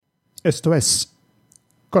Esto es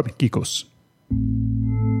Cómicos.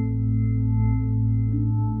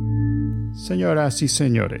 Señoras y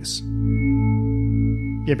señores,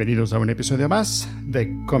 bienvenidos a un episodio más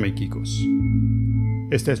de Cómicos.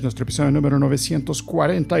 Este es nuestro episodio número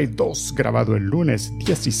 942, grabado el lunes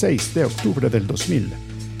 16 de octubre del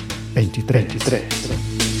 2023.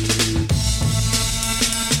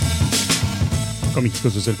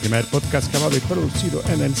 Cómicos es el primer podcast grabado y producido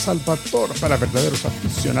en El Salvador para verdaderos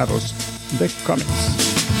aficionados de cómics.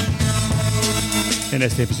 En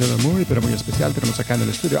este episodio muy especial tenemos acá en el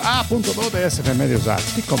estudio A.2 de SF Medios a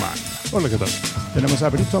Ticoman. Hola, ¿qué tal? Tenemos a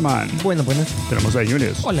Brito Man. Buenas. Tenemos a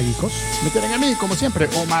Yunes. Hola, geekos. Me tienen a mí, como siempre,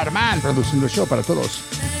 Omar Man, produciendo el show para todos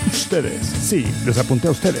ustedes. Sí, les apunté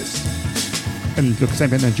a ustedes en lo que están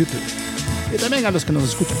viendo en YouTube. Y también a los que nos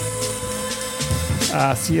escuchan.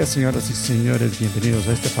 Así es, señoras y señores, bienvenidos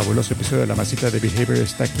a este fabuloso episodio de La Masita de Behavior.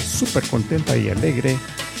 Está aquí súper contenta y alegre,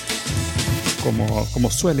 como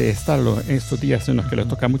suele estarlo en estos días en los que le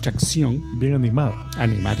toca mucha acción. Bien animado.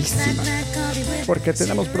 Animadísima. Porque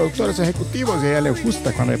tenemos productores ejecutivos y a ella le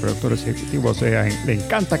gusta cuando hay productores ejecutivos. A ella le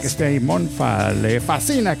encanta que esté ahí Monfa, le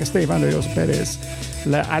fascina que esté Iván de Dios Pérez,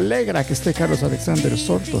 le alegra que esté Carlos Alexander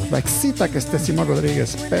Sorto, la excita que esté Simón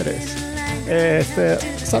Rodríguez Pérez.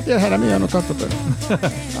 Sapia Jaramillo no tanto, pero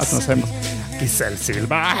nos hacemos. Giselle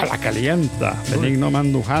Silva la calienta. Benigno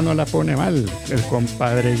Mandujano la pone mal. El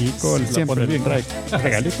compadre Guico siempre bien trae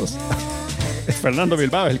regalitos. Es Fernando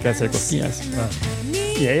Bilbao el que hace cosquillas.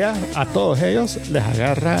 Y ella, a todos ellos, les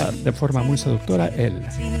agarra de forma muy seductora él.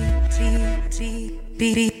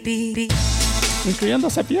 Incluyendo a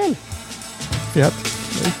Sapiel. Fíjate.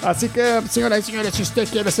 Así que, señoras y señores, si usted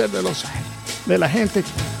quiere ser de la gente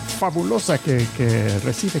fabulosa que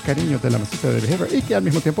recibe cariño de La Masita de Behavior y que al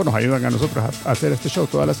mismo tiempo nos ayudan a nosotros a hacer este show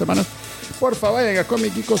todas las semanas, por favor vayan a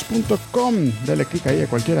comicgeekos.com, dale clic ahí a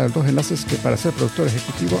cualquiera de los dos enlaces que para ser productor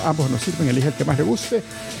ejecutivo ambos nos sirven, elige el que más le guste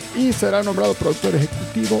y será nombrado productor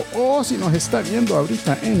ejecutivo. O si nos está viendo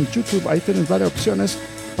ahorita en YouTube, ahí tienes varias opciones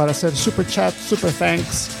para hacer super chat, super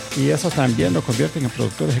thanks, y eso también lo convierten en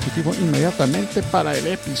productor ejecutivo inmediatamente para el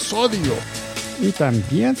episodio. Y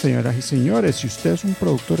también, señoras y señores, si usted es un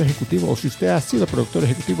productor ejecutivo o si usted ha sido productor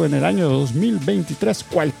ejecutivo en el año 2023,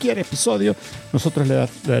 cualquier episodio, nosotros le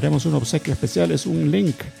daremos un obsequio especial. Es un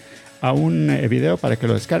link a un video para que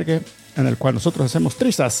lo descargue, en el cual nosotros hacemos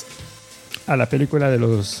trizas a la película de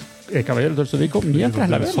los Caballeros del Zodíaco mientras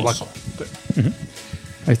la vemos.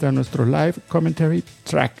 Ahí está nuestro live commentary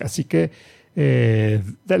track. Así que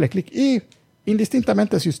dale clic y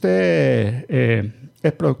indistintamente si usted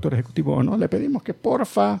es productor ejecutivo o no, le pedimos que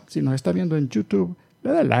porfa, si nos está viendo en YouTube, le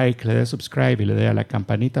dé like, le dé subscribe y le dé a la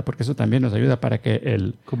campanita, porque eso también nos ayuda para que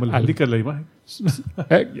el... Como le indica la imagen.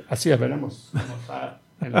 Así es, veremos.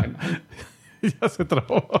 En la imagen. Ya se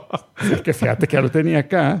trabó. Es que fíjate que ya lo tenía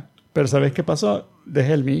acá, pero ¿sabes qué pasó?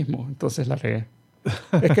 Dejé el mismo, entonces la regué.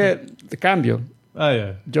 Es que cambio.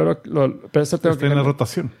 Ya. Yo pero eso tengo está en la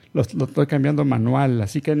rotación. Lo estoy cambiando manual,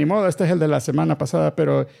 así que ni modo, este es el de la semana pasada,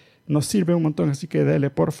 pero nos sirve un montón, así que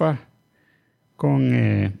dele porfa con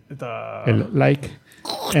el like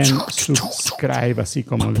en subscribe, así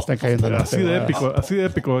como le están cayendo las así de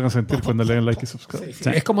épico van a sentir cuando le den like y subscribe.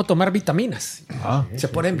 Sí. Es como tomar vitaminas. Se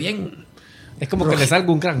ponen bien. Es como que les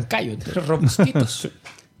salga un gran callo, robustitos.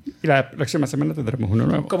 Y la próxima semana tendremos uno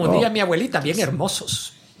nuevo. Como diría mi abuelita, bien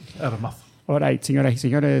hermosos. Hermoso. Alright, señoras y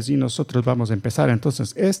señores, y nosotros vamos a empezar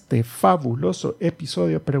entonces este fabuloso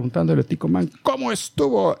episodio preguntándole a Tico Man cómo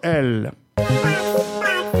estuvo el...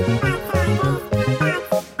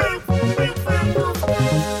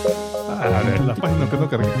 A ver, la página que no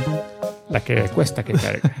cargué. La que cuesta que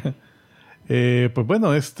cargue. Pues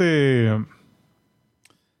bueno, el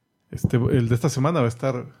de esta semana va a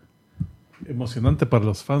estar emocionante para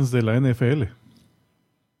los fans de la NFL.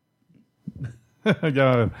 Ya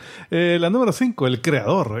va a ver. La número 5, el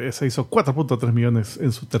creador, se hizo 4.3 millones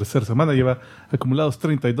en su tercera semana, lleva acumulados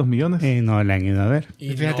 32 millones. No la han ido a ver.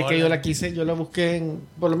 Y fíjate que yo la quise, yo la busqué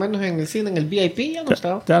por lo menos en el cine, en el VIP, ya no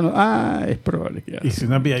estaba. Es probable que ya. Y si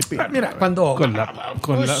no es VIP. Mira, cuando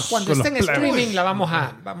cuando esté en streaming la vamos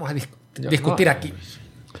a discutir aquí.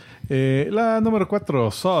 La número 4,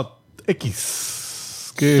 SOT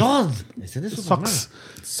X. Ese es de Superman.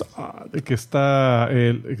 Que estaba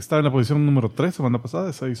en la posición número 3 semana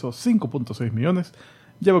pasada, se hizo 5.6 millones,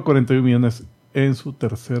 lleva 41 millones en su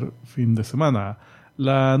tercer fin de semana.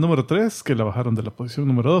 La número 3, que la bajaron de la posición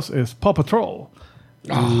número 2, es Paw Patrol,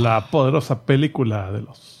 la poderosa película de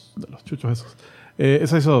los chuchos esos.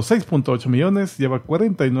 Esa hizo 6.8 millones, lleva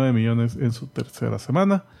 49 millones en su tercera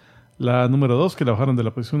semana. La número 2, que la bajaron de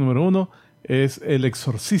la posición número 1, es El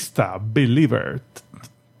Exorcista Believer.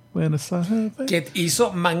 Que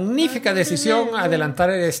hizo magnífica decisión adelantar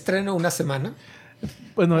el estreno una semana.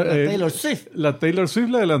 Bueno, Taylor Swift. La Taylor Swift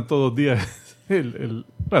la adelantó 2 días.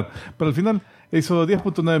 Bueno, pero al final hizo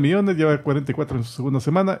 10.9 millones, lleva 44 en su segunda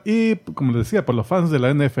semana. Y, como les decía, por los fans de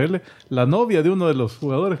la NFL, la novia de uno de los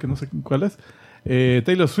jugadores, que no sé cuál es,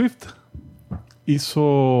 Taylor Swift,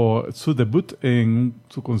 hizo su debut en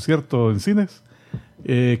su concierto en cines,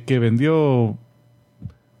 que vendió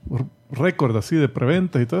récord así de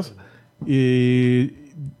preventas y todo eso. Y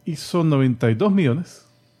hizo 92 millones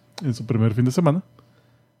en su primer fin de semana.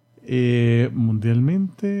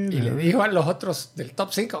 Mundialmente. Y le dijo a los otros del top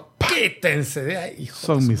 5: quítense de ahí.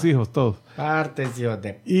 Son mis hijos todos.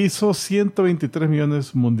 Hizo 123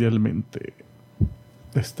 millones mundialmente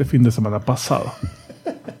este fin de semana pasado.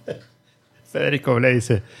 Federico le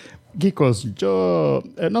dice: Geekos, yo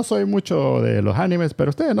no soy mucho de los animes,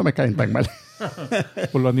 pero ustedes no me caen tan mal.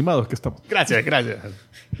 Por lo animados que estamos. Gracias.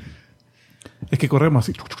 Es que corremos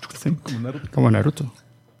así, ¿sí? Como Naruto.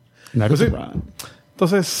 Pues sí.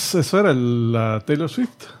 Entonces, eso era la Taylor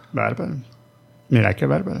Swift. Bárbaro. Mira qué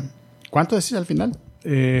bárbaro. ¿Cuánto decís al final?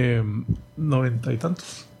 90 y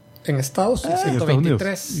tantos. En Estados Unidos, En Estados Unidos.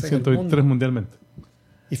 123. Y 123 mundialmente.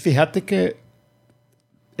 Y fíjate que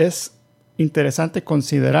es interesante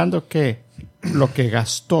considerando que lo que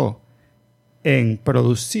gastó en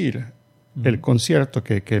producir el concierto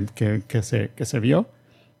que se vio,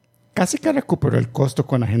 casi que recuperó el costo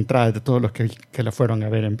con las entradas de todos los que la fueron a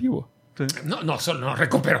ver en vivo. Sí. No, solo no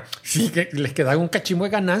recuperó. Sí, que les queda un cachimbo de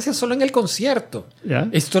ganancia solo en el concierto. ¿Ya?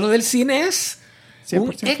 Esto lo del cine es 100%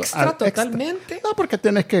 un extra totalmente. No, porque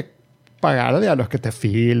tienes que pagarle a los que te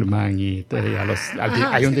filman y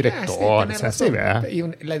hay un director. Sí, o sea, así, ¿verdad? Y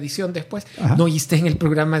la edición después. Ajá. No oíste en el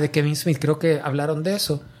programa de Kevin Smith, creo que hablaron de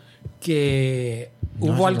eso, que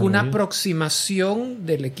hubo alguna aproximación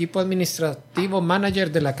del equipo administrativo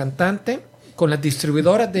manager de la cantante con las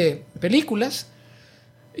distribuidoras de películas.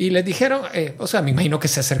 Y les dijeron, o sea, me imagino que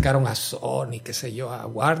se acercaron a Sony, qué sé yo, a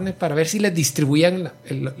Warner, para ver si les distribuían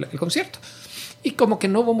el concierto. Y como que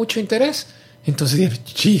no hubo mucho interés. Entonces dijeron,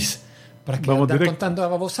 chis, ¿para qué andar contando a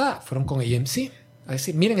babosada? Fueron con AMC. A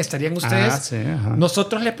decir, miren, estarían ustedes. Sí,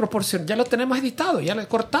 nosotros les proporcionamos, ya lo tenemos editado, ya lo he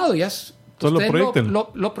cortado, ya ustedes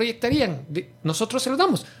lo proyectarían. Nosotros se lo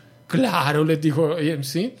damos. Claro, les dijo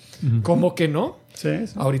AMC. ¿Cómo que no? Sí.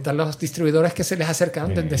 Ahorita los distribuidores que se les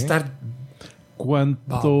acercaron deben de estar...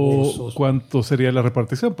 ¿Cuánto sería la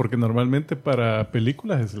repartición? Porque normalmente para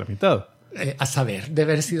películas es la mitad. A saber,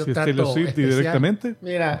 debe haber sido tanto Taylor Swift directamente.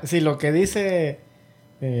 Mira, si lo que dice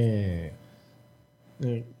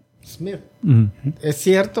Smith es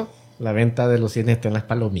cierto, la venta de los cines está en las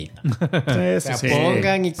palomitas.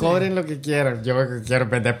 Pongan y cobren lo que quieran. Yo quiero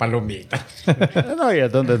vender palomitas. No, y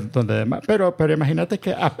es donde pero imagínate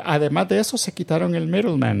que además de eso se quitaron el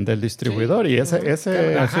middleman del distribuidor y ese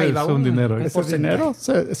dinero.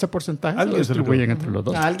 Ese porcentaje se lo distribuyen entre los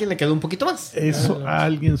dos. A alguien le quedó un poquito más. Eso a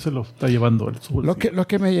alguien se lo está llevando el sur. Lo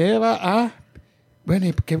que me lleva a... Bueno,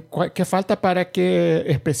 ¿y qué falta para que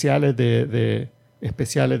especiales de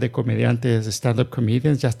comediantes, stand-up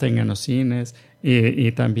comedians ya estén en los cines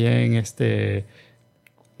y también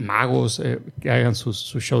magos que hagan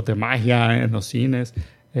sus shows de magia en los cines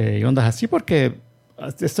y ondas así, porque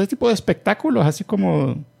este tipo de espectáculos así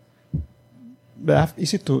como... ¿verdad? Y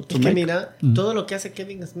si tú es que mira, todo lo que hace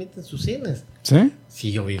Kevin Smith en sus cines. ¿Sí?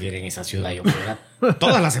 Si yo viviera en esa ciudad, yo fuera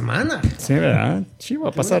toda la semana. Sí, ¿verdad? Sí, va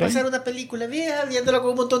a pasar una película vieja, viéndola con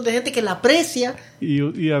un montón de gente que la aprecia.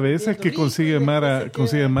 Y a veces que consigue Mara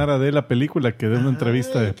de la película, que dé una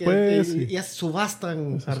entrevista después. Y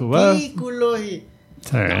subastan artículos y...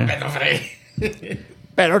 Sí.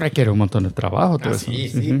 Pero requiere un montón de trabajo. Todo eso.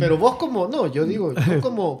 Sí, pero vos yo digo,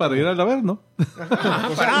 como... Para ir a la ver, ¿no?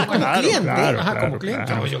 Como cliente. Como cliente.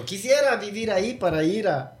 Pero yo quisiera vivir ahí para ir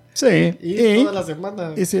a... Sí. toda la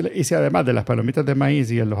semana. Y si además de las palomitas de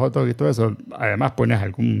maíz y los hot dogs y todo eso, además pones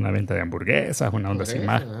alguna venta de hamburguesas, una onda así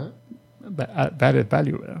más. Added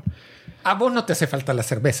value, ¿verdad? A vos no te hace falta la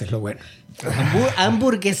cerveza, es lo bueno.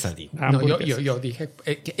 Hamburguesa, digo. No, yo dije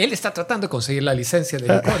que él está tratando de conseguir la licencia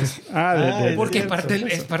de licores. Porque es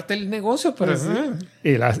parte del negocio. Pero,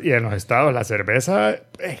 y en los estados la cerveza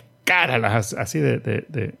es cara, así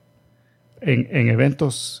en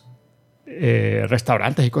eventos,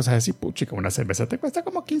 restaurantes y cosas así. Puchica, una cerveza te cuesta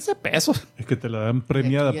como 15 pesos. Es que te la dan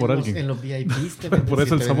premiada por alguien. En los VIPs te por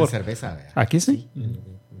eso el sabor. Cerveza, aquí sí.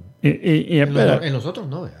 En los otros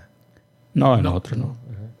no, ¿verdad? No, en nosotros no.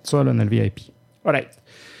 Solo en el VIP. All right.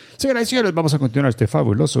 Señoras y señores, vamos a continuar este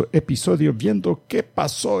fabuloso episodio viendo qué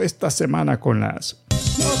pasó esta semana con las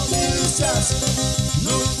noticias.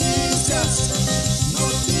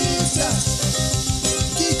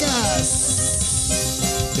 Geek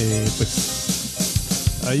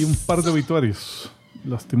pues hay un par de obituarios,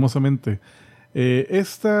 lastimosamente.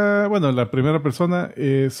 La primera persona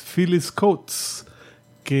es Phyllis Coates,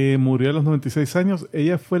 que murió a los 96 años.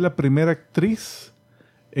 Ella fue la primera actriz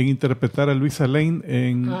en interpretar a Luisa Lane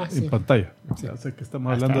en pantalla. Sí. O sea, que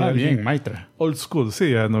estamos hablando de alguien bien, Maitra. Old school,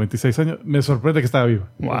 sí, a 96 años. Me sorprende que estaba viva.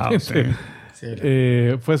 Wow, sí.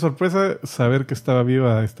 Fue sorpresa saber que estaba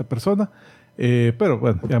viva esta persona. Pero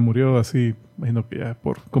bueno, ya murió así, imagino que ya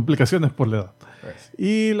por complicaciones por la edad. Pues.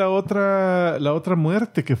 Y la otra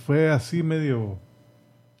muerte que fue así medio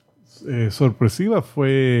sorpresiva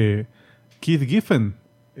fue Keith Giffen.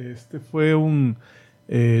 Este fue un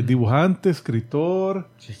dibujante, escritor.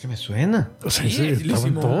 Sí, es que me suena. Sí, estaba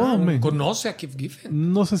en todo. ¿Conoce a Keith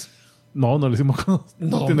Giffen? No sé. No le hicimos conocer.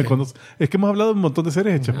 No tiene conocer. Es que hemos hablado de un montón de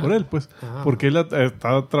series hechas por él, pues. Porque él ha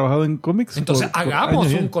trabajado en cómics. Entonces,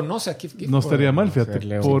 hagamos un conoce a Keith Giffen. No estaría mal,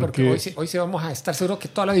 fíjate. Porque hoy sí vamos a estar seguros que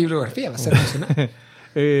toda la bibliografía va a ser nacional.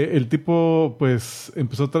 El tipo, pues,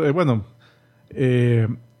 empezó trabajando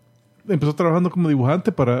como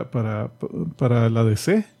dibujante para la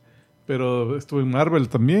DC, pero estuvo en Marvel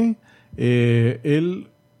también. Él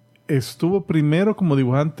estuvo primero como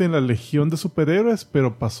dibujante en la Legión de Superhéroes,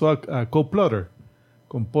 pero pasó a co-plotter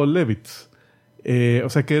con Paul Levitz. O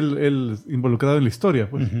sea que él involucrado en la historia,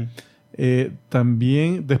 pues. Uh-huh.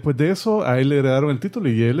 También, después de eso, a él le heredaron el título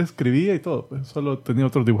y él escribía y todo. Pues, solo tenía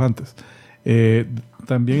otros dibujantes.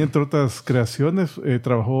 También, entre otras creaciones,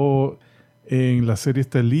 trabajó en la serie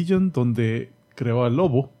Legion, donde creó al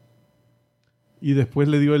Lobo. Y después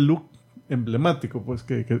le dio el look emblemático, pues,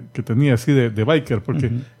 que tenía así de biker, porque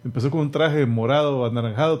empezó con un traje morado,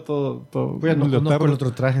 anaranjado, todo bueno, no conozco el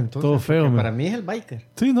otro traje entonces. Todo feo. Para mí es el biker.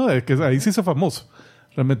 Sí, no, es que ahí sí hizo famoso.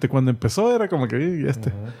 Realmente cuando empezó era como que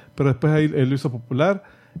pero después ahí él lo hizo popular.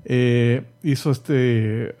 Hizo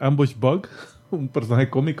Ambush Bug, un personaje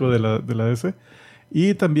cómico de la DC.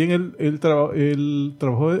 Y también él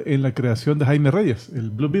trabajó en la creación de Jaime Reyes, el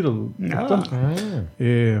Blue Beetle.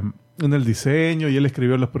 En el diseño, y él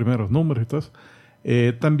escribió los primeros números y todo eso.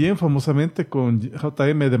 También famosamente con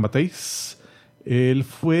J.M. de Mateis. Él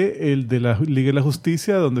fue el de la Liga de la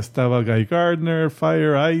Justicia, donde estaba Guy Gardner,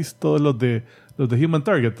 Fire, Ice, todos los de Human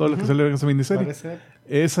Target, todos los que salieron en esa miniserie.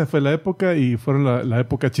 Esa fue la época, y fueron la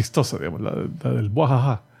época chistosa, digamos, la del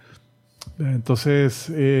buajaja. Entonces,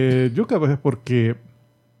 yo creo que es porque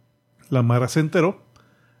la Mara se enteró,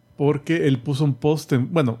 porque él puso un post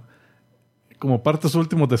como parte de sus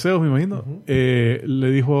últimos deseos, me imagino,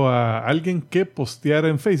 le dijo a alguien que posteara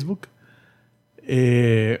en Facebook,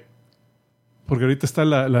 porque ahorita está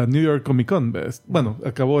la New York Comic Con. Bueno,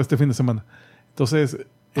 acabó este fin de semana. Entonces,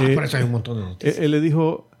 por eso hay un montón de noticias. Él le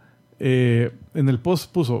dijo, en el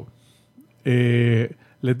post puso,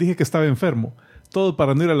 les dije que estaba enfermo, todo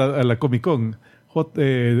para no ir a la Comic Con.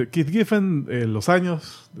 Keith Giffen, los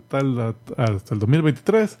años tal hasta el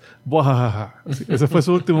 2023, buajajaja. Ese fue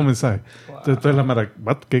su último mensaje. Entonces la Mara,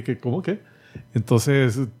 ¿cómo qué?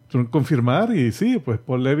 Entonces confirmar, y sí, pues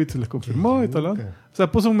Paul Levitz les confirmó y todo. O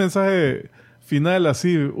sea, puso un mensaje final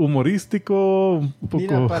así humorístico, un poco.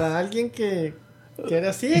 Mira, para alguien que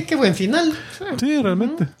era así, es que buen final. Sí,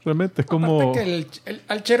 realmente es como. Aparte que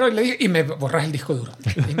al Chero le dije, y me borras el disco duro.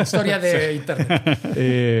 En historia de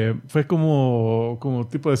internet. Fue como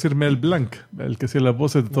tipo decir Mel Blanc, el que hacía las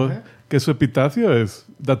voces de todo, que su epitafio es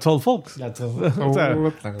That's all, folks. That's all. O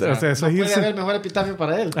sea, eso no puede haber mejor epitafio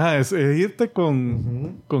para él. Es irte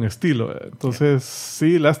con estilo. Entonces,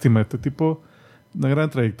 sí, lástima. Este tipo, una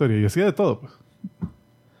gran trayectoria. Y hacía de todo, pues.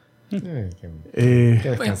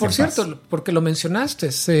 Por cierto, porque lo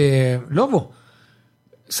mencionaste, Lobo,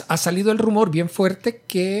 ha salido el rumor bien fuerte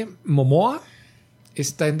que Momoa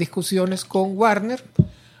está en discusiones con Warner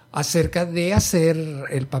acerca de hacer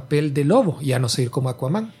el papel de Lobo, ya no seguir como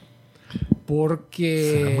Aquaman.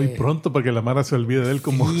 Porque será muy pronto para que la Mara se olvide de él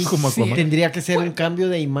como Aquaman. Sí, tendría que ser un cambio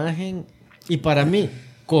de imagen. Y para mí,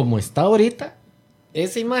 como está ahorita,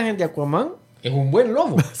 esa imagen de Aquaman es un buen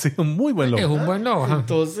lobo. Sí, un muy buen lobo. Es un buen lobo.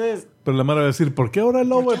 Entonces, pero la Mara va a decir, ¿por qué ahora el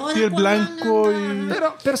lobo es piel blanco?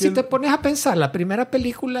 Pero si te pones a pensar, la primera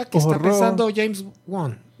película que está pensando James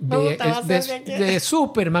Wan de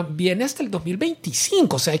Superman viene hasta el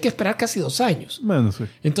 2025. O sea, hay que esperar casi 2 años. Bueno, sí.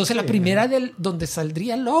 Entonces, la primera donde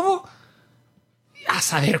saldría el lobo, a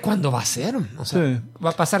saber cuándo va a ser. O sea,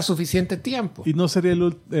 va a pasar suficiente tiempo. Y no sería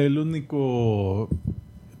el único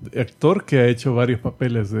actor que ha hecho varios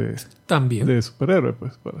papeles de superhéroe,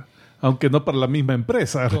 pues, aunque no para la misma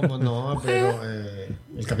empresa. ¿Cómo no? Pero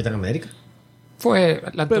el Capitán América fue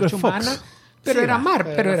la Antorcha Humana. Pero sí,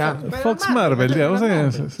 era Fox Marvel, digamos.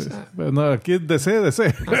 No, aquí es DC. Sí,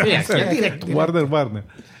 aquí es directo. Warner.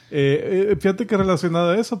 Fíjate que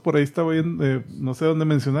relacionado a eso, por ahí estaba viendo, no sé dónde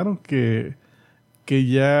mencionaron que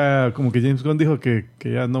ya, como que James Gunn dijo que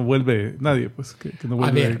ya no vuelve nadie, pues, que no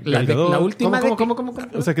vuelve. A ver, la última... ¿Cómo?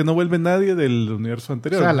 O sea, que no vuelve nadie del universo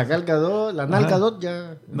anterior. O sea, la Gal Gadot, la Nal Gadot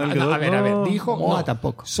ya... A ver, dijo... No,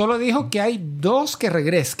 tampoco. Solo dijo que hay 2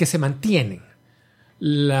 que se mantienen.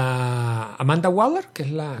 La Amanda Waller, que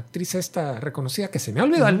es la actriz esta reconocida, que se me ha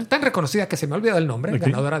olvidado, tan reconocida que se me ha olvidado el nombre,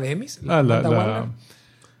 ganadora de Emmys. Amanda Waller.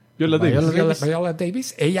 Viola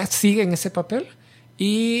Davis. Ella sigue en ese papel.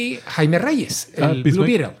 Y Jaime Reyes, el Blue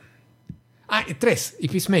Beetle. 3. Y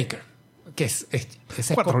Peacemaker, que es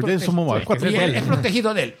 4. Es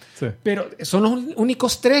protegido de él. Sí. Pero son los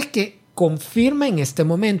únicos 3 que confirma en este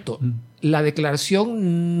momento. La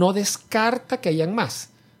declaración no descarta que hayan más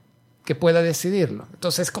que pueda decidirlo.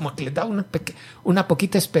 Entonces, como que le da una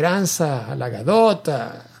poquita esperanza a la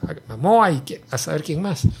Gadota, a Momoa y a saber quién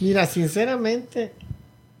más. Mira, sinceramente,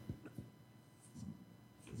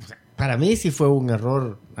 para mí sí fue un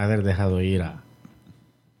error haber dejado ir a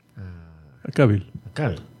Cavill.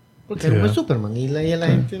 Porque era un Superman y la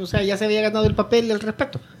gente, o sea, ya se había ganado el papel y el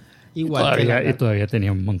respeto. Y todavía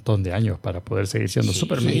tenía un montón de años para poder seguir siendo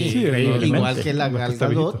Superman. Igual que la Gal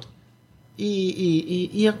Gadot.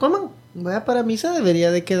 Y Aquaman, para mí se debería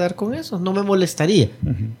de quedar con eso. No me molestaría.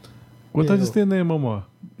 ¿Cuántos años tiene Momoa?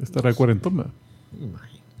 Estará 40, ¿no?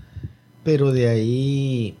 Pero de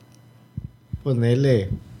ahí ponerle...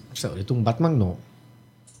 O sea, ahorita un Batman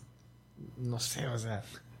no sé, o sea...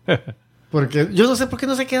 Porque yo no sé por qué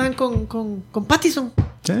no se quedan con Pattinson.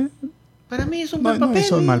 ¿Sí? Para mí es un mal papel. No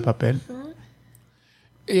es un mal papel.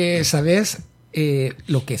 ¿Sabes?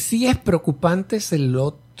 Lo que sí es preocupante es el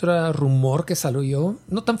otro rumor que salió,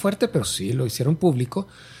 no tan fuerte, pero sí lo hicieron público,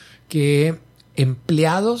 que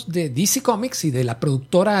empleados de DC Comics y de la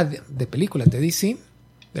productora de películas de DC,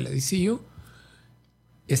 de la DCU,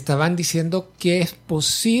 estaban diciendo que es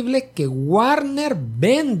posible que Warner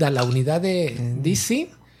venda la unidad de DC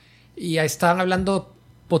y ya estaban hablando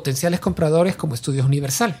potenciales compradores como Estudios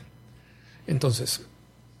Universal. Entonces,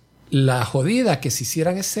 la jodida que se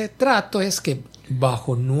hicieran ese trato es que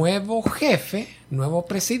bajo nuevo jefe, nuevo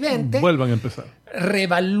presidente, vuelvan a empezar.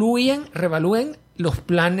 Revalúen los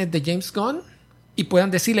planes de James Gunn y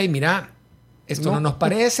puedan decirle, mira, esto no nos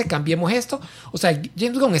parece, cambiemos esto. O sea,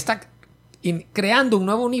 James Gunn está creando un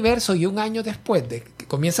nuevo universo y un año después de que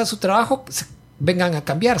comienza su trabajo, vengan a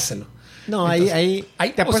cambiárselo. No, entonces,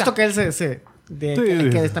 ahí te apuesto que él que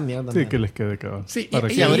les quede esta mierda. Sí, que les quede cabrón. Sí,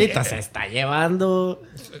 y ahorita se está llevando.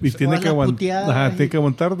 Y tiene que aguantar. Tiene que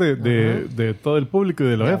aguantar de todo el público y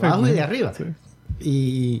de los jefes. De abajo y de arriba. Sí.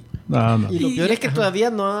 Y lo peor es que todavía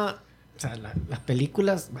no ha. O sea, las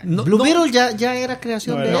películas. Blue Beetle ya era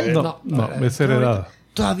creación de él. No, es heredada.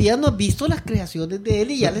 Todavía no has visto las creaciones de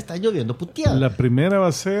él y ya le están lloviendo puteadas. La primera va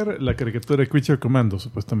a ser la caricatura de Creature Commando,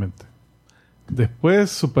 supuestamente.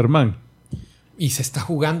 Después, Superman. Y se está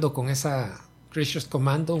jugando con esa Creatures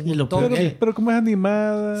Commando un montón. Pero como es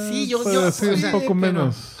animada, sí, yo un poco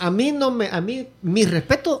menos. A mí mi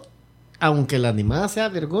respeto, aunque la animada sea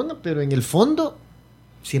vergona, pero en el fondo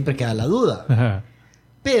siempre queda la duda. Ajá.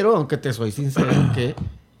 Pero aunque te soy sincero que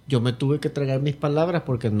yo me tuve que tragar mis palabras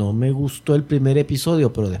porque no me gustó el primer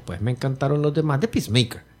episodio, pero después me encantaron los demás de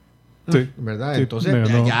Peacemaker. Sí. ¿Verdad? Sí, entonces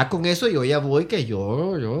ya con eso yo ya voy que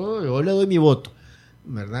yo le doy mi voto.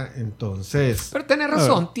 ¿Verdad? Entonces... Pero tenés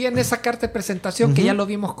razón, tiene esa carta de presentación que ya lo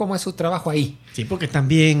vimos cómo es su trabajo ahí. Sí, porque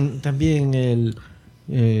también el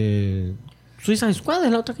Suicide Squad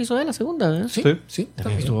es la otra que hizo él, la segunda, ¿eh? Sí,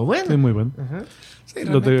 también estuvo bueno. Sí, muy bueno. Sí,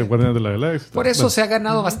 los de Guardianes de la Galaxia. Por eso se ha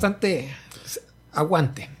ganado bastante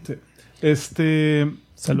aguante. Sí.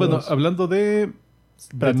 Bueno, hablando de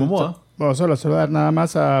Momoa. Bueno, solo saludar nada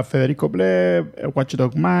más a Federico Ble,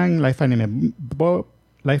 Watchdog Man, Life Anime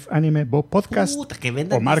Bo Podcast, Puta, que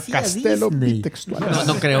Omar Castelo, bitextual.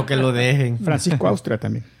 No creo que lo dejen. Francisco Austria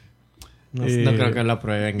también. No creo que lo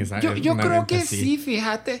aprueben. Yo creo que sí,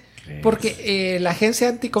 fíjate. Porque la agencia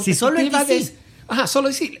anticompetitiva... Si solo es DC. Solo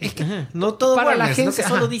DC. Es que no todo para Warner, la agencia,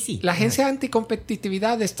 solo DC. La agencia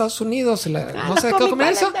anticompetitividad de Estados Unidos, no sé cómo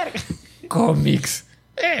es eso. Cómics.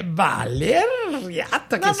 Valer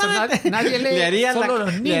riata, que nadie lee. Le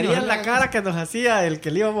harían la cara que nos hacía el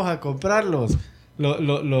que le íbamos a comprar los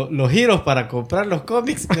giros para comprar los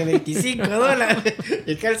cómics de $25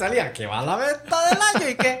 y que él salía que va a la venta del año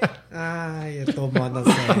y que ay, estos monos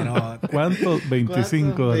cero. ¿Cuánto?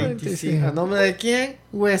 $25. 25. ¿A nombre de quién?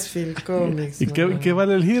 Westfield Comics. ¿Y qué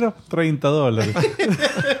vale el giro? $30.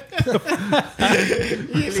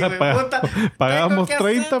 Y o sea, pagamos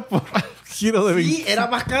 30 por giro de 20. Sí, era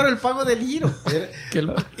más caro el pago del giro.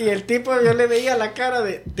 Y el tipo, yo le veía la cara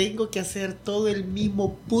de, tengo que hacer todo el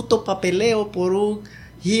mismo puto papeleo por un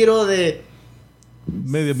giro de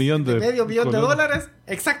medio millón de dólares.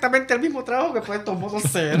 Exactamente el mismo trabajo que pues tomó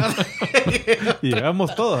 12. Y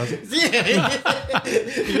llegamos todos. Sí.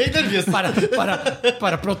 Y bien nervioso.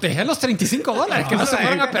 Para proteger los $35 que no se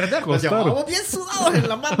fueran a perder. Nos llevábamos bien sudados en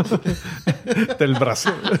la mano. Del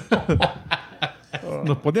brasier.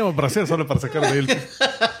 Nos poníamos brasier solo para sacar de él.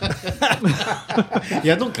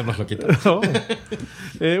 Ya nunca nos lo quitamos. No.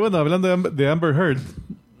 Bueno, hablando de Amber Heard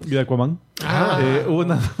y de Aquaman, hubo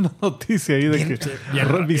una noticia ahí de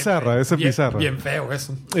bizarra. Bien feo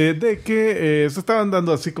eso. De que se estaban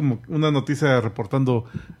dando así como una noticia reportando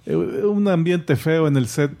un ambiente feo en el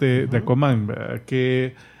set de Aquaman, ¿verdad?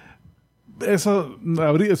 Que eso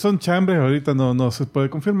son chambres, ahorita no se puede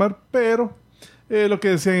confirmar, pero lo que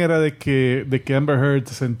decían era de que Amber Heard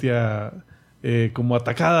se sentía como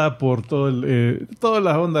atacada por toda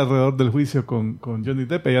la onda alrededor del juicio con Johnny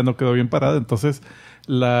Depp. Ella no quedó bien parada, entonces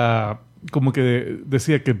como que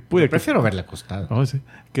decía que prefiero verla acostada. Oh, sí,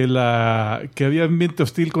 que había ambiente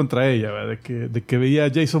hostil contra ella, ¿verdad? De que veía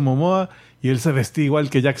a Jason Momoa y él se vestía igual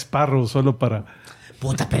que Jack Sparrow solo para...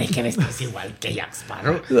 Puta, pero es que vestirse igual que Jack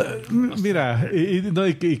Sparrow. Mira,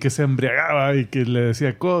 y que se embriagaba y que le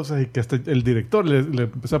decía cosas y que hasta el director le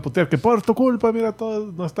empezó a putear que por tu culpa, mira,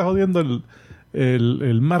 todo nos está jodiendo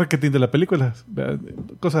el marketing de la película,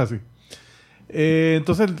 cosas así.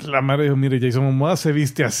 Entonces la madre dijo, mire, Jason Momoa se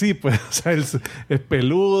viste así, pues, o sea, él es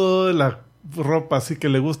peludo, la ropa así que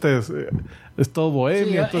le gusta es todo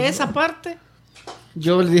bohemio. Sí, entonces, esa parte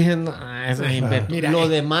yo le dije, no, eso es invento. Mira, lo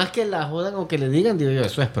demás que la jodan o que le digan, digo yo,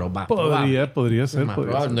 eso es probable. Podría ser.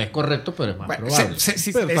 No es correcto, pero es más probable.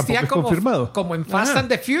 Si Pero se vestía tampoco es confirmado. como en Fast and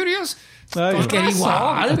the Furious, Ay, porque era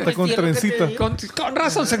igual. hasta con trencita. Con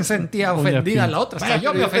razón se sentía ofendida la otra. Hasta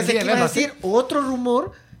yo me ofendí de iba a verla así. decir otro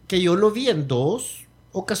rumor que yo lo vi en 2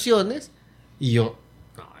 ocasiones y yo,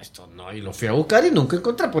 no, esto no, y lo fui a buscar y nunca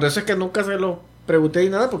encontré. Por eso es que nunca se lo pregunté ni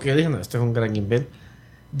nada, porque yo dije, no, esto es un gran invento.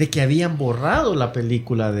 De que habían borrado la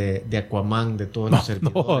película de Aquaman de todos los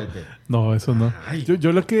servidores. No, eso no.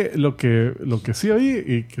 Yo lo que sí oí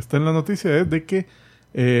y que está en la noticia es de que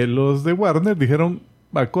los de Warner dijeron,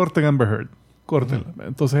 corten Amber Heard, córtenla.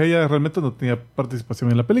 Entonces ella realmente no tenía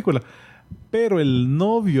participación en la película. Pero el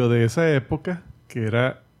novio de esa época, que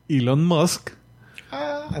era Elon Musk,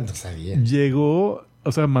 no sabía. llegó,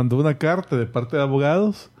 o sea, mandó una carta de parte de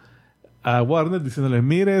abogados a Warner diciéndoles,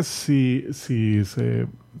 mire, si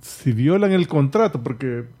violan el contrato,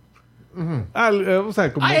 porque o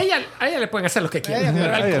sea, como, a ella le pueden hacer lo que quieran.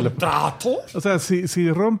 El contrato. O sea,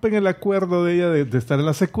 si rompen el acuerdo de ella de estar en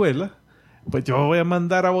la secuela, pues yo voy a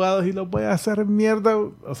mandar abogados y los voy a hacer mierda.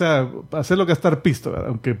 O sea, hacerlo gastar pisto, ¿verdad?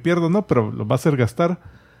 Aunque pierdo no, pero los va a hacer gastar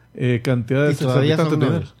cantidades exorbitantes de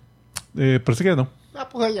dinero. Pero sí que no.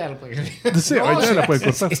 Pues allá lo puede. Sí, ahorita la puede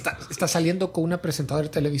cortar. Está saliendo con una presentadora de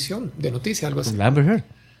televisión, de noticias, algo así. Amber Heard.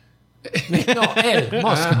 No, él,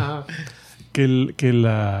 Musk. Que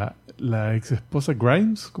la ex esposa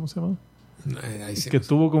Grimes, ¿cómo se llama? Que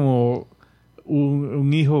tuvo como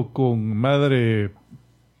un hijo con madre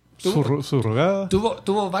subrogada.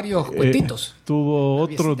 Tuvo varios cuentitos. Tuvo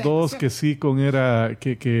otros dos que sí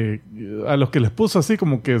que a los que les puso así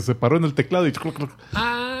como que se paró en el teclado y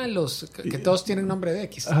los que todos tienen nombre de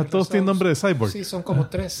X. Todos tienen nombre de Cyborg. Sí, son como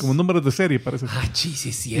 3. Como nombres de serie, parece. Sí,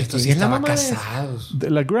 es cierto. Sí, estaban casados. De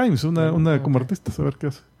la Grimes, una como artista, a ver qué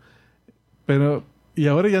hace. Pero y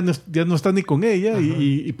ahora ya no está ni con ella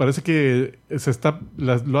y parece que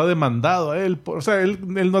lo ha demandado a él. O sea, él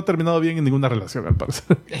no ha terminado bien en ninguna relación, al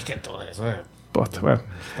parecer. Es que todo eso bueno.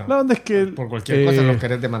 La onda es que por cualquier cosa lo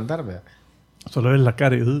querés demandar, ¿verdad? Solo ves la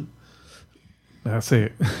cara y me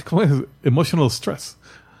hace, ¿cómo es? Emotional stress.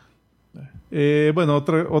 Bueno,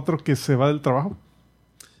 otro que se va del trabajo.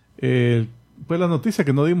 Fue la noticia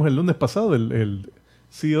que no dimos el lunes pasado, el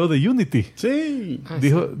CEO de Unity. Sí.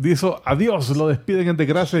 Dijo adiós, lo despiden en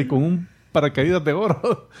desgracia y con un paracaídas de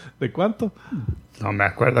oro. ¿De cuánto? No me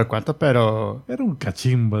acuerdo cuánto, pero... Era un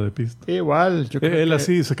cachimba de pista. Igual, yo creo él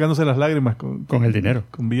así, secándose las lágrimas con el dinero.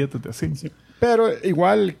 Con billetes de así. Sí. Pero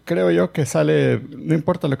igual creo yo que sale... No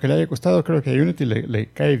importa lo que le haya costado, creo que a Unity le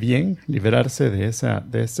cae bien liberarse de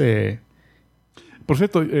ese... Por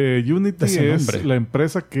cierto, Unity es la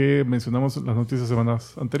empresa que mencionamos en las noticias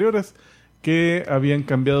semanas anteriores, que habían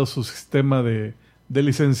cambiado su sistema de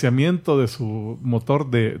licenciamiento de su motor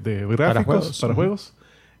de gráficos para juegos.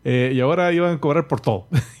 Y ahora iban a cobrar por todo.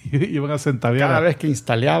 Iban a centavear. Cada vez que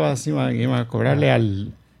instaleabas iban a cobrarle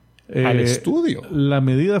al estudio. La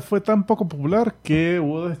medida fue tan poco popular que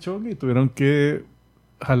hubo deschongue y tuvieron que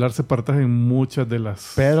jalarse partes en muchas de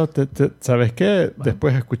las... Pero, ¿sabes qué?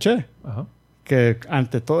 Después escuché Ajá. que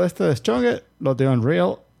ante todo este deschongue, los de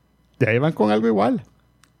Unreal de ahí van con algo igual.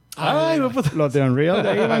 Ay, Los de Unreal de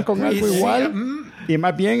ahí van con algo Sí, igual. Y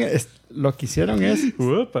más bien lo que hicieron es...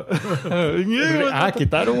 Uepa.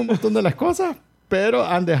 quitaron un montón de las cosas, pero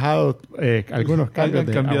han dejado algunos cambios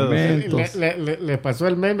de cambiado. aumentos. Le pasó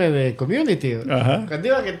el meme de Community. Ajá. Cuando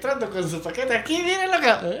iban entrando con su paquete aquí, mírenlo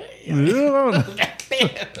acá. Vámonos.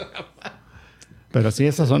 Pero sí,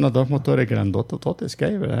 esos son los dos motores grandototes que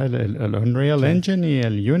hay, ¿verdad? El Unreal Engine y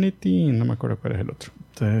el Unity, no me acuerdo cuál es el otro.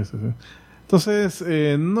 Sí. Entonces,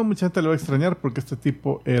 no mucha gente lo va a extrañar porque este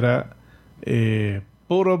tipo era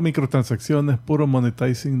puro microtransacciones, puro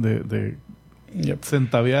monetizing de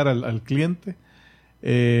centavear al cliente.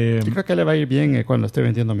 Yo creo que le va a ir bien cuando esté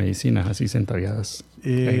vendiendo medicinas así centaviadas.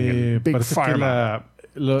 Parece que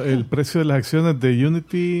el precio de las acciones de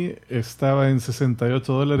Unity estaba en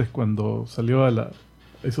 $68 cuando salió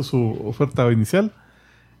hizo su oferta inicial.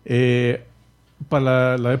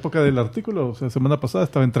 Para la época del artículo, o sea, semana pasada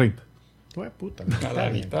estaba en 30. Puta, A la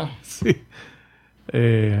mitad. Sí.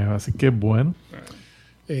 Así que bueno.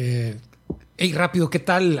 Hey, rápido, ¿qué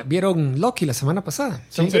tal? ¿Vieron Loki la semana pasada?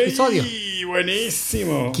 Segundo episodio. ¡Sí!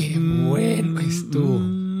 ¡Buenísimo! ¡Qué bueno estuvo!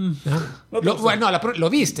 ¿Lo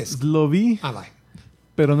viste? Lo vi, Vale.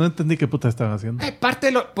 pero no entendí qué puta estaban haciendo.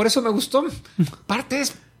 Por eso me gustó. Parte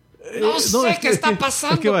es... No sé qué está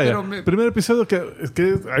pasando, es que vaya, pero... Primer episodio es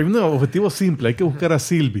que hay un objetivo simple. Hay que buscar a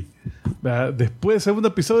Sylvie. ¿Verdad? Después, segundo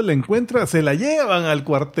episodio, la encuentra, se la llevan al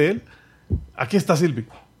cuartel. Aquí está Sylvie.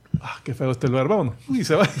 Qué feo este lugar, vámonos. Y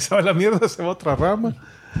se va a la mierda, se va a otra rama.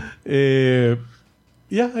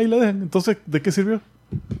 Ya, ahí la dejan. Entonces, ¿de qué sirvió?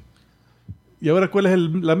 ¿Y ahora cuál es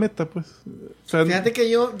la meta, pues? O sea, fíjate que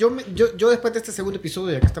yo después de este segundo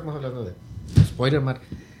episodio, ya que estamos hablando de spoiler, Mar,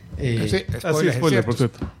 spoiler, por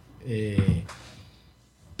cierto.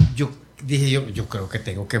 Yo dije, yo creo que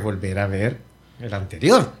tengo que volver a ver el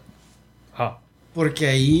anterior. Porque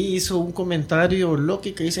ahí hizo un comentario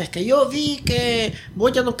Loki que dice, es que yo vi que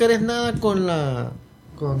vos ya no querés nada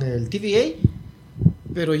con el TVA,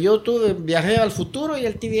 pero yo viajé al futuro y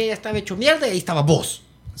el TVA ya estaba hecho mierda y ahí estaba vos.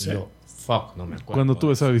 Sí. Yo, no me acuerdo. Cuando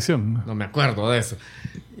tuve esa visión. No me acuerdo de eso.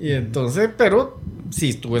 Y entonces, pero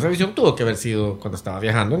si tuve esa visión, tuvo que haber sido cuando estaba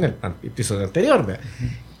viajando en el episodio anterior. ¿Verdad?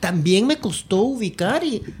 También me costó ubicar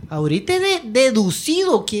y ahorita he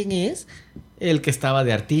deducido quién es el que estaba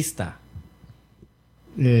de artista.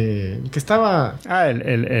 El que estaba...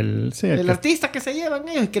 el artista que se llevan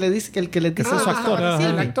ellos, que le dice que el que le dice su actor.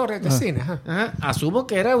 El actor de cine. Ajá. Asumo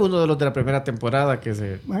que era uno de los de la primera temporada que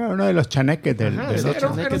se... Bueno, uno de los chaneques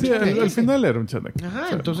al final era un chaneque. Ajá,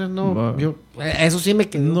 entonces eso sí me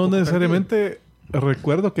quedó. No necesariamente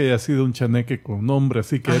recuerdo que haya sido un chaneque con nombre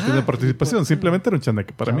así que haya tenido participación. Simplemente era un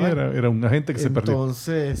chaneque. Para mí era un agente que se perdió.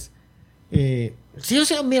 Entonces, sí, o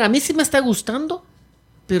sea, mira, a mí sí me está gustando.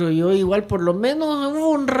 Pero yo igual por lo menos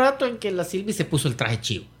hubo un rato en que la Sylvie se puso el traje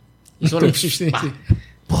chivo. Y solo...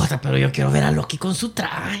 Puta, pero yo quiero ver a Loki con su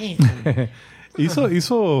traje.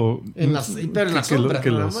 hizo pero en las sombras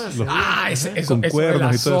eso de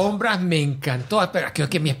las sombras me encantó. Pero creo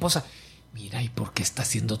que mi esposa... Mira, ¿y por qué está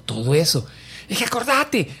haciendo todo eso? Es que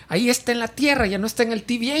acordate, ahí está en la Tierra, ya no está en el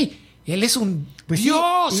TVA. Él es un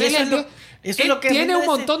dios. Sí, él tiene un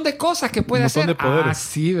montón de cosas que puede hacer.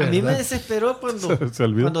 Sí, ¿verdad? A mí me desesperó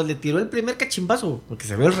cuando le tiró el primer cachimbazo, porque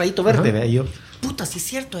se ve el rayito verde, ¿verdad? Y yo, puta, sí es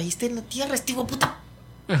cierto, ahí está en la Tierra, Estivo, puta.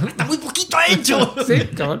 Está muy poquito hecho. Sí,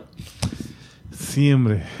 cabrón. Sí,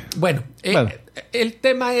 hombre. Bueno, el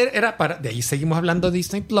tema era de ahí seguimos hablando de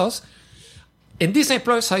Disney Plus. En Disney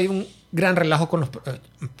Plus hay un gran relajo con los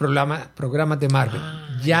programas de Marvel.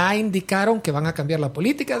 Ya indicaron que van a cambiar la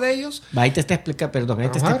política de ellos. Ahí te está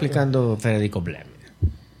explicando Federico Blem.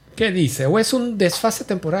 ¿Qué dice? ¿O es un desfase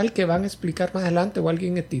temporal que van a explicar más adelante? ¿O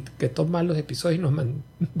alguien etiquetó mal los episodios y nos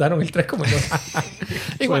mandaron el 3 como yo?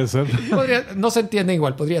 Igual, puede ser. No se entiende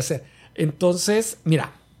igual, podría ser. Entonces,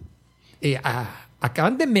 mira,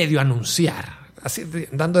 acaban de medio anunciar, así,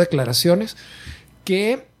 dando declaraciones,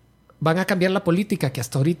 que van a cambiar la política que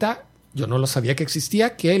hasta ahorita yo no lo sabía que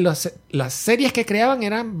existía, que las series que creaban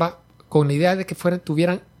eran con la idea de que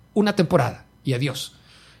tuvieran una temporada y adiós.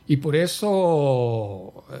 Y por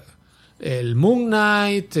eso el Moon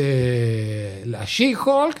Knight, la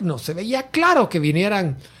She-Hulk, no se veía claro que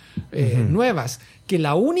vinieran nuevas. Que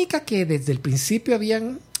la única que desde el principio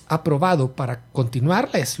habían aprobado para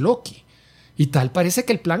continuarla es Loki. Y tal parece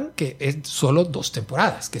que el plan que es solo 2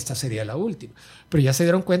 temporadas, que esta sería la última. Pero ya se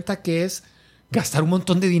dieron cuenta que es gastar un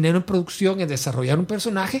montón de dinero en producción, en desarrollar un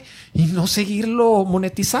personaje y no seguirlo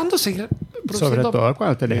monetizando, Sobre todo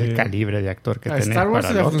cuando tenés el calibre de actor que tenés Star Wars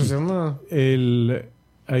para le Loki. funcionó.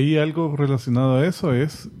 Ahí algo relacionado a eso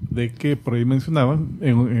es de que por ahí mencionaban,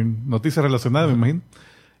 en noticias relacionadas, me imagino,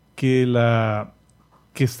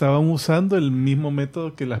 que estaban usando el mismo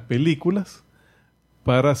método que las películas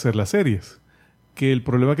para hacer las series. Que el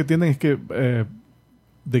problema que tienen es que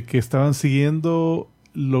de que estaban siguiendo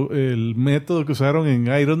el método que usaron en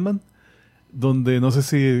Iron Man, donde no sé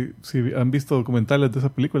si han visto documentales de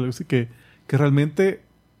esa película, así que realmente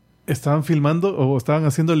estaban filmando o estaban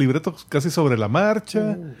haciendo libretos casi sobre la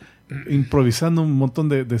marcha, improvisando un montón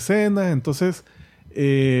de escenas. Entonces,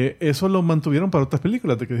 eso lo mantuvieron para otras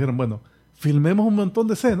películas, de que dijeron, bueno, filmemos un montón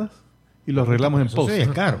de escenas y lo arreglamos en post. Sí, es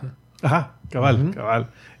caro. Ajá, cabal.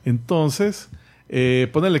 Entonces,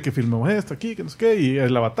 ponerle que filmemos esto aquí, que no sé qué, y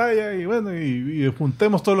la batalla, y bueno, y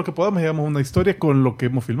juntemos todo lo que podamos y hagamos una historia con lo que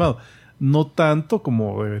hemos filmado. No tanto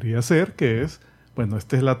como debería ser, que es, bueno,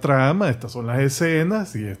 esta es la trama, estas son las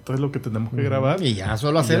escenas, y esto es lo que tenemos que grabar. Y ya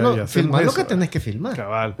solo hacerlo, filmar lo que tenés que filmar.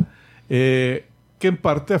 Cabal. Que en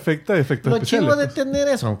parte afecta a efectos Lo especiales. chivo de tener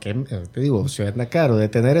eso, aunque te digo, suena caro, de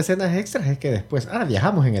tener escenas extras es que después,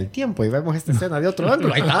 viajamos en el tiempo y vemos esta escena de otro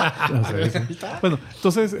ángulo. Ahí está. Ahí está. Bueno,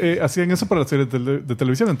 entonces hacían eso para las series de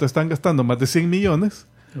televisión. Entonces están gastando más de 100 millones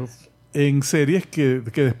en series que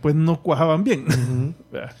después no cuajaban bien.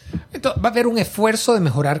 Entonces, va a haber un esfuerzo de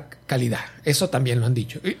mejorar calidad. Eso también lo han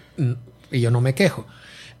dicho. Y yo no me quejo.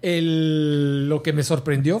 Lo que me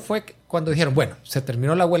sorprendió fue que cuando dijeron, bueno, se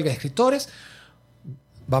terminó la huelga de escritores,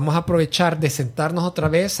 vamos a aprovechar de sentarnos otra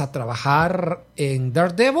vez a trabajar en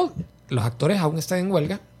Daredevil. Los actores aún están en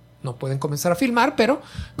huelga. No pueden comenzar a filmar, pero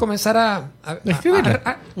comenzar a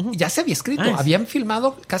ya se había escrito. Habían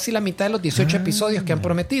filmado casi la mitad de los 18 episodios que han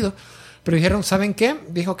prometido. Pero dijeron, ¿saben qué?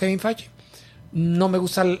 Dijo Kevin Feige. No me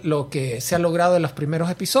gusta lo que se ha logrado en los primeros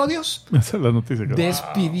episodios. Esa es la noticia.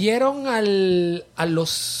 Despidieron a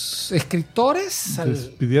los escritores.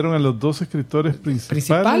 Despidieron a los dos escritores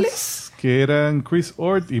principales que eran Chris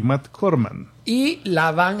Ord y Matt Corman. Y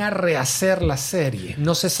la van a rehacer la serie.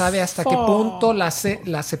 No se sabe hasta qué punto las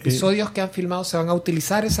episodios que han filmado se van a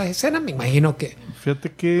utilizar esas escenas. Me imagino que...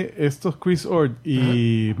 Fíjate que estos Chris Ord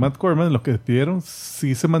y Matt Corman, los que despidieron,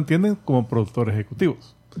 sí se mantienen como productores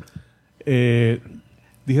ejecutivos.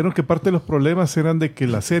 Dijeron que parte de los problemas eran de que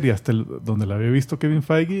la serie, hasta donde la había visto Kevin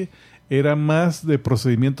Feige, era más de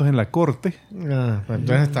procedimientos en la corte. Pues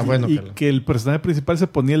entonces está bueno. Y que el personaje principal se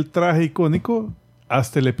ponía el traje icónico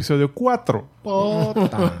hasta el episodio 4.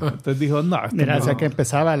 Entonces dijo, no. Mira, o sea que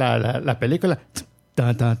empezaba la película.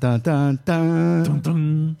 Tan, tan, tan, tan, tan. Tum,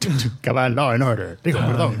 tum. Cabal, Law and Order. Digo,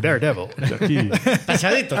 perdón, Daredevil. Aquí.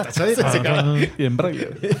 Tachadito. Y en braille.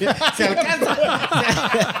 Se alcanza.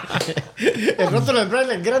 El rótulo en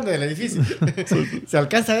braille es grande del edificio. Se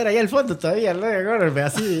alcanza a ver ahí al fondo todavía.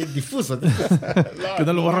 Así difuso. Que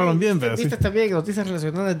no lo borraron bien. ¿Viste también noticias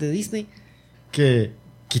relacionadas de Disney? Que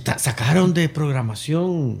sacaron de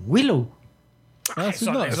programación Willow.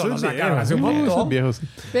 Eso lo sacaron hace un montón.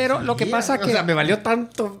 Pero lo que pasa que... O sea, me valió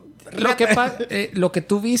tanto... Lo que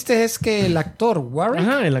tú viste es que el actor Warren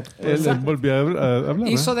él volvió a hablar.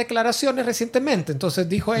 Hizo declaraciones recientemente. Entonces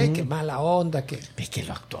dijo, qué mala onda. Es que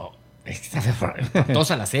lo actuó.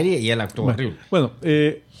 Espantosa la serie y él actuó horrible. Bueno,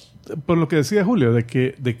 por lo que decía Julio, de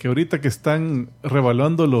que ahorita que están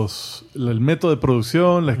revaluando el método de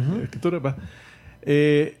producción, la escritura,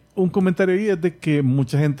 un comentario ahí es de que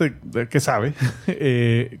mucha gente que sabe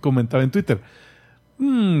comentaba en Twitter,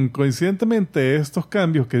 coincidentemente estos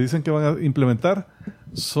cambios que dicen que van a implementar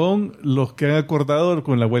son los que han acordado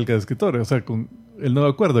con la huelga de escritores, o sea, con el nuevo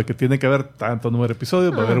acuerdo de que tiene que haber tanto número de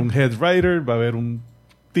episodios, va a haber un head writer, va a haber un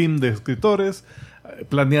team de escritores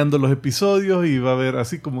planeando los episodios y va a haber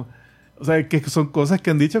así como, o sea, que son cosas que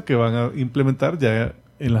han dicho que van a implementar ya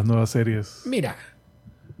en las nuevas series. Mira,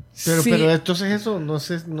 pero entonces eso no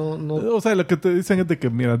sé, no. O sea, lo que te dicen es de que,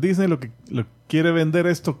 mira, Disney lo quiere vender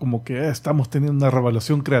esto como que estamos teniendo una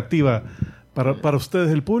revaluación creativa para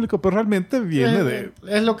ustedes, el público, pero realmente viene de...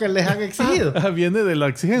 Es lo que les han exigido. Viene de la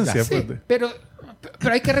exigencia. Sí, pues, pero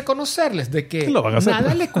hay que reconocerles de que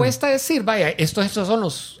nada le cuesta decir, vaya, estos son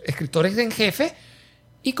los escritores en jefe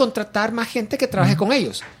y contratar más gente que trabaje con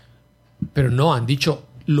ellos. Pero no, han dicho...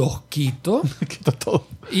 Los quito todo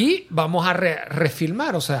y vamos a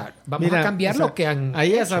refilmar, o sea, vamos a cambiar lo que han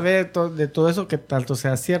ahí hecho. A saber de todo eso que tanto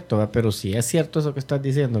sea cierto, ¿verdad? Pero si es cierto eso que estás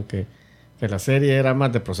diciendo, que la serie era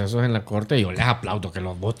más de procesos en la corte, yo les aplaudo que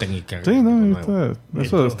los voten y que sí, no,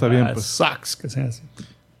 eso está bien, pues. Sucks que sea así.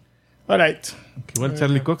 All right. Igual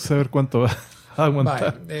Charlie Cox a ver cuánto va.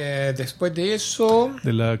 Aguantar. Después de eso...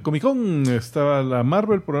 De la Comic Con estaba la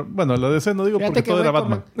Marvel. Bueno, la DC no digo porque todo era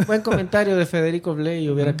Batman. Buen comentario de Federico Blay.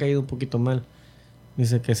 Hubiera caído un poquito mal.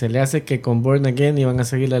 Dice que se le hace que con Born Again iban a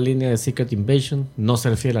seguir la línea de Secret Invasion. No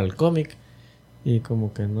ser fiel al cómic. Y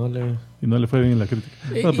como que no le... Y no le fue bien en la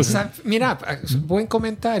crítica. Mira, buen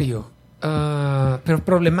comentario. Pero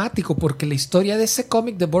problemático porque la historia de ese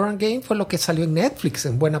cómic de Born Again fue lo que salió en Netflix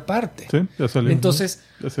en buena parte. Sí, ya salió. Entonces,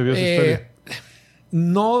 ya se vio esa historia.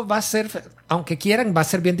 No va a ser, aunque quieran, va a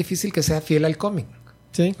ser bien difícil que sea fiel al cómic.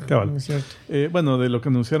 Sí, cabal. es cierto. Bueno, de lo que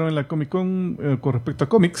anunciaron en la Comic Con con respecto a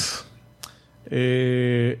cómics,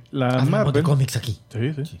 la Marvel de cómics aquí.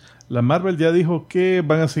 Sí. La Marvel ya dijo que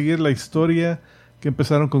van a seguir la historia que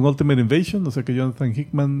empezaron con Ultimate Invasion, o sea que Jonathan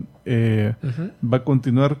Hickman va a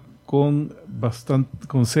continuar con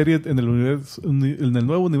series en el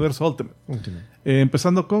nuevo universo Ultimate.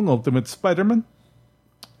 Empezando con Ultimate Spider-Man.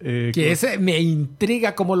 Que ese me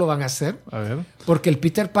intriga cómo lo van a hacer. A ver. Porque el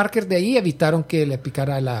Peter Parker de ahí evitaron que le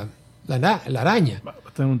picara la araña. Va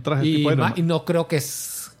a tener un traje tipo Iron Man. Y no creo que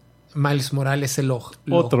es Miles Morales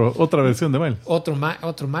otra versión de Miles. Otro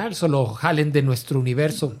Miles, o lo jalen de nuestro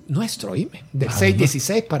universo. Del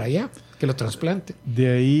 616 para allá. Que lo trasplante.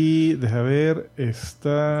 De ahí, deja ver,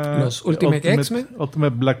 está... Los Ultimate X-Men.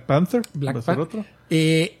 Ultimate Black Panther. Black ¿Va a ser Panther. otro?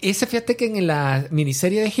 Ese, fíjate que en la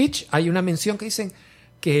miniserie de Hitch hay una mención que dicen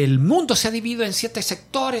que el mundo se ha dividido en 7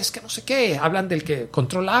 sectores, que no sé qué. Hablan del que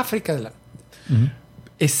controla África.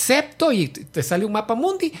 Excepto, y te sale un mapa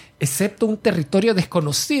mundi, excepto un territorio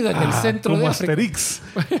desconocido en el centro de África. Asterix,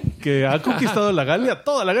 que ha conquistado la Galia,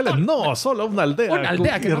 toda la Galia. No, solo una aldea. Una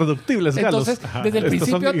aldea. Irreductibles galos. Entonces, desde el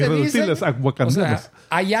principio te dicen... O sea,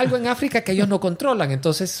 hay algo en África que ellos no controlan.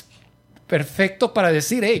 Entonces, perfecto para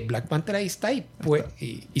decir, hey, Black Panther ahí está y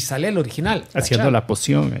sale el original. Haciendo la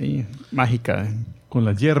poción ahí, mágica. Con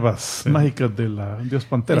las hierbas mágicas de la Dios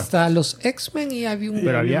Pantera. Está los X-Men y había un...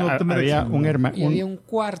 Pero había un hermano... Y había un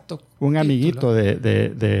cuarto. Un amiguito de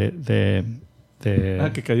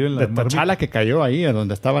que cayó en la T'Challa que cayó ahí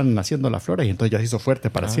donde estaban naciendo las flores y entonces ya se hizo fuerte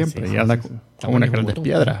para siempre. Y anda con unas grandes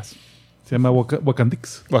piedras. Se llama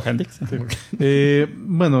Wakandix. Wakandix. Sí.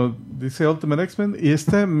 Bueno, dice Ultimate X-Men. Y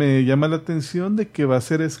esta me llama la atención de que va a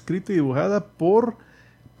ser escrita y dibujada por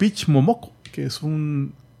Peach Momoko, que es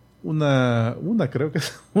creo que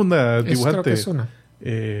es una dibujante. Creo que es una.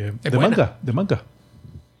 De manga. ¿De manga?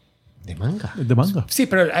 De manga. Sí,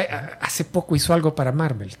 pero hace poco hizo algo para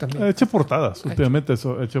Marvel también. Ha hecho portadas. Últimamente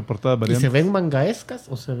ha hecho portadas ¿Y variantes. se ven mangaescas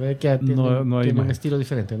o se ve que tiene un estilo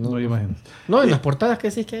diferente? No hay imágenes. No, en las portadas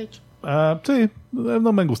que sí que ha hecho. Sí,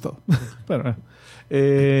 no me han gustado. Pero,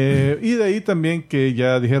 y de ahí también que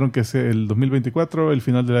ya dijeron que es el 2024, el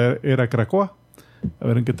final de la era Krakoa. A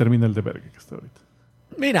ver en qué termina el de Berge que está ahorita.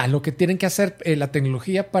 Mira, lo que tienen que hacer la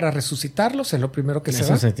tecnología para resucitarlos es lo primero que se va.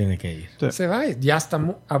 Eso se tiene que ir. Sí. Se va. Ya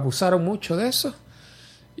abusaron mucho de eso.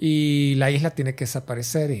 Y la isla tiene que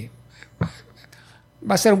desaparecer. Y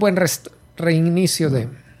va a ser un buen reinicio de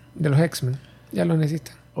los X-Men. Ya lo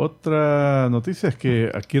necesitan. Otra noticia es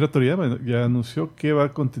que Akira Toriyama ya anunció que va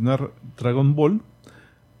a continuar Dragon Ball,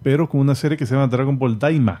 pero con una serie que se llama Dragon Ball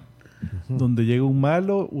Daima, donde llega un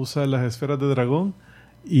malo, usa las esferas de dragón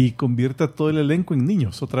y convierte a todo el elenco en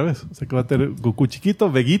niños otra vez. O sea que va a tener Goku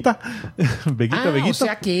chiquito, Vegeta. Vegeta. O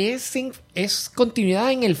sea que es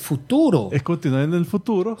continuidad en el futuro. Es continuidad en el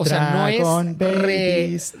futuro. O sea, no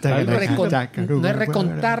Babies. no es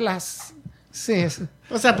recontar las... Sí,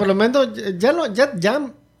 O sea, por lo menos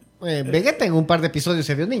Vegeta en un par de episodios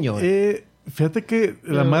se vio niño. Fíjate que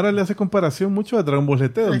la Mara le hace comparación mucho a Dragon Ball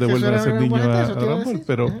GT, donde vuelven a ser niños a Dragon Ball.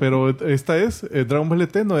 Pero esta es, Dragon Ball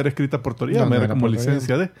GT no era escrita por Toriyama, era como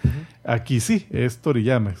licencia de. Aquí sí, es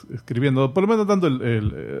Toriyama escribiendo, por lo menos dando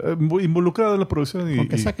involucrado en la producción. Con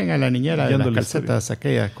que saquen a la niñera de las calcetas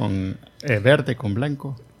aquellas con verde con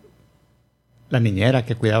blanco. La niñera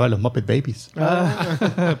que cuidaba a los Muppet Babies.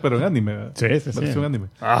 Pero en anime. Sí. Versión anime.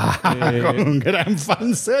 Con un gran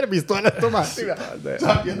fanservice. Todas las tomas.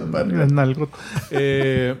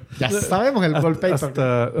 Ya sabemos el wallpaper.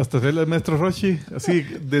 Hasta ver el maestro Roshi, así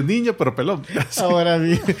de niño, pero pelón. Ahora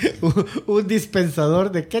vi un dispensador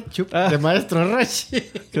de ketchup de maestro Roshi.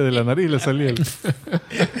 Que de la nariz le salía el...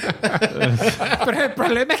 Pero el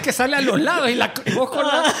problema es que sale a los lados y vos con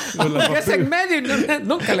la hamburguesa en medio y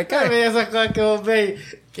nunca le cae. Esa cosa que vos veis,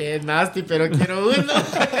 que nasty, pero quiero uno.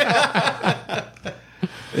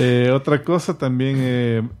 Otra cosa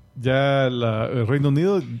también, ya el Reino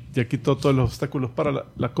Unido ya quitó todos los obstáculos para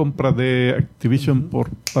la compra de Activision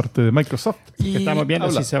por parte de Microsoft. Y estamos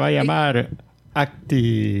viendo si se va a llamar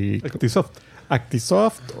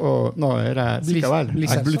Actisoft o no, era Blizzard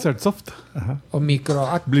Blizzard Soft. Ajá. O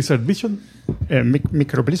Blizzard Vision.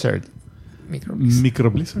 Micro Blizzard.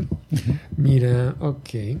 Micro Blizzard. Mira, ok.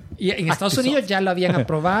 Y en Estados Unidos ya lo habían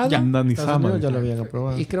aprobado. Estados Unidos ya lo habían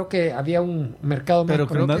aprobado. Y creo que había un mercado más. Pero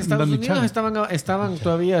creo que Estados Unidos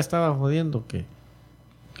estaban jodiendo que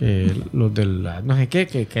los del no sé qué,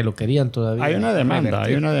 que lo querían todavía. Hay una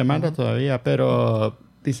demanda todavía, pero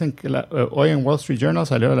dicen que hoy en Wall Street Journal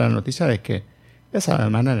salió la noticia de que esa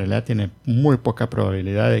demanda en realidad tiene muy poca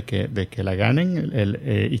probabilidad de que la ganen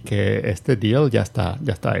y que este deal ya está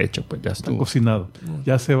hecho, pues ya está cocinado.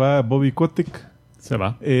 Ya se va Bobby Kotick. Se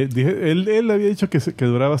va. Él había dicho que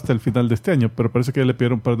duraba hasta el final de este año, pero parece que ya le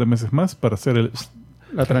pidieron un par de meses más para hacer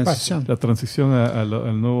la transición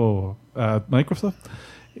al nuevo a Microsoft.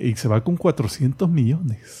 Y se va con 400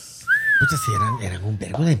 millones. Pucha, si eran un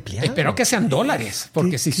verbo de empleados. Espero que sean dólares,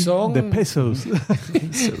 porque si son... De pesos.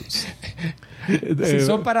 Si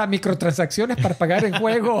son para microtransacciones para pagar en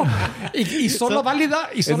juego y solo válida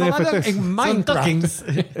en Minecraft.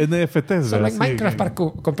 NFTs. Solo en Minecraft para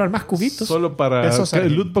comprar más cubitos. Solo para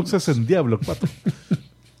loot boxes en Diablo 4.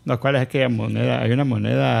 No, ¿cuál es aquella moneda? Hay una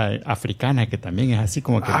moneda africana que también es así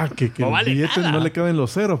como que... que no el billete no le caben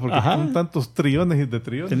los ceros porque son tantos trillones y de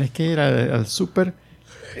trillones. Tienes que ir al súper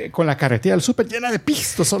con la carretilla del súper llena de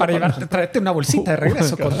pistos. Para traerte una bolsita de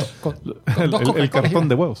regreso con el cartón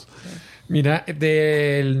de huevos. Mira,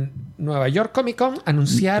 del Nueva York Comic Con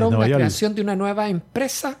anunciaron la creación de una nueva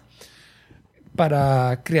empresa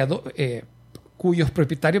para cuyos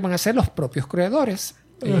propietarios van a ser los propios creadores.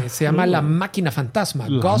 Se llama La Máquina Fantasma.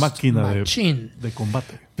 La máquina de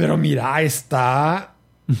combate. Pero mira, está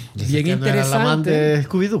bien interesante. ¿No era la man de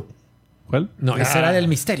Scooby-Doo? ¿Cuál? No, ese era del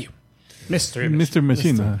Misterio. Mystery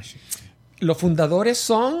Machine. Los fundadores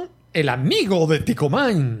son el amigo de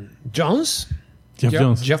Ticomán,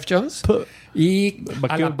 Jeff Jones. Y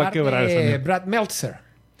a la par de Brad Meltzer.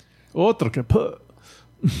 Otro que...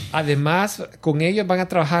 Además, con ellos van a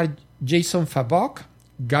trabajar Jason Fabok,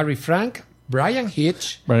 Gary Frank, Brian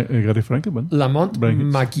Hitch, Gary Frank, bueno. Lamont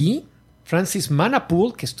McGee, Francis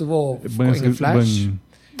Manapool, que estuvo en el Flash,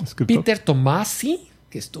 Peter Tomasi,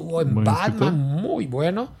 que estuvo en Batman, muy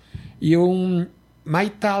bueno, y un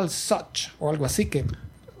Maital Such, o algo así, que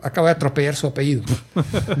acabo de atropellar su apellido.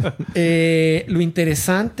 Lo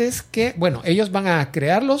interesante es que, bueno, ellos van a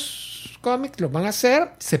crear los cómics, los van a hacer,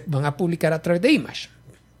 se van a publicar a través de Image.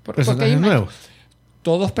 Personajes nuevos.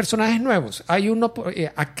 Todos personajes nuevos. Hay uno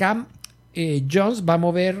acá... Jones va a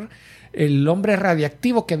mover el hombre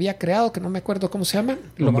radiactivo que había creado, que no me acuerdo cómo se llama.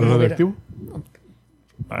 ¿El hombre radiactivo?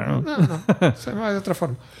 No, se llama de otra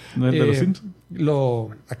forma. ¿No es de los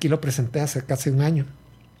Simpsons? Aquí lo presenté hace casi un año.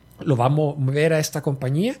 Lo va a mover a esta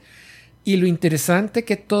compañía. Y lo interesante es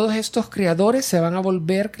que todos estos creadores se van a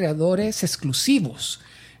volver creadores exclusivos,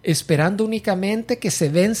 esperando únicamente que se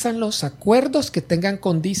venzan los acuerdos que tengan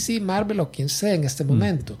con DC, Marvel o quien sea en este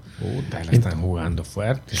momento. Puta, la están jugando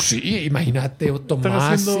fuerte. Sí, imagínate,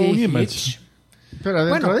 Tomás y Hitch. Pero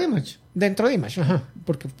dentro de Image. Dentro de Image, ajá,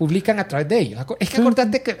 porque publican a través de ellos. Es que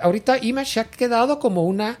acordate que ahorita Image ha quedado como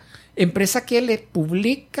una empresa que le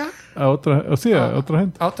publica a otra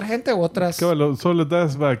gente. A otra gente u otras. Que solo les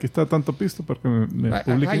das, aquí está tanto pisto para que me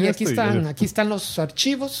publiquen. Y aquí están los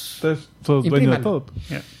archivos. Entonces, sos dueño de todo.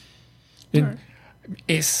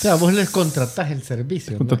 O sea, vos les contratás el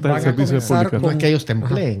servicio. Contratás el servicio de publicar. No es que ellos te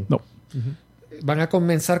empleen. No. Van a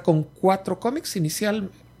comenzar con 4 cómics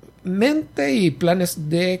inicialmente y planes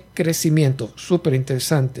de crecimiento. Súper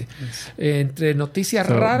interesante. Entre noticias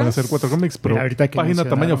raras. Van a ser 4 cómics, pero página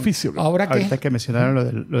tamaño oficio. Ahorita que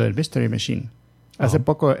mencionaron lo del Mystery Machine. Hace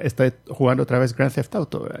poco estoy jugando otra vez Grand Theft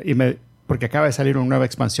Auto porque acaba de salir una nueva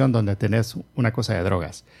expansión donde tenés una cosa de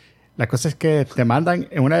drogas. La cosa es que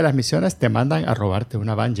en una de las misiones te mandan a robarte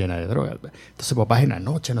una van llena de drogas. Entonces vos vas en la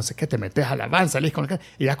noche, no sé qué, te metes a la van, salís con la calle,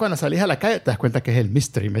 y ya cuando salís a la calle te das cuenta que es el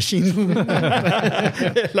Mystery Machine.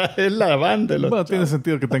 es la van de los... Bueno, tiene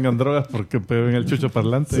sentido que tengan drogas porque ven el chucho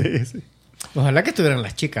parlante. Sí. Ojalá que estuvieran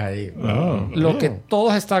las chicas ahí. Lo que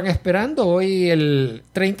todos están esperando hoy, el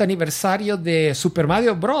 30 aniversario de Super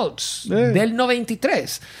Mario Bros. Del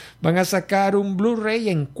 93. Van a sacar un Blu-ray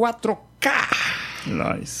en 4K.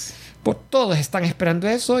 Nice. Pues todos están esperando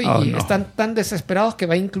eso y están tan desesperados que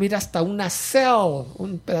va a incluir hasta una cel,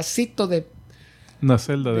 un pedacito de... Una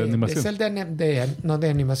celda de animación. No de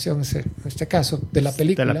animación, en este caso, de la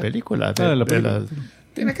película. De la película.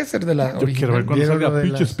 Tiene que ser de la original. Quiero ver cuando salga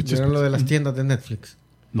 ¿Vieron lo de las tiendas de Netflix?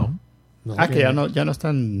 No. Que ya no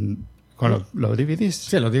están con los DVDs.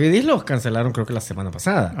 Sí, los DVDs los cancelaron creo que la semana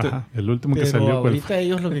pasada. Ajá. El último que pero salió. Ahorita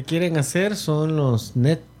ellos lo que quieren hacer son los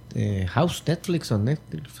House, Netflix o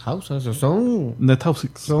Netflix House. O sea, son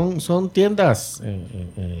NetHousix. son tiendas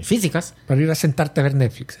físicas. Para ir a sentarte a ver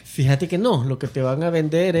Netflix. Fíjate que no, lo que te van a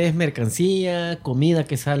vender es mercancía, comida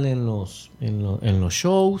que sale en los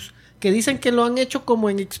shows, que dicen que lo han hecho como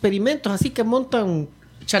en experimentos, así que montan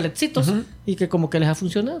chaletcitos y que como que les ha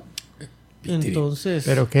funcionado. Entonces,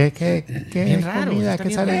 Pero qué bien raro, comida está que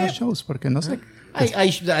bien sale en raro. los shows, porque no sé.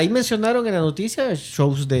 ahí mencionaron en la noticia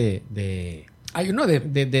shows de Hay uno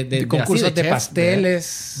de concursos así de chef,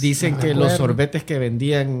 pasteles. Dicen No que me los acuerdo. sorbetes que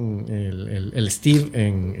vendían el Steve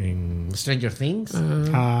en Stranger Things.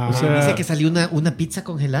 Ah, O sea, Dice que salió una pizza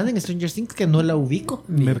congelada en Stranger Things que no la ubico.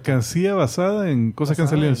 mercancía basada en cosas que han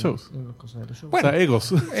salido en shows. Bueno, o sea,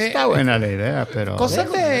 egos. está buena la idea, pero... Cosas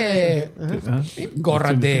de Ajá.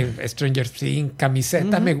 gorras de Stranger Things,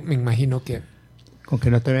 camisetas, me imagino que. Con que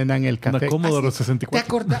no te vendan el Una café. Commodore ¿Te 64.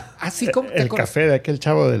 acordás? Así como te El acordás. café de aquel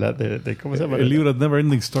chavo de ¿cómo se llama? El libro Never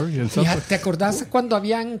Ending Story. El Fíjate, software. ¿te acordás cuando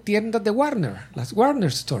habían tiendas de Warner? Las Warner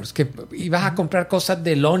Stores, que ibas a comprar cosas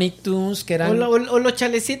de Looney Tunes que eran. O los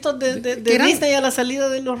chalecitos de ¿Qué eran? Disney a la salida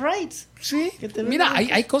de los rides. Sí, que te mira,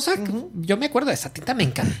 venden. hay cosas que yo me acuerdo de esa tienda, me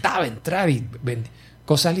encantaba entrar y vender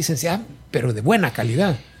cosas licenciadas, pero de buena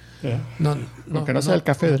calidad. No, Aunque no sea el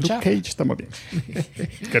café de Luke chafa. Cage, estamos bien.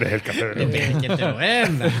 ¿Quieres el café de Luke? ¿Quién te lo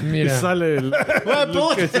venda? Y Mira, sale el.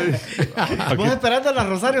 Vos Aquí, esperando a la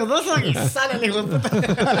Rosario Dawson y sale el hijo de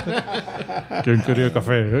puta. ¿quién quería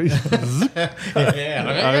café? A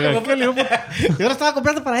ver, aquel hijo de puta. Yo lo estaba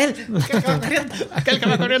comprando para él. Aquel que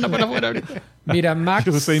va corriendo por afuera ahorita. mira, Max. Que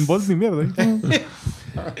Usain Bolt ni mierda.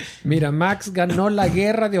 Mira, Max ganó la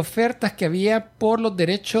guerra de ofertas que había por los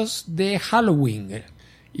derechos de Halloween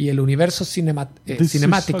y el universo This is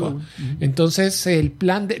cinemático. Halloween. Entonces, el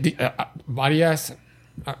plan de varias.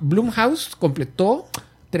 Blumhouse completó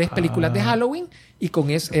 3 películas de Halloween y con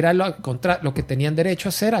eso era lo que tenían derecho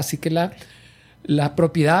a hacer. Así que la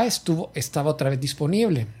propiedad estaba otra vez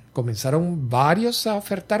disponible. Comenzaron varios a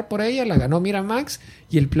ofertar por ella, la ganó Miramax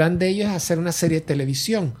y el plan de ellos es hacer una serie de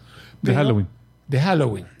televisión. De Halloween. De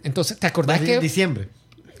Halloween. Entonces, ¿te acordás que Diciembre.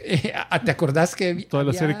 ¿te acordás que Toda la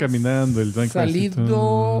había serie caminando, el Drunk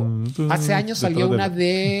salido hace años salió una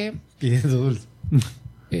de Pidiendo dulce.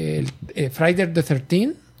 Friday the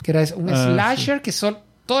 13th, que era un Ah, slasher que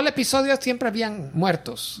todo el episodio siempre habían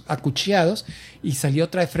muertos, acuchillados, y salió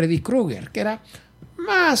otra de Freddy Krueger, que era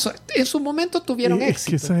más, en su momento tuvieron Es que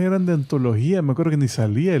éxito. esas eran de antología. Me acuerdo que ni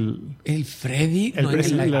salía el. El Freddy El no, en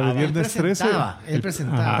Freddy, el- La de Él Viernes 13. presentaba. Él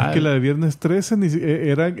presentaba. Es que la de Viernes 13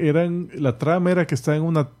 eran. La trama era que estaba en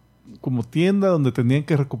una como tienda donde tenían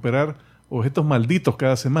que recuperar objetos malditos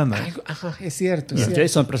cada semana. Ajá, es cierto. Y es cierto.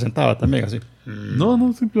 Jason presentaba también así.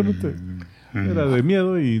 No, simplemente era de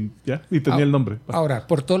miedo y ya. Y tenía el nombre. Ahora,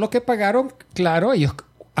 por todo lo que pagaron, claro, ellos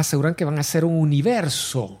aseguran que van a hacer un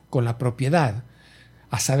universo con la propiedad.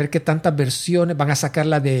 A saber qué tantas versiones van a sacar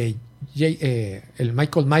la de el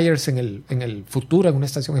Michael Myers en el futuro, en una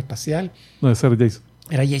estación espacial. No, de ser Jason.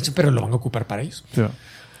 Era Jason, pero lo van a ocupar para ellos. Sí, va.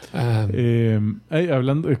 Ah,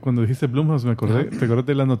 Hablando, cuando dijiste Blumhouse, me acordé, ¿te acordás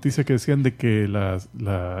de la noticia que decían de que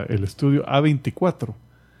el estudio A24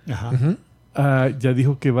 Ajá. ya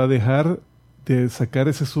dijo que va a dejar de sacar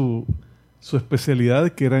ese su especialidad,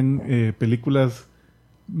 que eran películas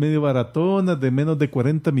medio baratonas, de menos de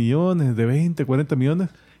 40 millones, de 20, 40 millones,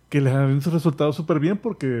 que les han resultado súper bien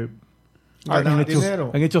porque Ganar dinero.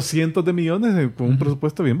 han hecho cientos de millones con un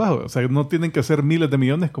presupuesto bien bajo. O sea, no tienen que hacer miles de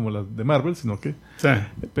millones como las de Marvel, sino que... Sí.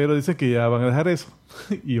 Pero dicen que ya van a dejar eso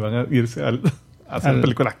y van a irse a hacer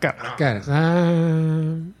películas caras. caras.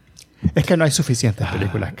 Ah, Es que no hay suficientes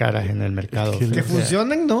películas caras en el mercado. que Que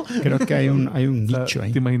funcionen, ¿no? Creo que hay un nicho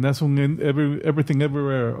ahí. ¿Te imaginas un Everything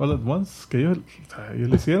Everywhere All at Once? Que ellos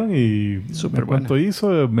lo hicieron y Súper cuánto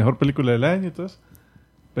hizo, mejor película del año y todo eso.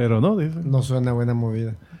 Pero no, dicen. No suena buena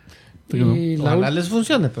movida. y la, Ojalá les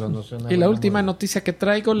funcione, pero no suena y la buena última movida. noticia que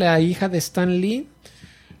traigo, la hija de Stan Lee,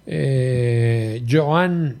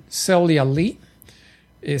 Joanne Celia Lee,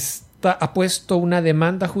 ha puesto una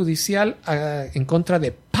demanda judicial en contra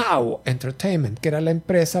de POW Entertainment, que era la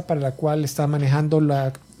empresa para la cual está manejando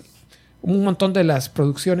un montón de las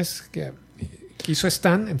producciones que hizo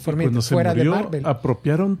Stan en forma Cuando se fuera de murió, Marvel.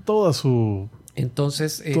 apropiaron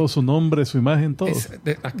Entonces, todo su nombre, su imagen, todo.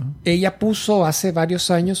 ella puso hace varios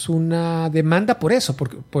años una demanda por eso,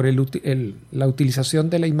 por la utilización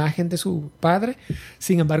de la imagen de su padre.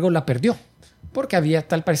 Sin embargo, la perdió. Porque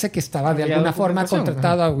tal parece que estaba de Había alguna forma documentación,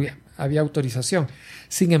 contratado, había autorización.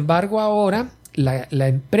 Sin embargo, ahora la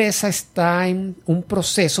empresa está en un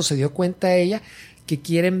proceso, se dio cuenta ella, que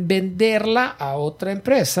quieren venderla a otra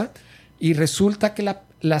empresa y resulta que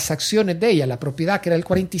las acciones de ella, la propiedad que era el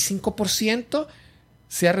 45%,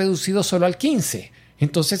 se ha reducido solo al 15%.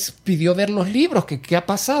 Entonces pidió ver los libros, qué ha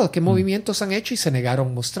pasado, qué movimientos han hecho y se negaron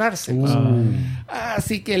a mostrarse.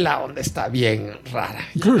 Así que la onda está bien rara.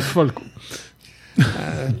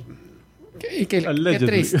 Y qué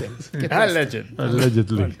triste.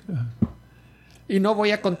 Allegedly. Y no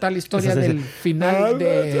voy a contar la historia del final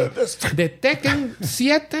de Tekken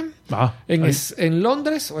 7 en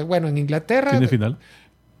Londres, bueno, en Inglaterra. ¿Tiene final?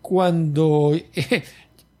 Cuando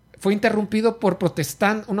fue interrumpido por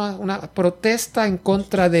una protesta en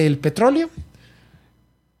contra del petróleo.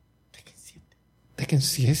 Tekken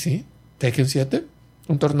 7, sí. Tekken 7.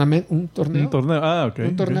 Un torneo. Un torneo. Ok.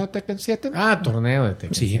 Un torneo Tekken 7. Torneo de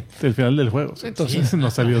Tekken. Sí. El final del juego. Entonces,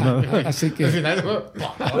 no salió nada. Así que... El final del juego.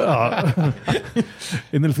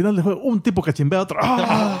 En el final del juego, un tipo cachimbea a otro.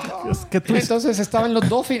 ¡Qué triste! Entonces estaban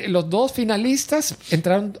los dos finalistas.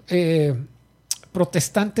 Entraron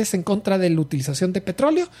protestantes en contra de la utilización de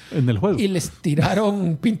petróleo. En el juego. Y les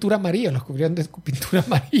tiraron pintura amarilla. Los cubrieron de pintura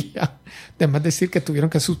amarilla. Además decir que tuvieron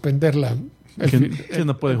que suspender la... ¿Quién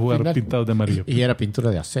no puede jugar final. pintado de amarillo? Y era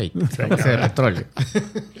pintura de aceite. De petróleo.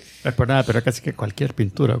 No es por nada, pero casi que cualquier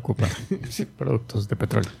pintura ocupa productos de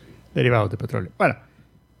petróleo, derivados de petróleo. Bueno,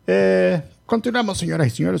 continuamos, señoras y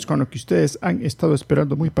señores, con lo que ustedes han estado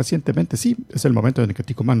esperando muy pacientemente. Sí, es el momento en el que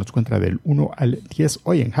Tico-Man nos cuenta del 1 al 10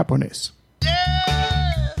 hoy en japonés.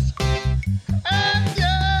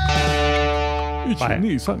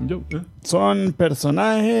 Son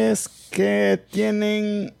personajes que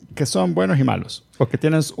son buenos y malos. O que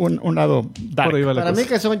tienen un lado dark. Para mí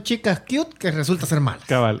que son chicas cute que resulta ser malas.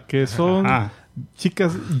 Cabal, que son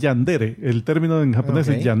chicas yandere. El término en japonés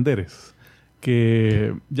es yanderes.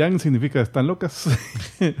 Que yan significa están locas.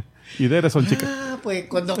 Y dere son chicas. Pues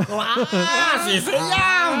cuando... ¡así se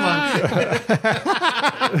llama!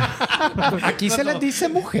 Aquí se les dice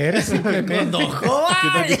mujeres simplemente. No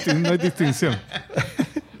hay distinción.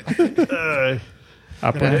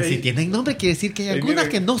 Si tienen nombre, quiere decir que hay algunas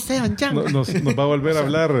que no sean ya. Nos va a volver a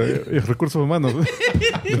hablar recursos humanos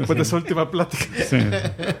después de esa última plática. Sí.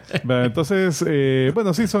 Entonces,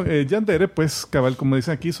 sí, son yandere, pues, cabal, como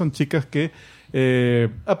dicen aquí, son chicas que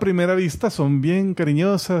a primera vista son bien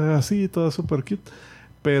cariñosas, así, todas super cute.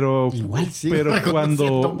 Pero, igual sí, pero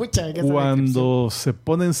cuando se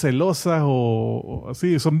ponen celosas o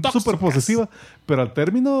así, son súper posesivas, pero al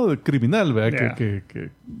término criminal, ¿verdad? Yeah.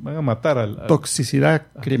 Que van a matar al... Toxicidad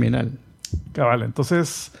criminal. Cabal,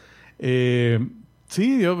 entonces,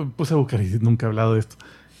 sí, yo me puse a buscar y nunca he hablado de esto.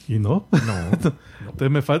 Y no.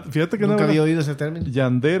 Entonces fíjate que nunca había oído ese término.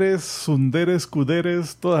 Yanderes, sunderes,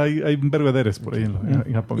 kuderes, todas hay un verbo de deres por ahí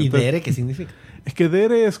en Japón. ¿Y dere qué significa? Es que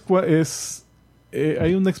dere es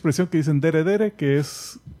hay una expresión que dicen dere que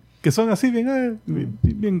son así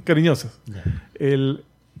bien cariñosas. Yeah. El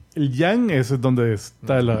yang es donde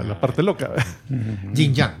está la parte loca.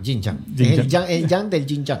 Yin yang. El yang del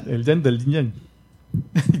yin yang. El yang del yin yang.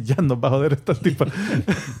 Ya nos va a joder esta tipa.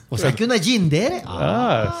 O sea, que una yindere.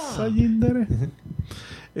 Esa yindere.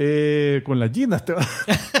 Con las yinas te va.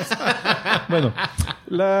 Bueno,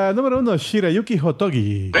 la número 1, Shirayuki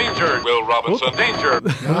Hotogi. Danger, Will Robinson, danger.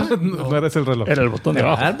 No era ese el reloj. Era el botón de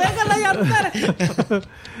abajo.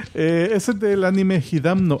 Ese es del anime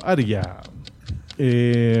Hidam no Arya.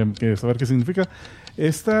 Que saber qué significa.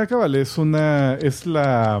 Esta cabal es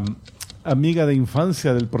la amiga de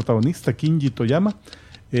infancia del protagonista Kinji Toyama.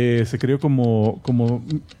 Se crió como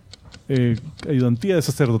ayudantía de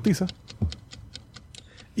sacerdotisa.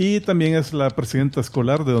 Y también es la presidenta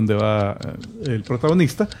escolar de donde va el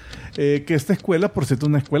protagonista. Que esta escuela, por cierto, es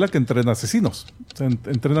una escuela que entrena asesinos. O sea,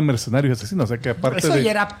 entrena mercenarios y asesinos. O sea, que aparte eso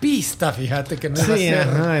ya era pista, fíjate, que no iba a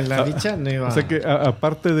ser. La bicha no iba. O sea, que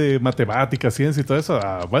aparte de matemáticas, ciencia y todo eso,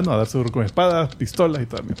 a darse duro con espadas, pistolas y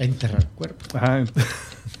todo. Enterrar cuerpos. Ajá.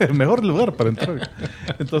 El mejor lugar para entrar.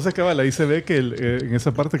 Entonces, cabal, ahí se ve que en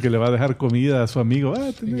esa parte que le va a dejar comida a su amigo.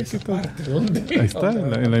 ¿En esa parte? ¿Dónde? Ahí está,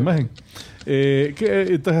 en la imagen.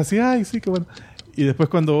 Entonces así, sí, qué bueno. Y después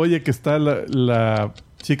cuando oye que está la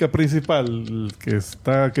chica principal que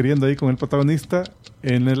está queriendo ahí con el protagonista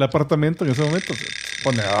en el apartamento, en ese momento se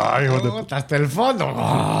pone hasta el fondo.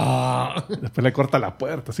 Después le corta la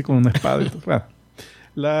puerta así con una espada. Bueno.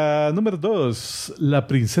 La número 2, la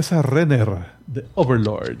princesa Renner de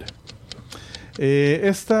Overlord.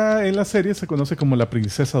 Esta en la serie se conoce como la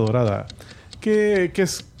princesa dorada, que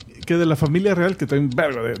es que de la familia real, que trae un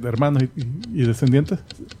vergo de hermanos y descendientes.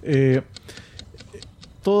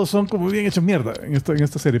 todos son como bien hechos mierda en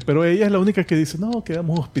esta serie. Pero ella es la única que dice, no, que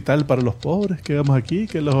hagamos un hospital para los pobres, que hagamos aquí,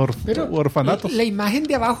 que los orfanatos. La imagen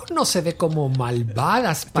de abajo no se ve como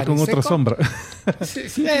malvadas. Está con otra sombra.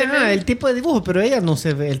 Sí, el tipo de dibujo, pero ella no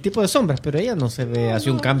se ve, el tipo de sombras, pero ella no se ve así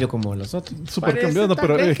un cambio como los otros. Súper cambiado,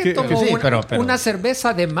 pero es que tomó sí, pero una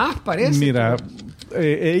cerveza de más, parece. Mira,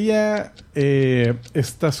 ella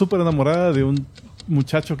está súper enamorada de un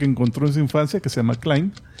muchacho que encontró en su infancia que se llama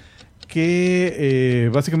Klein, que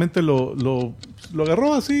básicamente lo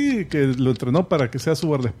agarró así, que lo entrenó para que sea su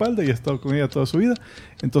guardaespaldas y ha estado con ella toda su vida.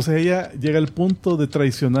 Entonces ella llega al punto de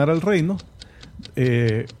traicionar al reino,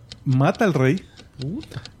 mata al rey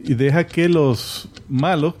y deja que los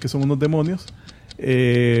malos, que son unos demonios,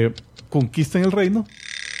 conquisten el reino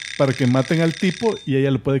para que maten al tipo y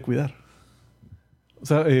ella lo puede cuidar. O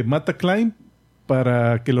sea, mata a Klein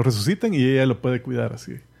para que lo resuciten y ella lo puede cuidar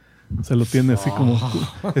así. O sea, lo tiene así como...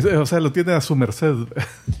 O sea, lo tiene a su merced.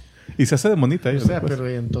 Y se hace demonita ella. O sea, pero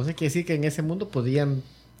entonces quiere decir que en ese mundo podían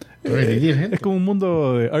revivir gente. Es como un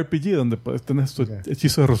mundo de RPG donde puedes tener tu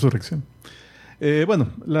hechizo de resurrección. Bueno,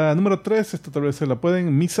 la número 3, esta tal vez se la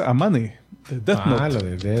pueden... Misa Amane, de Death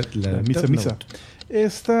Note. La Misa.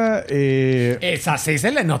 Esta... Esa sí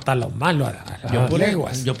se le nota lo malo a las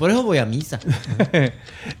leguas. Yo por eso voy a misa.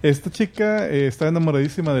 Esta chica está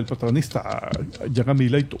enamoradísima del protagonista, Yagami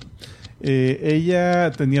Laito. Ella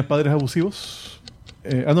tenía padres abusivos.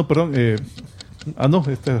 No, perdón.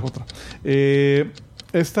 Esta es otra.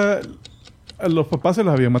 Los papás se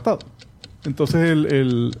los habían matado. Entonces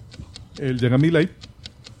el Yagami Light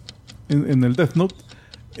en el Death Note,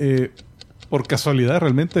 por casualidad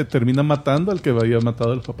realmente termina matando al que había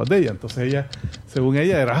matado a los papás de ella. Entonces ella, según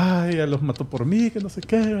ella, ella los mató por mí, que no sé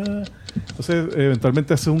qué. Entonces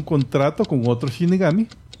eventualmente hace un contrato con otro Shinigami,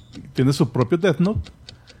 tiene su propio Death Note,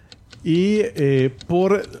 y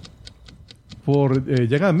por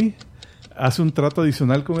Yagami hace un trato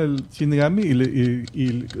adicional con el Shinigami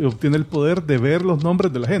y obtiene el poder de ver los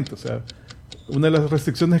nombres de la gente. O sea, una de las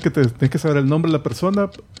restricciones es que tienes que saber el nombre de la persona,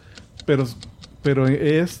 pero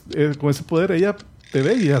con ese poder ella te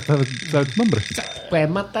ve y ya sabe tu nombre. Puedes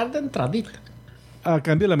matar de entradita. A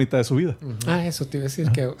cambio de la mitad de su vida. Eso te iba a decir,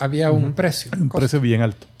 que había un precio. Un precio bien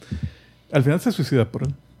alto. Al final se suicida por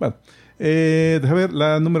él. Bueno, déjame ver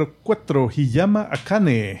la número 4. Hiyama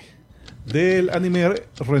Akane, del anime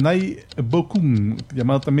Renai Bokun,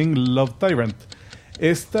 llamado también Love Tyrant.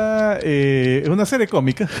 Esta es una serie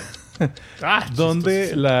cómica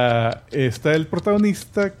donde está el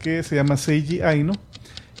protagonista que se llama Seiji Aino,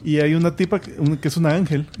 y hay una tipa que es una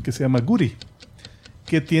ángel que se llama Guri,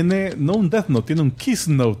 que tiene no un Death Note, tiene un Kiss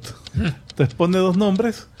Note. Entonces pone dos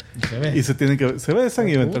nombres y se besan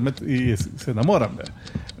y eventualmente se enamoran, ¿verdad?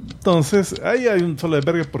 Entonces ahí hay un solo de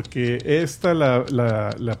verga porque esta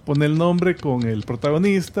la pone el nombre con el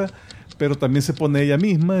protagonista, pero también se pone ella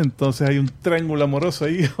misma. Entonces hay un triángulo amoroso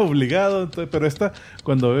ahí obligado. Pero esta,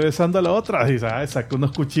 cuando ve besando a la otra, dice, saca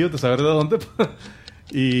unos cuchillos de saber de dónde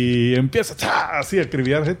y empieza así a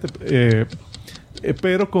acribillar gente.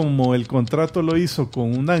 Pero como el contrato lo hizo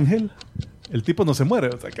con un ángel, el tipo no se muere.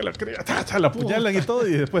 O sea, que la apuñalan y todo,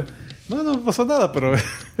 y después no pasó nada, pero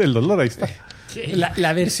el dolor ahí está.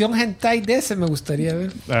 La versión hentai de ese me gustaría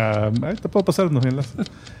ver. Ahí te puedo pasar unos enlaces.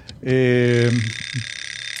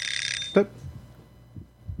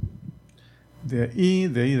 De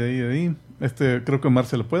ahí. Creo que Omar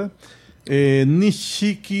se lo puede.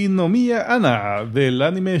 Nishiki no Miya Ana, del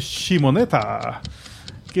anime Shimoneta,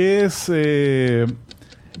 que es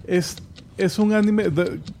un anime...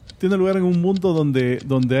 tiene lugar en un mundo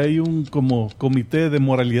donde hay un como comité de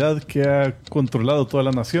moralidad que ha controlado toda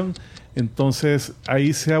la nación. Entonces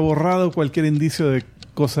ahí se ha borrado cualquier indicio de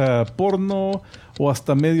cosa porno o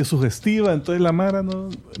hasta medio sugestiva. Entonces la Mara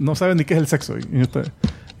no sabe ni qué es el sexo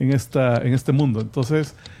en este mundo.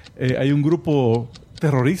 Entonces hay un grupo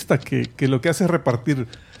terrorista que lo que hace es repartir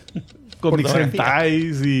cómics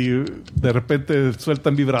hentais y de repente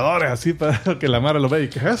sueltan vibradores así para que la Mara lo vea. ¿Y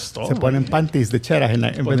qué es esto? Se ponen panties de cheras en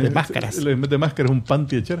vez de máscaras. En vez de máscaras, un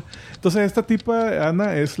panty de chera. Entonces esta tipa,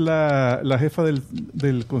 Ana, es la jefa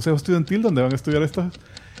del consejo estudiantil donde van a estudiar estas.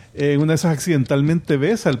 Una de esas accidentalmente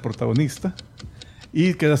besa al protagonista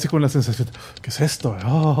y queda así con la sensación, ¿qué es esto?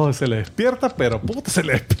 Se le despierta, pero puta, se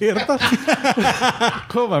le despierta.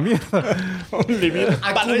 Coma mierda.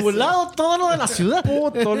 Acumulado todo lo de la ciudad.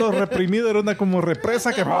 Todo lo reprimido era una como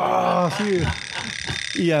represa que así.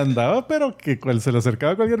 Y andaba, pero que cuando se le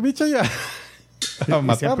acercaba cualquier bicho ya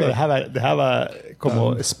y siempre dejaba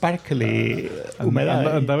como sparkly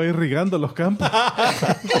humedad. Andaba irrigando los campos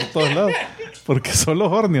por todos lados, porque solo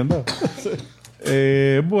horny andaba.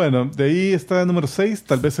 Bueno, de ahí está número 6.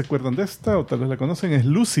 Tal vez se acuerdan de esta o tal vez la conocen. Es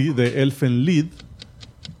Lucy de Elfen Lied.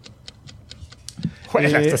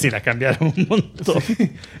 Bueno, esta sí la cambiaron un montón.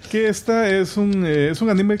 Sí, que esta es un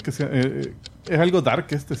anime que es algo dark.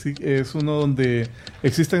 Sí, es uno donde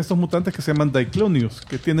existen estos mutantes que se llaman Diclonius,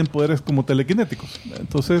 que tienen poderes como telequinéticos.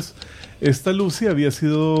 Entonces, esta Lucy había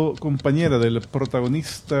sido compañera del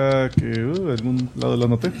protagonista, que de algún lado lo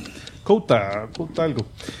anoté, Kouta algo.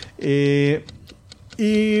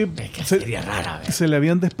 Y se le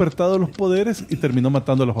habían despertado los poderes y terminó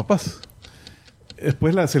matando a los papás.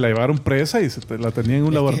 Después se la llevaron presa y la tenían en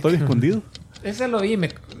un laboratorio escondido. Ese lo vi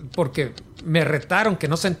porque me retaron que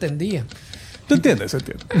no se entendía. ¿Tú entiendes? Se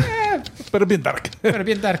entiende. Pero es bien dark. Pero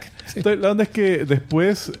bien dark. Sí. Entonces, la onda es que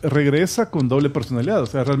después regresa con doble personalidad. O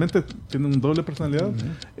sea, realmente tiene un doble personalidad.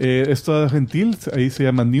 Es toda gentil. Ahí se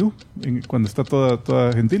llama New, cuando está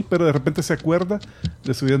toda gentil. Pero de repente se acuerda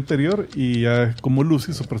de su vida anterior y ya como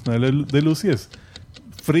Lucy, su personalidad de Lucy es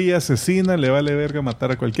fría, asesina, le vale verga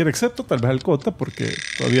matar a cualquiera, excepto tal vez al Kouta, porque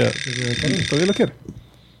todavía lo quiere.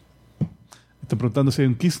 Estoy preguntando si hay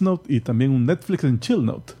un Kiss Note y también un Netflix en Chill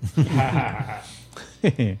Note.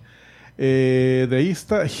 De ahí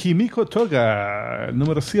está Himiko Toga,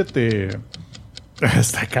 número 7.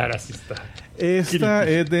 Esta cara sí está. Esta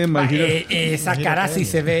es de My Hero. Esa cara sí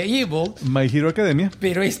se ve evil. My Hero Academia.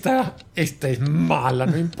 Pero esta es mala,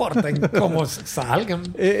 no importa en cómo salgan.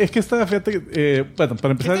 Es que esta, fíjate, bueno,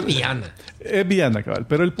 para empezar. Es villana. Es villana, cabal.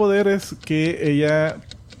 Pero el poder es que ella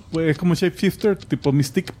es como shapeshifter, tipo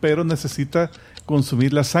Mystique, pero necesita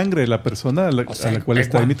consumir la sangre de la persona a la cual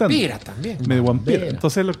está imitando. Vampira también. Medio vampira.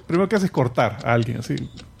 Entonces, lo primero que hace es cortar a alguien, así.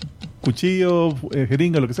 Cuchillo,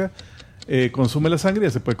 jeringa, lo que sea. Consume la sangre y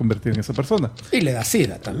ya se puede convertir en esa persona. Y le da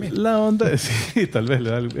sida también. La onda, sí, tal vez le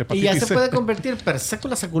da hepatitis. ¿Y ya se puede convertir per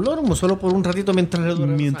secula seculorum o solo por un ratito mientras le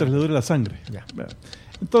dure la sangre? Ya.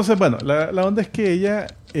 Entonces, bueno, la onda es que ella,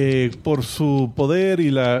 por su poder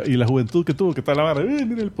y la juventud que tuvo, que tal la vara,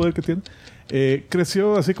 mira el poder que tiene,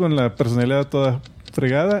 creció así con la personalidad toda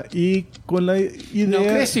fregada y con la idea... No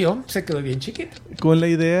creció, se quedó bien chiquita. Con la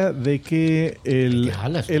idea de que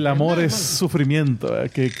el amor es sufrimiento,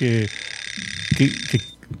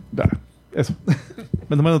 eso.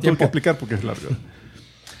 Menos mal no tengo que explicar porque es largo.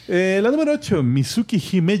 La número 8, Mizuki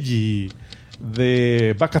Himeji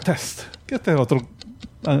de Baka Test, que este es otro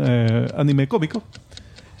anime cómico.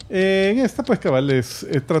 En esta, pues, cabal,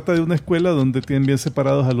 trata de una escuela donde tienen bien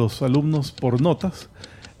separados a los alumnos por notas.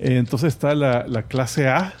 Entonces está la clase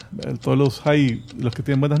A, todos los que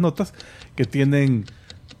tienen buenas notas, que tienen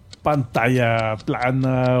pantalla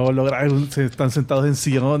plana, holográficos, están sentados en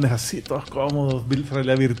sillones así, todos cómodos,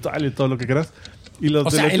 realidad virtual y todo lo que quieras. Y los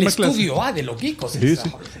o de sea, la el última estudio clase, A de los geekos. sí.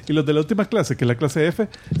 Y los de la última clase, que es la clase F,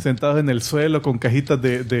 sentados en el suelo con cajitas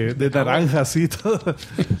de naranjas y todo.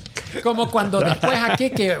 Como cuando después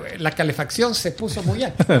aquí que la calefacción se puso muy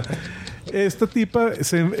alta. Esta tipa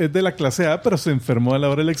es de la clase A, pero se enfermó a la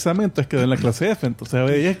hora del examen, entonces quedó en la clase F. Entonces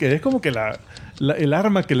ella es como que el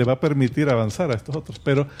arma que le va a permitir avanzar a estos otros.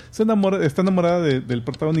 Pero está enamorada del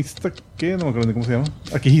protagonista, que no me acuerdo ni cómo se llama,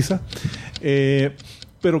 Akihisa.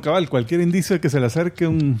 Pero cabal, cualquier indicio de que se le acerque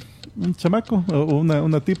un chamaco o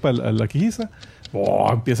una tipa a la Akihisa,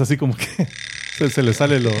 empieza así como que se le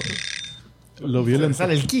sale lo violento. Se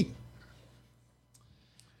le sale el ki.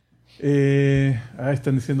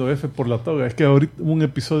 Están diciendo F por la toga. Es que ahorita hubo un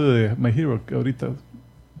episodio de My Hero que ahorita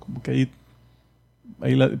como que ahí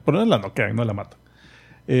por no la noquean, no la matan.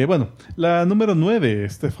 Bueno, la número 9,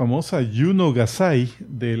 famosa Yuno Gasai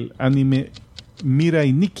del anime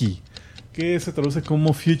Mirai Nikki, que se traduce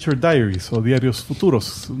como Future Diaries o Diarios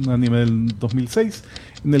Futuros, un anime del 2006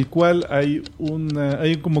 en el cual hay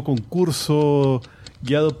como concurso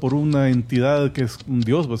guiado por una entidad que es un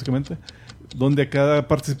dios básicamente, donde a cada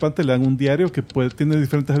participante le dan un diario que tiene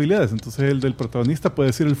diferentes habilidades. Entonces el del protagonista puede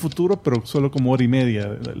decir el futuro, pero solo como hora y media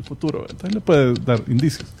del futuro. Entonces le puede dar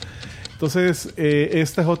indicios. Entonces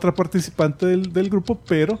esta es otra participante del grupo,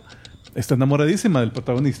 pero está enamoradísima del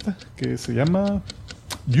protagonista, que se llama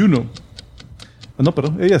Yuno. No,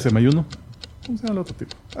 perdón, ella se llama Yuno. ¿Cómo se llama el otro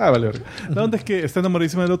tipo? Vale, verga. La onda es que está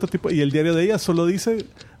enamoradísima del otro tipo y el diario de ella solo dice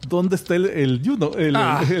dónde está el Yuno,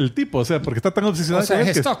 el tipo, o sea, porque está tan obsesionada. O sea, con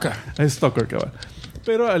él es stalker. Es stalker, cabal.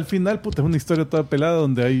 Pero al final, puta, es una historia toda pelada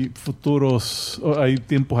donde hay futuros, hay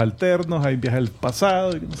tiempos alternos, hay viajes al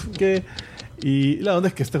pasado y no sé qué. Y la onda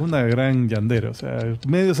es que esta es una gran yandera. O sea,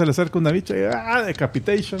 medio se le acerca una bicha y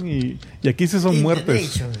decapitation y aquí sí son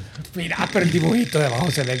muertes. Mira, pero el dibujito de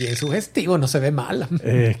abajo se ve bien sugestivo, no se ve mal.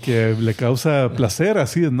 Es que le causa placer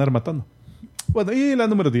así de andar matando. Bueno, y la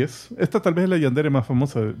número 10. Esta tal vez es la yandere más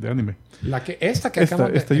famosa de anime.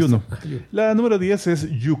 Esta Yuno. La número 10 es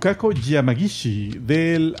Yukako Yamagishi,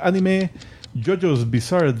 del anime JoJo's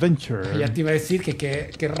Bizarre Adventure. Ya te iba a decir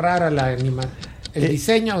que rara la anima. El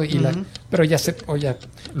diseño pero ya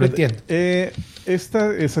lo entiendo.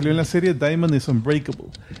 Esta salió en la serie Diamond is Unbreakable,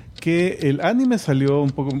 que el anime salió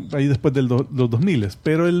un poco ahí después de los 2000,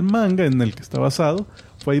 pero el manga en el que está basado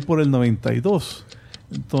fue ahí por el 92.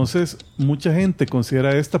 Entonces, mucha gente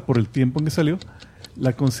considera esta, por el tiempo en que salió,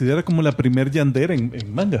 la considera como la primer yandere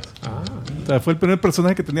en mangas. O sea, fue el primer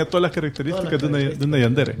personaje que tenía todas las características de una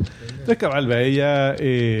yandere. Entonces, cabal, ella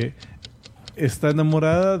está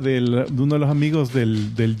enamorada de uno de los amigos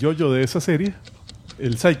del yoyo de esa serie,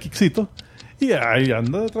 el Psychicito, y ahí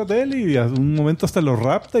anda detrás de él y a un momento hasta lo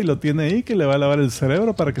rapta y lo tiene ahí, que le va a lavar el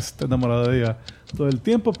cerebro para que se esté enamorado de ella todo el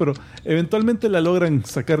tiempo, pero eventualmente la logran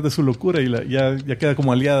sacar de su locura y ya queda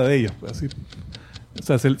como aliada de ellos. Pues, así. O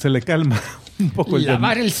sea, se le calma un poco el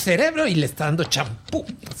lavar el cerebro y le está dando champú.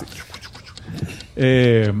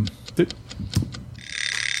 Sí.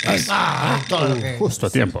 Justo a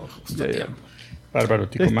tiempo. Bárbaro,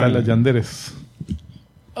 Tico Están las yanderes.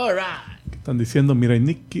 All right. Están diciendo, mira,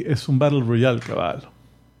 Nikki es un Battle Royale, cabal.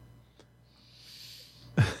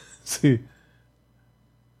 Sí.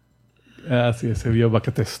 Sí, se vio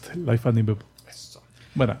Bacatest, Life Anime.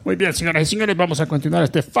 Bueno. Muy bien, señoras y señores, vamos a continuar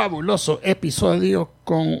este fabuloso episodio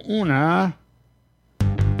con una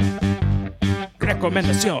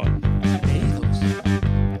recomendación.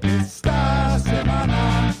 Esta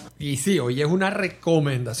semana. Y sí, hoy es una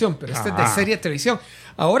recomendación, pero este es de serie de televisión.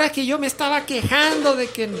 Ahora que yo me estaba quejando de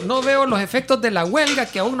que no veo los efectos de la huelga,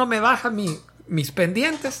 que aún no me bajan mis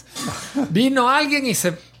pendientes, vino alguien y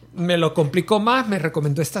me lo complicó más, me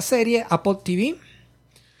recomendó esta serie, Apple TV.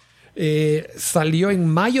 Salió en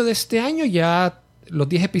mayo de este año, ya los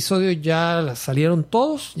 10 episodios ya salieron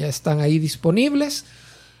todos, ya están ahí disponibles.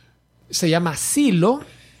 Se llama Silo.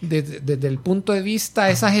 Desde el punto de vista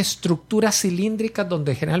de esas estructuras cilíndricas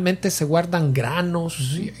donde generalmente se guardan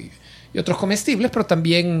granos y otros comestibles, pero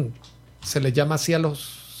también se les llama así a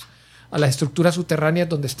las estructuras subterráneas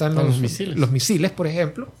donde están los misiles, por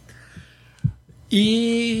ejemplo.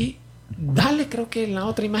 Y creo que en la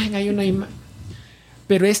otra imagen hay una imagen.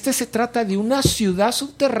 Pero se trata de una ciudad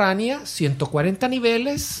subterránea, 140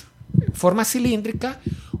 niveles, forma cilíndrica,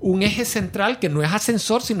 un eje central que no es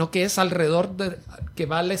ascensor, sino que es alrededor que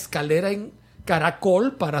va la escalera en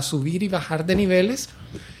caracol para subir y bajar de niveles.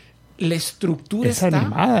 La estructura ¿Es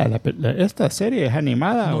animada? ¿Esta serie es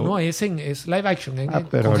animada? No, es live action.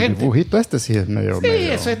 Pero el dibujito sí es medio... Sí,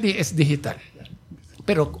 eso es digital.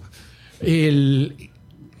 Pero en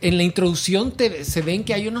la introducción se ven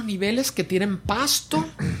que hay unos niveles que tienen pasto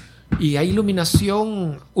y hay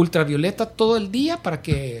iluminación ultravioleta todo el día para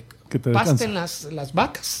que pasten las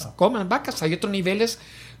vacas, coman vacas. Hay otros niveles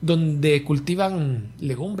donde cultivan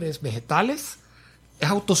legumbres, vegetales. Es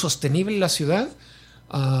autosostenible la ciudad.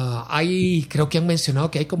 Creo que han mencionado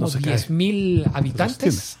que hay como 10,000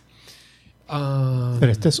 habitantes.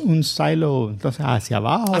 Pero este es un silo, entonces hacia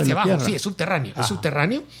abajo. Hacia abajo, sí, es subterráneo. Es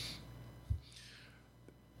subterráneo.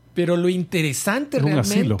 Pero lo interesante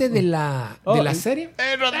realmente de la serie...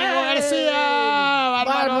 ¡Rodrigo García!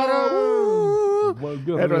 ¡Bárbaro!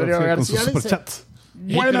 Rodrigo García con sus superchats.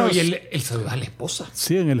 Bueno, y el saludo a la esposa.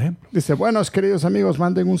 Sí, en el ejemplo. Dice, buenos queridos amigos,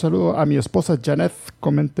 manden un saludo a mi esposa Janet.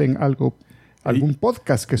 Comenten algún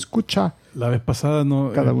podcast que escucha. La vez pasada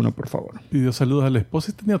no... Cada uno, por favor. Pidió saludos a la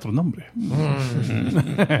esposa y tenía otro nombre.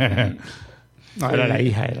 No, era la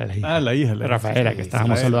hija. La hija. Rafaela, que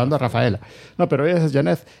estábamos saludando a Rafaela. No, pero ella es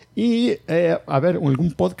Janet. Y, a ver,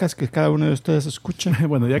 algún podcast que cada uno de ustedes escuche.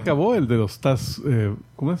 Bueno, ya acabó el de los TAS...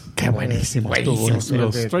 ¿cómo es? Qué buenísimo.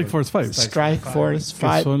 Los Strike Force 5. Strike Force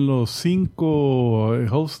 5. Que son los 5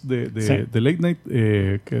 hosts de Late Night,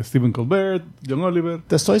 que es Stephen Colbert, John Oliver,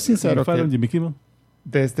 te soy sincero, Jimmy Kimmel.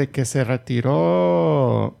 Desde que se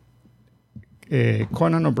retiró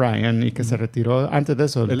Conan O'Brien y que se retiró antes de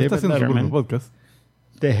eso Él está haciendo su propio podcast.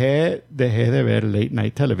 dejé de ver late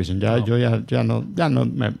night television. Yo ya no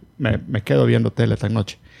me quedo viendo tele esta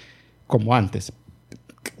noche como antes.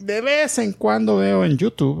 De vez en cuando veo en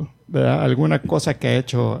YouTube, ¿verdad?, alguna cosa que he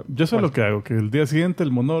hecho. Yo sé lo que hago, que el día siguiente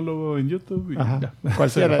el monólogo en YouTube y ya.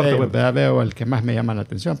 Cualquiera de ellos, ¿verdad? Veo el que más me llama la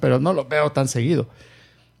atención, pero no lo veo tan seguido.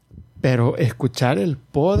 Pero escuchar el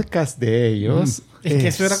podcast de ellos... Es que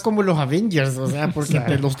eso era como los Avengers, o sea, porque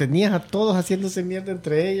los tenías a todos haciéndose mierda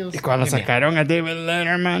entre ellos. Y cuando sacaron a David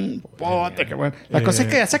Letterman, qué bueno. La cosa es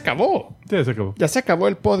que ya se acabó. Sí, se acabó. Ya se acabó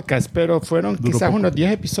el podcast, pero fueron quizás unos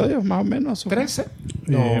 10 episodios más o menos. 13.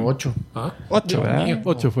 No, 8. 8, ¿verdad?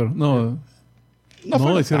 8 fueron. No.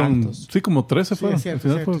 No, hicieron... tantos. Sí, como 13 Sí, fueron. es cierto, Al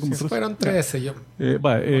final es fueron cierto, como 13. Fueron 13 yo.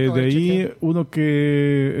 De ahí uno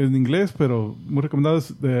que en inglés, pero muy recomendado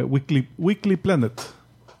es The Weekly Planet.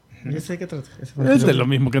 ¿Ese de qué trata? Es de lo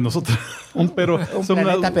mismo que nosotros. Pero Un son,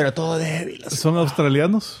 planeta, pero todo débil. son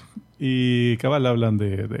australianos y cabal hablan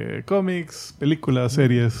de cómics, películas,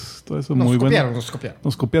 series, todo eso muy bueno. Nos copiaron.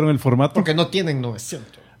 Nos copiaron el formato. Porque no tienen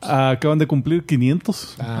 900. Acaban de cumplir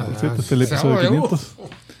 500. Este es el episodio 500.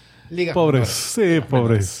 Liga Pobres, menores. sí,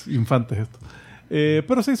 pobres infantes esto.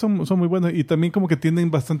 Pero sí, son muy buenos. Y también como que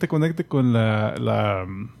tienen bastante conecte con la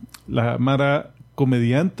Mara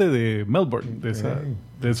comediante de Melbourne,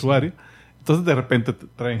 de su área. Entonces de repente te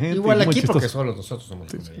traen gente. Igual y muy aquí porque chistoso. solo nosotros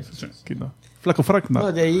somos comediantes. Sí, aquí no. Flaco Frank, no.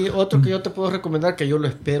 No, de ahí otro que yo te puedo recomendar, que yo lo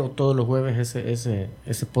espero todos los jueves,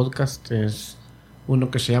 ese podcast, es uno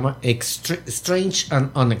que se llama Strange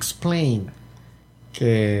and Unexplained,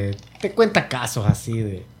 que te cuenta casos así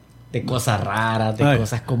de cosas raras, de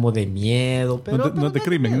cosas como de miedo. Pero, No es de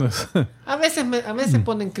crimen, no es. A veces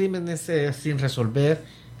ponen crímenes sin resolver,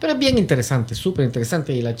 pero es bien interesante, súper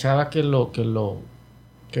interesante. Y la chava que lo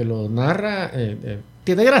narra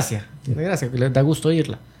tiene gracia, que les da gusto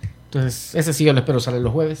oírla. Entonces, ese sí yo lo espero, sale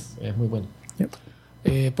los jueves, es muy bueno.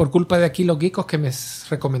 Por culpa de aquí los geekos que me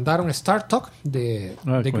recomendaron Star Talk de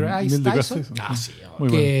Grace Neil deGrasse Tyson, Tyson. Sí, Muy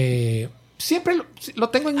bueno. que siempre lo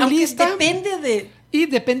tengo en mi aunque lista. depende Y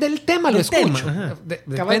depende del tema, lo del tema, escucho. ajá.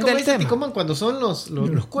 Depende Cabal, como del dice tema. Ticoman, cuando son los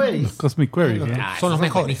queries. Los Cosmic Queries. ¿no? Son los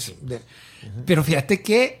mejores. Pero fíjate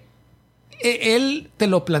que él te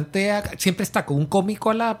lo plantea, siempre está con un cómico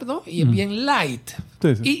al lado y es bien light.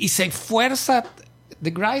 Sí, sí. Y se esfuerza de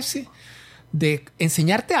Gracie de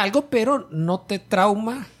enseñarte algo, pero no te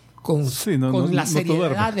trauma con, Sí, no la te seriedad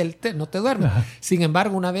duerme. del tema. No te duerme. Sin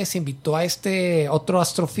embargo, una vez invitó a este otro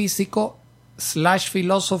astrofísico /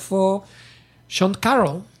 filósofo, Sean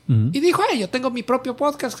Carroll, y dijo, yo tengo mi propio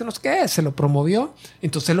podcast, que no sé qué es. Se lo promovió.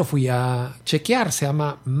 Entonces lo fui a chequear. Se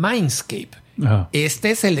llama Mindscape. Ajá.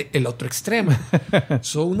 Este es el otro extremo.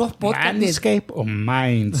 Son unos podcasts de ¿Manscape o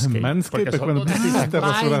Mindscape? Manscape Porque es cuando te dos- hiciste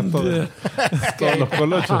rasurar Mind. todos los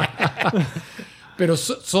colochos. Pero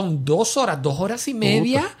son 2 horas, 2 horas y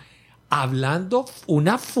media hablando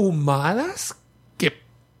unas fumadas que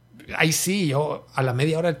ahí sí, yo a la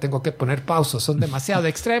media hora tengo que poner pausa. Son demasiado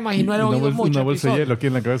extremas y no he oído mucho. Una bolsa de episodio. hielo aquí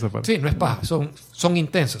en la cabeza. Para. Sí, no es paja, son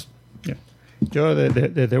intensos. Yo,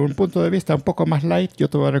 desde un punto de vista un poco más light, yo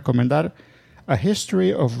te voy a recomendar A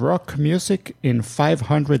History of Rock Music in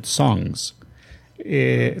 500 Songs,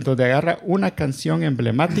 donde agarra una canción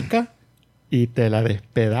emblemática y te la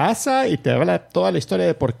despedaza y te habla toda la historia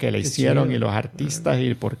de por qué la hicieron chido. y los artistas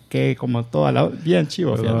y por qué, como toda la... Bien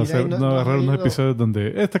chivo. Pero no, fíjate. Mira, no agarrar no unos oído. episodios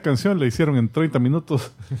donde esta canción la hicieron en 30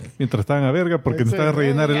 minutos mientras estaban a verga porque necesitaban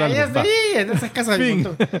rellenar el álbum. Va. Sí, en esas casas hay un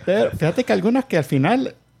montón. Pero fíjate que algunas que al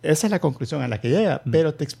final, esa es la conclusión a la que llega,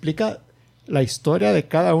 pero te explica la historia de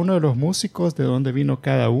cada uno de los músicos, de dónde vino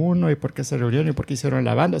cada uno y por qué se reunieron y por qué hicieron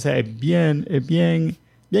la banda. O sea, es bien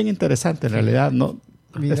interesante en realidad. No,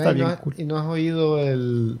 Mira, está y bien no, cool. y no has oído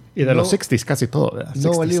el... Y de los 60s casi todo, ¿verdad?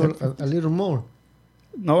 No, 60s, a little more.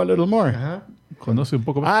 No, a little more. Ajá. Conoce un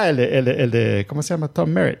poco más. El de, ¿cómo se llama? Tom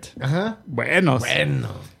Merritt. Ajá. Buenos. Bueno.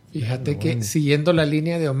 Fíjate que siguiendo la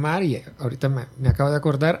línea de Omar, y ahorita me acabo de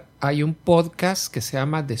acordar, hay un podcast que se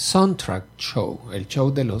llama The Soundtrack Show, el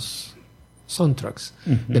show de los soundtracks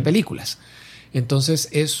de películas. Entonces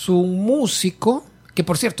es un músico que,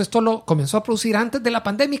 por cierto, esto lo comenzó a producir antes de la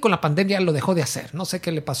pandemia y con la pandemia lo dejó de hacer. No sé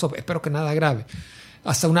qué le pasó, espero que nada grave.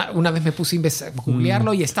 Hasta una vez me puse a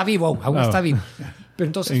googlearlo y está vivo aún está vivo. Pero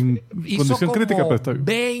entonces En hizo condición como crítica, pero está vivo.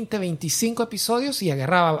 20, 25 episodios y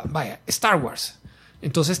agarraba, Star Wars.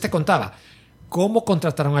 Entonces te contaba cómo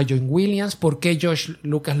contrataron a John Williams, por qué George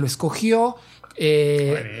Lucas lo escogió,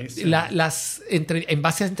 en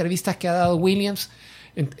base a entrevistas que ha dado Williams.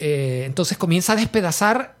 Entonces comienza a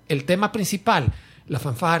despedazar el tema principal, la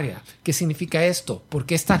fanfarria. ¿Qué significa esto? ¿Por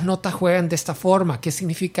qué estas notas juegan de esta forma? ¿Qué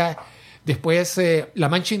significa después la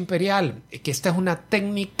mancha imperial? Que esta es una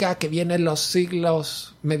técnica que viene de los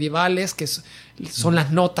siglos medievales, que son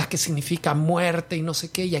las notas que significan muerte y no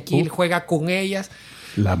sé qué, y aquí él juega con ellas.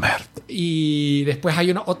 La merda. Y después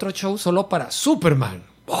hay otro show solo para Superman.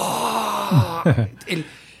 ¡Oh!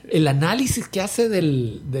 El análisis que hace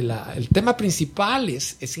el tema principal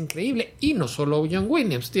es increíble. Y no solo John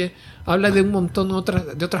Williams. Habla de un montón de otras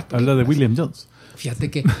películas. Habla de William Jones.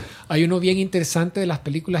 Fíjate que hay uno bien interesante de las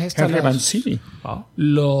películas estas. Henry Mancini.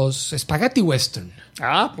 Los Spaghetti Western.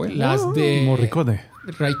 Pues. Las de Morricone.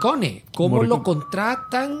 Raikkonen. Cómo Morricone. lo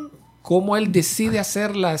contratan. Cómo él decide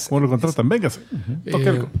hacer las... ¿Cómo lo contratan? Véngase. Toque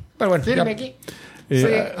algo. Pero bueno, Firme ya- aquí.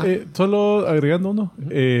 Solo agregando uno.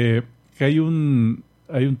 que hay un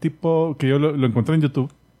tipo que yo lo encontré en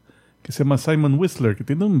YouTube que se llama Simon Whistler, que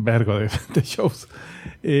tiene un vergo de shows.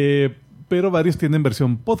 Pero varios tienen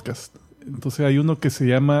versión podcast. Entonces hay uno que se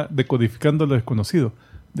llama Decodificando lo Desconocido,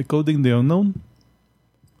 Decoding the Unknown.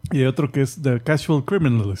 Y hay otro que es The Casual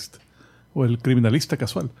Criminalist, o el criminalista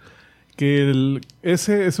casual. Que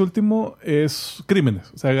ese último es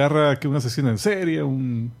crímenes. O sea, agarra que un asesino en serie,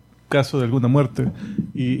 un caso de alguna muerte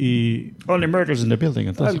y Only murders in the building,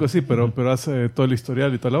 entonces. algo así, pero hace todo el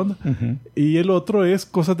historial y toda la onda. Y el otro es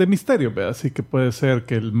cosas de misterio, ¿verdad? Así que puede ser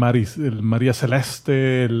que el María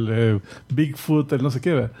Celeste, el Bigfoot, el no sé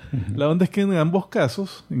qué, ¿verdad? La onda es que en ambos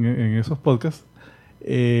casos, en esos podcasts,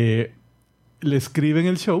 le escriben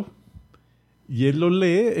el show y él lo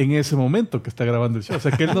lee en ese momento que está grabando el show. O sea,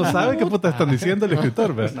 que él no sabe qué puta están diciendo el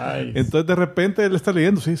escritor, ¿verdad? Nice. Entonces, de repente, él está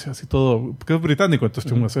leyendo, sí, así todo... Porque es británico, entonces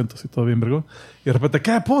tiene un acento así todo bien vergón. Y de repente,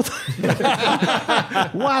 ¿qué puta?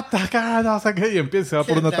 What the God? No sé qué. Y empieza, se va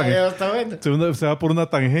por una tangente. Se va por una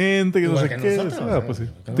tangente, que no sé qué. Pues sí.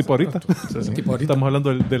 Tipo ahorita. Estamos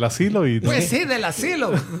hablando del asilo y... Pues sí, del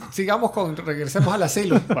asilo. Regresemos al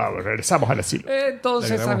asilo. Vamos, regresamos al asilo.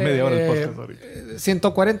 Entonces, Le agregamos media hora al podcast ahorita.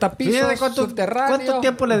 140 pisos, Fíjate subterráneo. ¿Cuánto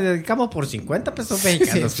tiempo le dedicamos por 50 pesos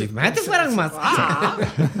mexicanos? Sí. Imagínate fueran más.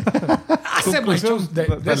 Hacemos shows de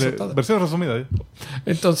Dale, eso todo. versión resumida. ¿eh?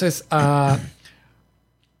 Entonces,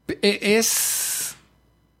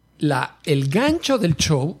 el gancho del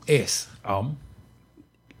show es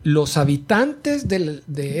los habitantes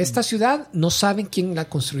de esta ciudad no saben quién la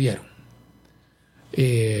construyeron.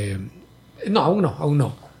 No, aún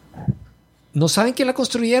no. No saben quién la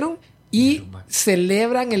construyeron y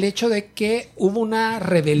celebran el hecho de que hubo una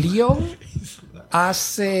rebelión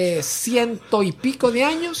hace 100 y pico de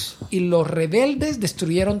años y los rebeldes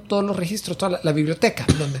destruyeron todos los registros, toda la biblioteca,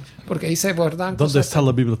 porque ahí se guardan ¿Dónde cosas está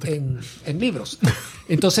la biblioteca? en libros.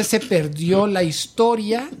 Entonces se perdió la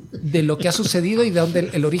historia de lo que ha sucedido y de dónde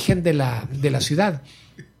el origen de la ciudad.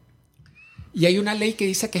 Y hay una ley que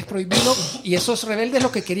dice que es prohibido y esos rebeldes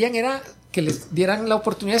lo que querían era que les dieran la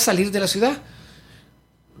oportunidad de salir de la ciudad,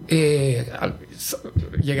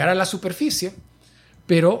 llegar a la superficie,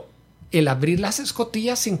 pero el abrir las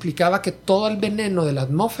escotillas implicaba que todo el veneno de la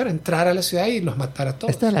atmósfera entrara a la ciudad y los matara a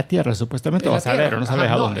todos. Esta es la Tierra, supuestamente. De la Vas a ver, Tierra. no sabes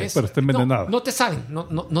Ajá, a no, dónde. Pero está envenenada. No te saben,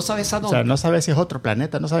 no sabes a O dónde. sea, no sabes si es otro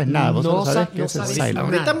planeta, no sabes nada. Vos solo sabes que no es el sabes Cylon. nada.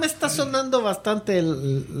 Ahorita me está sonando bastante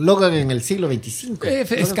el Logan en el siglo XXV.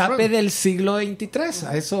 Escape del siglo XXIII.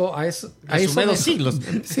 A eso menos siglos.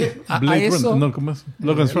 Sí, a Blade eso, Runner, no, ¿cómo es?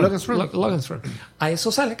 Logan's Run. Logan's Run. A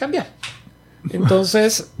eso sale cambiar.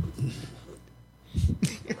 Entonces,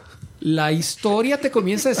 la historia te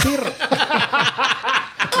comienza a decir.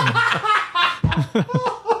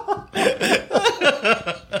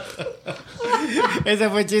 Ese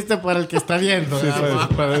fue chiste para el que está viendo. Sí,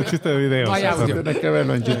 para el chiste de video. No hay audio. Tienes que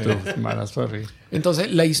verlo en YouTube, mala, sorry.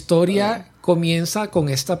 Entonces, la historia comienza con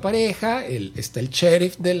esta pareja. Está el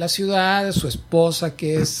sheriff de la ciudad, su esposa,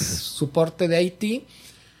 que es soporte de Haití.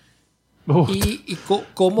 Y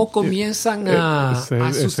cómo comienzan a es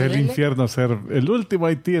el suceder. infierno ser el último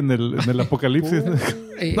Haití en el apocalipsis.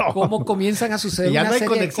 No. Cómo comienzan a suceder Y ya una no hay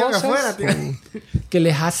serie de conexión cosas afuera, tío. que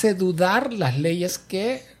les hace dudar las leyes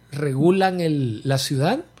que regulan la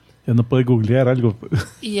ciudad. Ya no puedes googlear algo.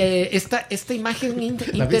 Y esta imagen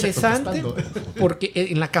interesante porque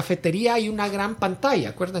en la cafetería hay una gran pantalla.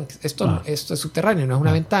 ¿Acuerdan? Esto es subterráneo, no es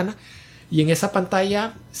una ventana. Y en esa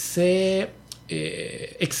pantalla se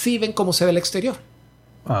exhiben cómo se ve el exterior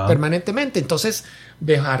permanentemente. Entonces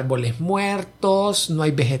ves árboles muertos, no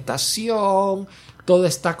hay vegetación, todo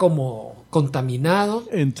está como contaminado.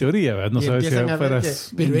 En teoría, ¿verdad? No Y sabes si empiezan a ver afuera que-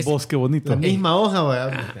 es pero un es bosque bonito. La misma hoja,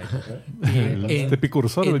 weón. Este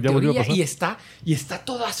picursor En ya volvió a teoría, pasar. y está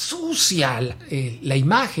toda sucia la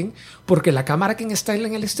imagen, porque la cámara que está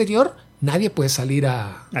en el exterior, nadie puede salir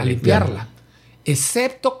a limpiarla.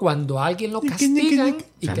 Excepto cuando a alguien lo castigan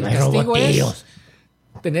y que el castigo es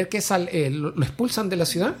tener que lo expulsan de la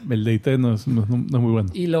ciudad. El de IT no es muy bueno.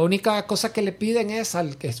 Y la única cosa que le piden es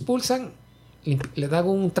al que expulsan, le dan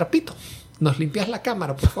un trapito. Nos limpias la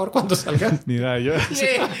cámara, por favor, cuando salgas. Mira, yo...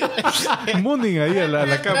 Mooning ahí a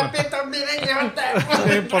la cámara.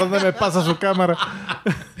 ¿Por dónde me pasa su cámara?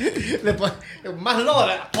 Más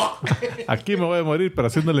loda. Aquí me voy a morir, pero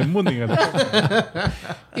haciéndole mooning a la cámara.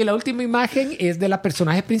 Y la última imagen es de la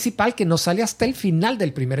personaje principal que no sale hasta el final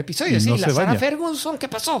del primer episodio. Y no la se Sarah baña. Ferguson, ¿qué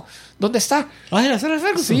pasó? ¿Dónde está? Ay, la Sarah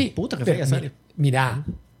Ferguson. Sí. Puta, que Pero fea sale. Mira,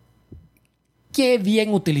 qué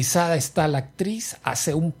bien utilizada está la actriz.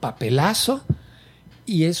 Hace un papelazo.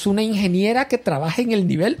 y es una ingeniera que trabaja en el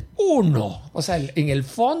nivel 1. O sea, en el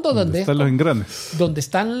fondo donde están los engranes. Donde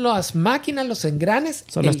están las máquinas, los engranes.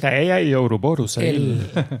 Solo está ella y Ouroboros ahí.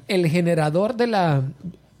 El generador de la...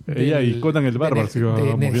 Ella y Conan el Bárbaro. De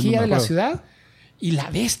energía de la ciudad. Y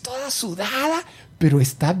la ves toda sudada, pero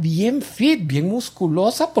está bien fit, bien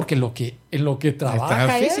musculosa, porque en lo que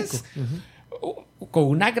trabaja es con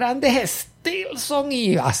una grande Stilson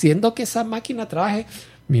y haciendo que esa máquina trabaje.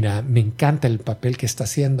 Mira, me encanta el papel que está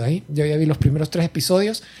haciendo ahí. Yo ya vi los primeros 3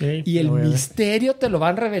 episodios y el misterio te lo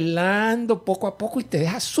van revelando poco a poco y te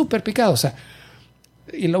deja súper picado. O sea,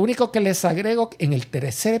 y lo único que les agrego, en el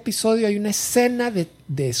 3er episodio hay una escena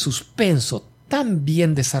de suspenso tan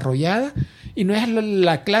bien desarrollada y no es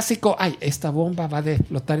la clásico, esta bomba va a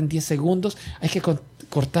explotar en 10 segundos, hay que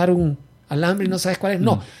cortar un alambre y no sabes cuál es.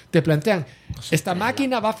 No, te plantean, esta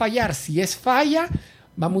máquina va a fallar. Si es falla,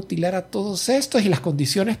 va a mutilar a todos estos y las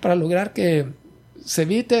condiciones para lograr que se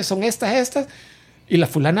evite son estas y la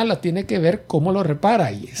fulana la tiene que ver cómo lo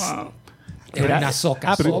repara y es una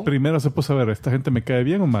soca. Primero se puso a ver, ¿esta gente me cae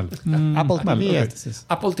bien o mal? Apple mal, TV. okay.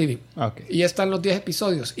 Apple TV. Okay. Y ya están los 10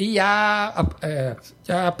 episodios y ya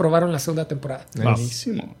aprobaron la segunda temporada.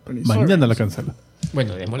 Buenísimo. Mañana la cancela.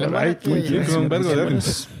 Bueno, démosle Con un vergo de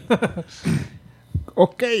años.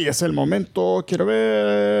 Ok, es el momento. Quiero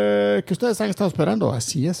ver que ustedes han estado esperando.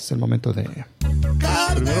 Así es el momento de...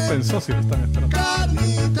 Primero pensó si lo están esperando.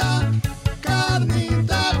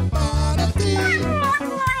 Carnita para ti.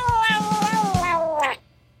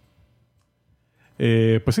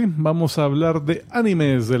 Pues sí, vamos a hablar de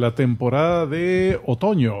animes de la temporada de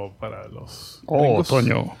otoño para los gringos.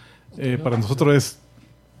 Otoño. Para nosotros es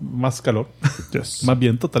más calor, más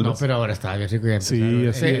viento tal vez. No, pero ahora está bien rico. Sí,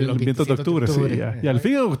 así el viento de octubre, sí. Y al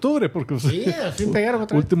fin de octubre, porque sí, al fin pegaron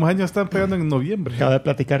otra vez. Últimos años están pegando en noviembre. Acabo de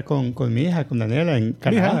platicar con mi hija, con Daniela, en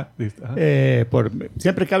Canadá.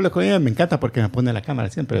 Siempre que hablo con ella me encanta porque me pone la cámara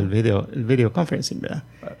siempre, el video conferencing, ¿verdad?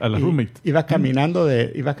 A la roommate. Iba caminando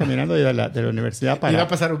de la universidad para... Iba a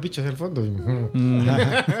pasar un bicho hacia el fondo.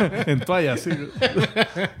 En toalla, sí.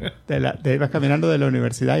 Iba caminando de la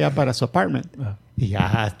universidad ya para su apartment. Y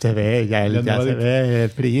ya se ve, ya se ve el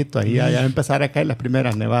frillito ahí, ya va a empezar a caer las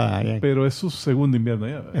primeras nevadas. Ahí. Pero es su segundo invierno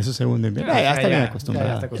ya. Es su segundo invierno. Ya está bien acostumbrada.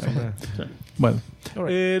 Ya está acostumbrada. Bueno. O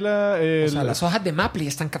sea, las hojas de maple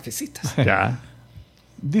están cafecitas. Ya.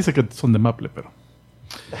 Dice que son de maple, pero...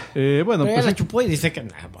 bueno, pero pues... la chupó y dice que...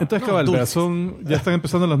 Entonces, cabal, ya están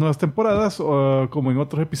empezando las nuevas temporadas. Como en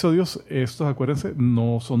otros episodios, estos, acuérdense,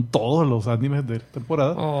 no son todos los animes de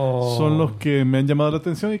temporada. Son los que me han llamado la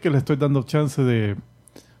atención y que les estoy dando chance de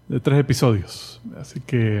 3 episodios. Así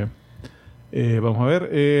que vamos a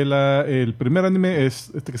ver. El primer anime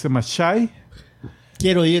es este que se llama Shy.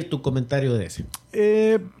 Quiero oír tu comentario de ese.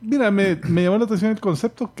 Mira, me llamó la atención el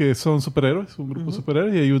concepto que son superhéroes, un grupo de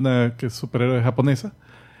superhéroes, y hay una que es superhéroe japonesa.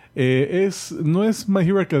 No es My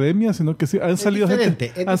Hero Academia, sino que sí, han salido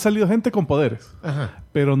gente con poderes. Ajá.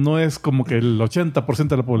 Pero no es como que el 80%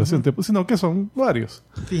 de la población, sino que son varios.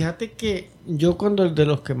 Fíjate que yo cuando el de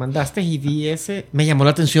los que mandaste y vi ese, me llamó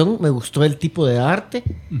la atención, me gustó el tipo de arte,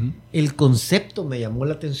 el concepto me llamó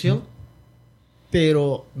la atención,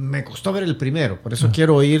 pero me costó ver el primero. Por eso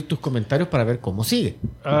quiero oír tus comentarios para ver cómo sigue.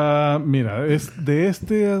 Mira, de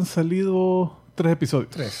este han salido 3 episodios.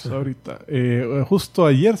 3 ahorita. Justo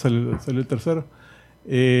ayer salió el tercero.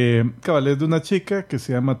 Cabal, es de una chica que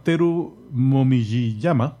se llama Teru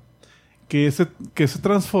Momijiyama, que se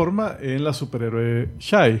transforma en la superhéroe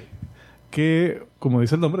Shy, que, como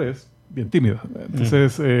dice el nombre, es bien tímida.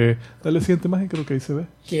 Entonces, dale siguiente imagen, creo que ahí se ve.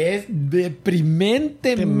 Que es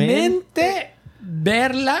deprimentemente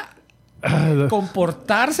verla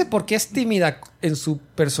comportarse, porque es tímida en su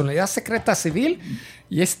personalidad secreta civil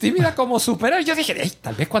y es tímida como superhéroe. Yo dije,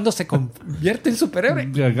 tal vez cuando se convierte en superhéroe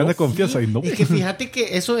gana confianza y no. Es que fíjate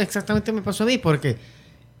que eso exactamente me pasó a mí, porque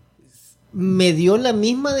me dio la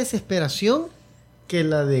misma desesperación que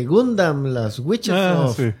la de Gundam, las Witches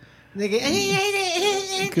of... Sí. De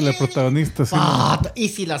que la protagonista y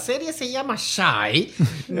si la serie se llama Shy,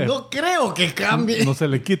 no creo que cambie. No se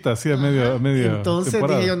le quita así a media Entonces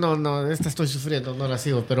temporada. Dije yo, no, esta estoy sufriendo, no la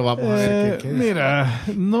sigo, pero vamos a ver qué mira,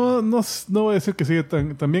 no voy a decir que sigue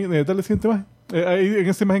tan bien. Dale siguiente imagen. En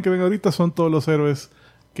esta imagen que ven ahorita son todos los héroes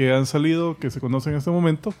que han salido, que se conocen en este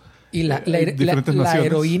momento. Y la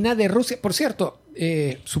heroína de Rusia, por cierto,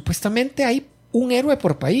 supuestamente hay un héroe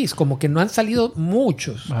por país, como que no han salido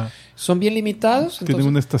muchos. Ajá. Son bien limitados. Tienen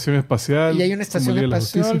una estación espacial. Y hay una estación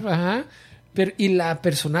espacial, ajá. Pero, y la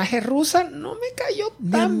personaje rusa no me cayó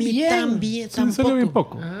tan bien. También, sí, salió bien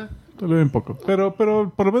poco. Salió bien poco. Pero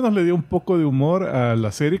por lo menos le dio un poco de humor a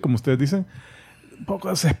la serie, como ustedes dicen. Un poco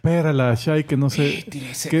desespera la Shai que no sé,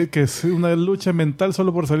 que es una lucha mental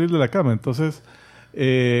solo por salir de la cama. Entonces,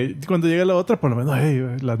 cuando llega la otra, por lo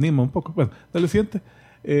menos la anima un poco. Bueno, dale siguiente.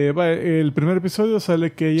 El primer episodio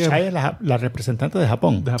sale que ella... Shai es la representante de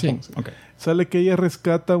Japón. De Japón, sí. sí. Okay. Sale que ella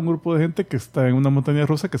rescata a un grupo de gente que está en una montaña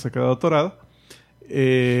rusa que se ha quedado atorada.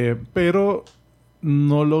 Pero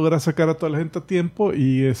no logra sacar a toda la gente a tiempo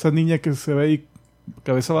y esa niña que se ve ahí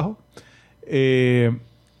cabeza abajo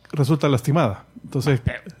resulta lastimada. Entonces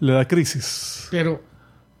le da crisis. Pero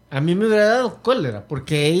a mí me hubiera dado cólera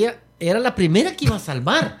porque ella era la primera que iba a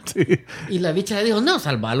salvar. Sí. Y la bicha le dijo, no,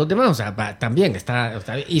 salva a los demás. O sea, también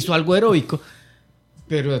hizo algo heroico.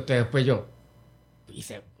 Pero después yo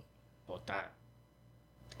hice, puta,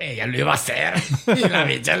 ella lo iba a hacer. Y la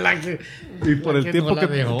bicha es la que... Y por el tiempo que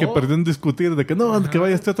perdió en discutir de que no, que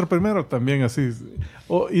vaya este otro primero, también así.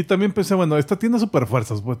 Y también pensé, bueno, esta tiene super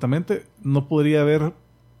fuerza, supuestamente no podría haber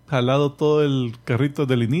jalado todo el carrito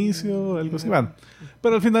del inicio, algo así, van.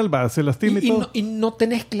 Pero al final se lastima y todo. Y no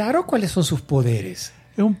tenés claro cuáles son sus poderes.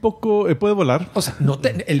 Es un poco... puede volar. O sea,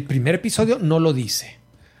 el primer episodio no lo dice.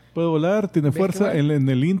 Puede volar, tiene fuerza. En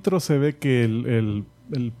el intro se ve que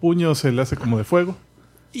el puño se le hace como de fuego.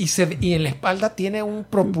 Y en la espalda tiene un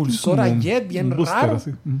propulsor a jet bien booster, raro.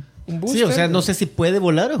 Así. Un booster. Sí, o sea, no sé si puede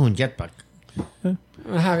volar o es un jetpack.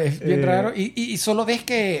 Ajá, es bien raro. Y solo ves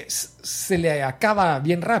que se le acaba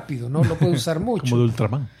bien rápido, ¿no? Lo puede usar mucho. Como de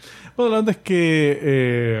Ultraman. Bueno, la onda es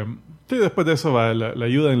que sí, después de eso la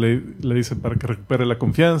ayudan, le dicen para que recupere la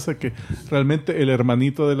confianza, que realmente el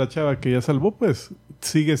hermanito de la chava que ella salvó, pues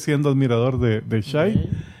sigue siendo admirador de Shai.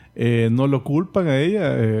 No lo culpan a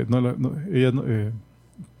ella.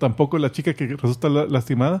 Tampoco la chica que resulta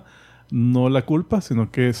lastimada no la culpa,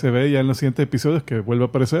 sino que se ve ya en los siguientes episodios que vuelve a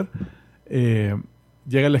aparecer.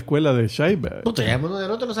 Llega a la escuela de Shai. Puta, ya uno del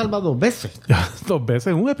otro lo salva 2 veces. 2 veces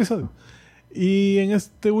en un episodio. Y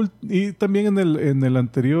y también en el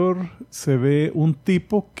anterior se ve un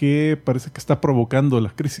tipo que parece que está provocando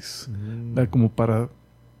las crisis. Como para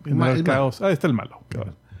generar caos. Está el malo.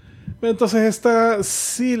 Entonces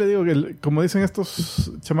sí le digo que como dicen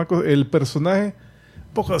estos chamacos, el personaje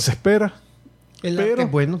poco desespera. El arte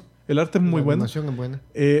es bueno. El arte es muy bueno. La animación es buena.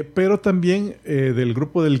 Pero también del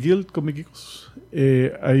grupo del Guild Comic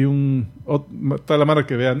hay está la mara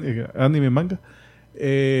que ve anime manga.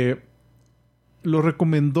 Lo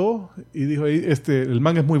recomendó y dijo el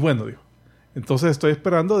manga es muy bueno, dijo. Entonces estoy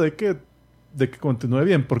esperando de que continúe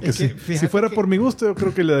bien, porque si fuera por mi gusto yo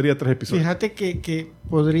creo que le daría 3 episodios. Fíjate que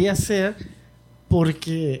podría ser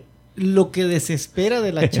porque lo que desespera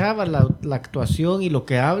de la chava, la actuación y lo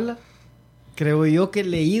que habla, creo yo que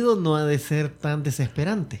el leído no ha de ser tan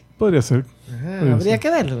desesperante. Podría ser. Habría que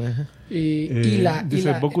verlo.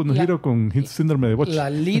 Dice Boku no Hero con síndrome de Bochi. La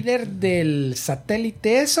líder del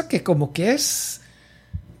satélite eso que como que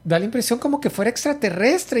da la impresión como que fuera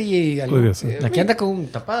extraterrestre y podría ser. La que anda con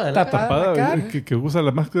tapada. Tapada, que usa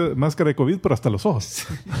la máscara de COVID pero hasta los ojos.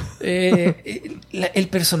 El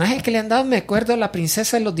personaje que le han dado, me acuerdo, la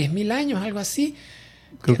princesa de los 10.000 años, algo así.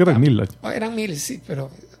 Creo que eran 1000 años. Eran 1000, sí,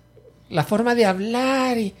 pero la forma de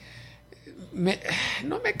hablar y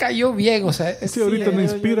no me cayó bien, o sea... Sí, ahorita me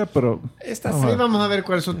inspira, pero... Vamos a ver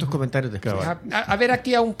cuáles son tus comentarios después. A ver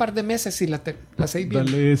aquí a un par de meses si la seguís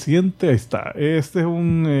viendo. Dale, siguiente, ahí está. Este es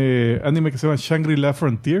un anime que se llama Shangri-La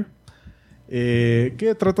Frontier,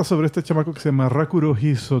 que trata sobre este chamaco que se llama Rakuro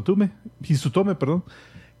Hisutome,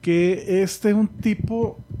 que este es un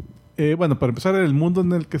tipo... bueno, para empezar, el mundo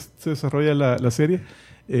en el que se desarrolla la serie,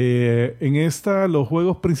 en los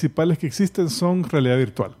juegos principales que existen son realidad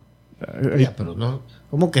virtual. Pero no,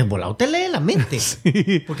 como que es volado te lee la mente.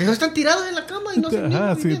 Sí. Porque ellos están tirados en la cama y no se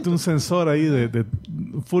sí, un sensor ahí de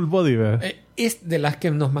full body, ¿verdad? Es de las que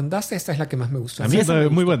nos mandaste, esta es la que más me gustó. A mí esa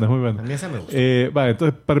muy buena, muy buena. A mí esa me gusta.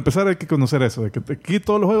 Entonces, para empezar hay que conocer eso, de que aquí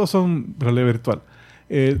todos los juegos son realidad virtual.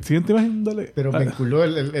 Siguiente imagen, dale. Pero me enculó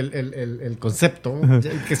el concepto,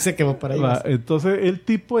 que sé que va para ahí. Entonces, el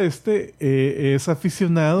tipo es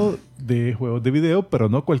aficionado de juegos de video, pero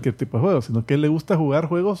no cualquier tipo de juego, sino que le gusta jugar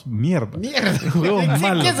juegos mierda. Juegos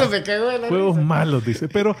malos. Eso me cagó de la juegos risa. malos, dice.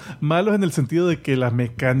 Pero malos en el sentido de que las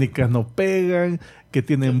mecánicas no pegan, que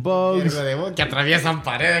tienen bugs. Que atraviesan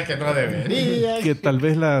paredes que no deberían. Que tal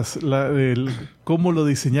vez cómo lo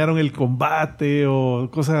diseñaron el combate o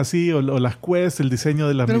cosas así, o las quests, el diseño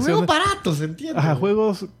de las misiones. Pero juegos baratos, ¿entiendes? Ajá,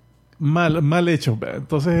 juegos mal hechos.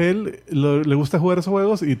 Entonces él le gusta jugar esos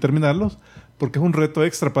juegos y terminarlos porque es un reto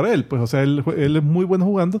extra para él. Pues, o sea, él es muy bueno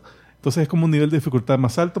jugando. Entonces es como un nivel de dificultad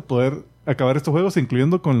más alto poder acabar estos juegos,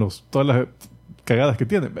 incluyendo con todas las cagadas que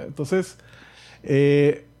tiene. Entonces,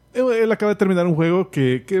 él acaba de terminar un juego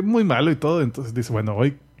que es muy malo y todo. Entonces dice, bueno,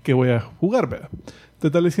 hoy que voy a jugar, ¿verdad?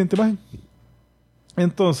 Entonces dale siguiente imagen.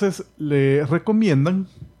 Entonces le recomiendan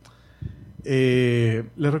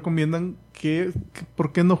que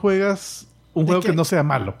 ¿por qué no juegas un juego que no sea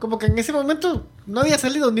malo? Como que en ese momento no había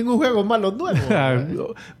salido ningún juego malo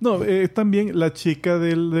nuevo. También la chica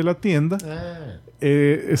de la tienda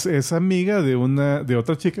es amiga de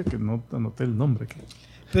otra chica que no anoté el nombre aquí.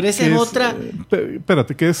 Pero esa es otra.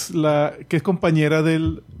 Espérate, que es compañera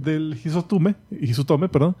del Hisotome,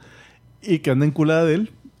 perdón, y que anda enculada de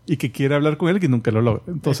él y que quiere hablar con él y nunca lo logra.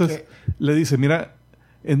 Entonces le dice, mira,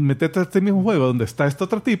 metete a este mismo juego donde está esta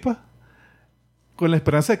otra tipa con la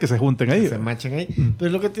esperanza de que se junten ahí. Se machen ahí. Pero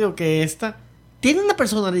es lo que te digo, que esta tiene una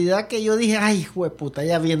personalidad que yo dije, ay, jueputa,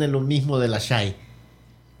 ya viene lo mismo de la Shai.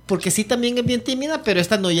 Porque sí también es bien tímida, pero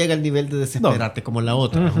esta no llega al nivel de desesperarte como la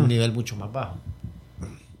otra. Es un nivel mucho más bajo.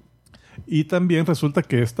 Y también resulta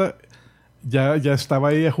que esta ya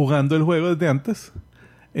estaba ella jugando el juego desde antes.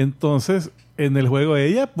 Entonces, en el juego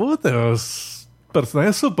ella,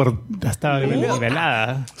 personaje súper... Ya estaba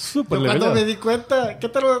nivelada. Súper Cuando nivelada. me di cuenta, que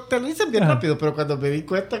te lo dicen bien rápido, pero cuando me di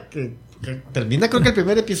cuenta que termina, creo que el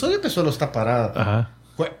primer episodio, que solo está parada. Ajá.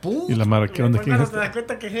 ¡Pum! Y la Mara, ¿qué onda? ¿Quién es Cuando te das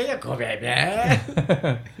cuenta que es ella,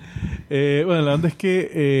 bueno, la onda es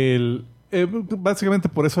que básicamente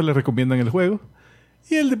por eso le recomiendan el juego.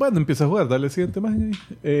 Y él, bueno, empieza a jugar. Dale siguiente imagen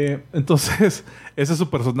ahí. Entonces, ese es su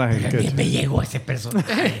personaje. También me llegó ese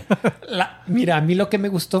personaje. Mira, a mí lo que me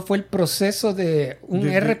gustó fue el proceso de un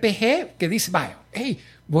RPG que dice, vaya, hey,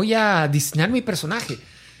 voy a diseñar mi personaje.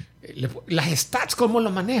 Las stats, ¿cómo lo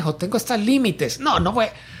manejo? Tengo estos límites. No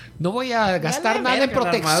voy a gastar nada en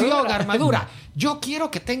protección, armadura. Yo quiero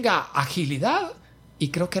que tenga agilidad y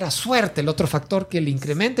creo que era suerte el otro factor que le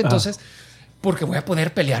incrementa. Entonces... porque voy a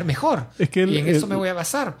poder pelear mejor. Y en eso me voy a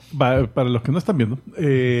basar. Para los que no están viendo,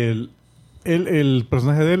 el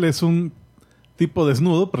personaje de él es un tipo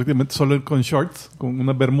desnudo, prácticamente solo con shorts, con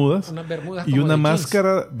unas bermudas y una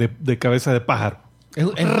máscara de cabeza de pájaro. Es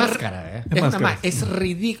máscara, ¿eh? Es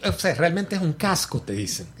ridículo. O sea, realmente es un casco, te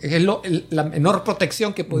dicen. Es la menor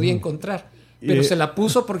protección que podía encontrar. Pero se la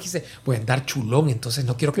puso porque dice, voy a andar chulón, entonces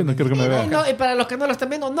no quiero que me vean. Y para los que no lo están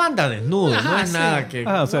viendo, no anda desnudo. No es nada que...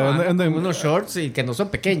 o sea, anda en unos shorts y que no son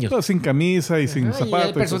pequeños. Sin camisa y sin zapatos. Y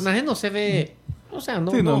el personaje no se ve... O sea,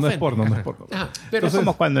 no es porno. Pero es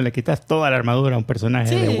como cuando le quitas toda la armadura a un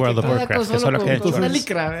personaje de World of Warcraft. Que solo queda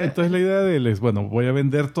entonces la idea de él es, bueno, voy a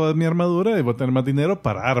vender toda mi armadura y voy a tener más dinero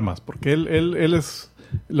para armas. Porque él es...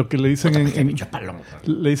 lo que le dicen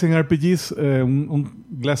le dicen RPGs un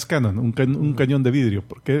glass cannon, un cañón de vidrio,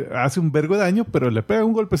 porque hace un vergo de daño, pero le pega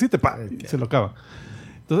un golpecito y se lo acaba.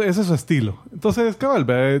 Entonces ese es su estilo. Entonces, cabal,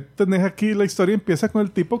 tenés aquí la historia, empieza con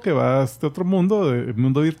el tipo que va a este otro mundo,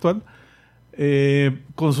 mundo virtual,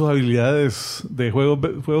 con sus habilidades de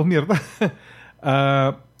juegos mierda,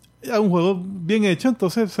 a un juego bien hecho.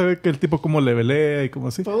 Entonces se ve que el tipo como levelea y como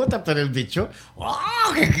así. Puta, pero el bicho, ¡oh,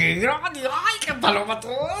 qué grande! ¡Ay, qué paloma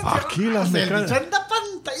todo! Aquí las mecánicas. El bicho anda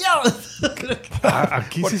pantallado.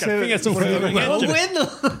 Aquí sí se ve. Es un juego bueno.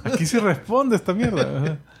 Aquí sí responde esta mierda.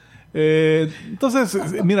 Ajá.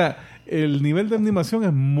 Entonces, mira, el nivel de animación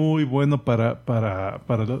es muy bueno para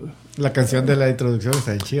la canción de la introducción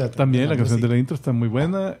está en chida. También la canción de la intro está muy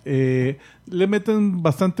buena. Le meten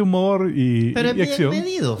bastante humor y pero es bien acción.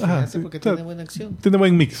 medido, fíjate, porque tiene buena acción. Tiene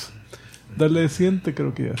buen mix. Dale siguiente,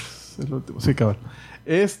 creo que ya es el último. Sí, cabal.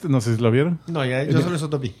 No sé si lo vieron. No, yo solo eso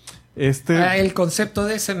no vi. El concepto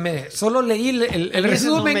de ese solo leí el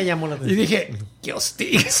resumen no me llamó la atención. y dije, qué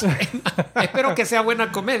hostia. Espero que sea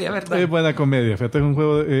buena comedia, ¿verdad? Es buena comedia. Fíjate, es un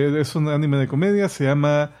juego, es un anime de comedia. Se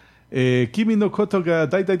llama Kimi no Koto ga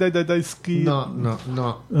Dai Dai Dai Dai Daisuki.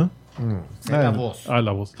 No. ¿Ah? La voz.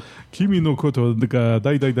 La voz. Kimi no Koto ga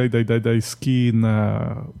Dai Dai Dai Dai Dai Daisuki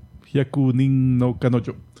na Hyaku nin no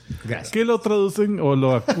Kanojo. Gracias. Que lo traducen o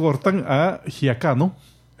lo acortan a Hyakano.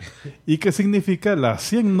 ¿Y qué significa las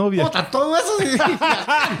 100 novias? Todo eso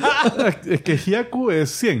significa. Es que Hyaku es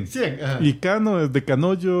 100. Y Kano es de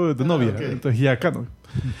Kanojo, es de novia. Okay. Entonces Hyakano.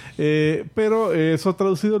 Pero eso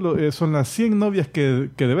traducido son las 100 novias que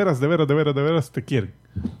de veras te quieren.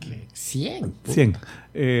 ¿Qué? 100. 100.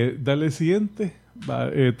 Dale siguiente.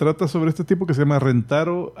 Trata sobre este tipo que se llama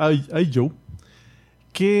Rentaro Aijo,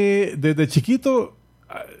 que desde chiquito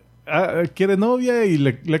quiere novia y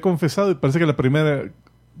le ha confesado, y parece que la primera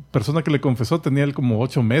persona que le confesó tenía él como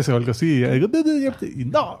 8 meses o algo así, y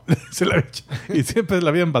no, se la había hecho, y siempre la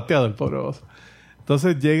habían bateado el pobre oso.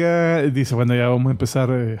 Entonces llega y dice, bueno, ya vamos a empezar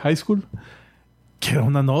high school. Quiero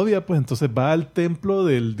una novia, pues entonces va al templo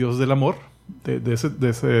del dios del amor, de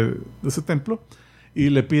ese templo, y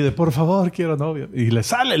le pide, por favor, quiero novia. Y le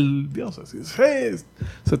sale el Dios así, sí,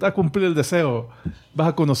 se te va a cumplir el deseo. Vas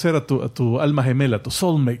a conocer a tu alma gemela, a tu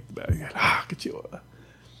soulmate. Qué chido.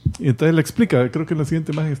 Y entonces le explica, creo que en la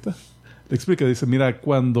siguiente imagen está. Le explica, dice, mira,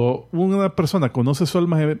 cuando una persona conoce su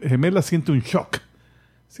alma gemela, siente un shock.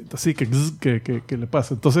 Siente así que le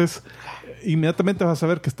pasa. Entonces, inmediatamente vas a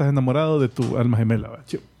saber que estás enamorado de tu alma gemela. ¿Va?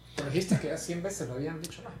 Chido. Pero dijiste que ya 100 veces lo habían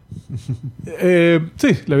dicho, ¿no?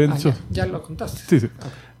 Sí, le habían dicho. Ya lo contaste. Sí. Okay.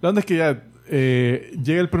 La onda es que ya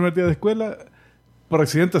llega el primer día de escuela, por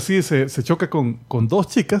accidente así se choca con 2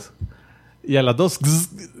 chicas y a las 2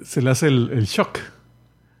 se le hace el shock.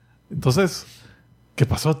 Entonces, ¿qué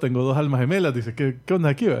pasó? Tengo 2 almas gemelas. Dice, ¿qué onda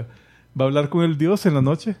aquí? Va a hablar con el Dios en la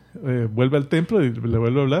noche, vuelve al templo y le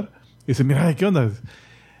vuelve a hablar. Y dice, mira, ¿qué onda?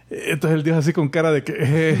 Entonces el Dios así con cara de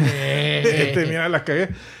que mira, la cagué.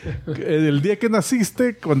 El día que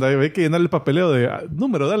naciste, cuando había que llenar el papeleo de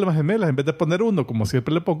número de almas gemelas, en vez de poner 1, como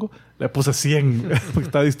siempre le pongo, le puse 100 porque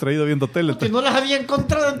estaba distraído viendo tele. Porque no las había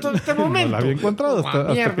encontrado en todo este momento. No las había encontrado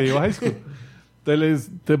hasta que iba a high school. Entonces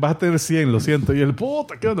te vas a tener 100, lo siento. Y el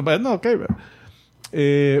puta, ¿qué onda? No, ok.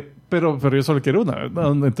 Pero yo solo quiero una.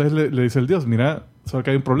 Entonces le dice el Dios, mira, solo que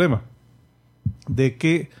hay un problema. De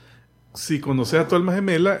que si conoces a tu alma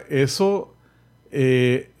gemela, eso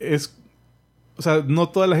es... O sea, no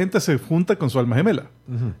toda la gente se junta con su alma gemela.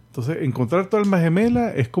 Uh-huh. Entonces, encontrar tu alma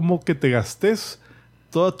gemela es como que te gastes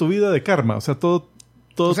toda tu vida de karma. O sea, todo...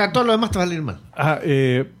 O sea, todo lo demás te va a salir mal.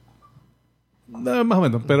 No, más o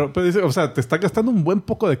menos. Pero dice, o sea, te estás gastando un buen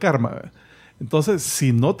poco de karma. Entonces,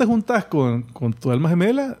 si no te juntas con tu alma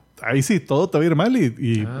gemela, ahí sí, todo te va a ir mal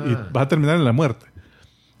y vas a terminar en la muerte.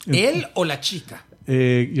 ¿Él o la chica?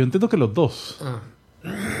 Yo entiendo que los 2.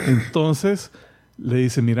 Entonces, le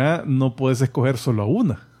dice, mira, no puedes escoger solo a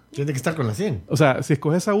una. Tiene que estar con la 100. O sea, si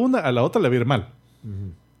escoges a una, a la otra le va a ir mal.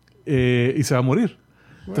 Uh-huh. Y se va a morir.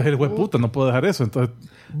 Entonces el güey, puta, no puedo dejar eso. Entonces,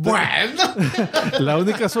 la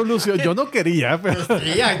única solución, yo no quería, pero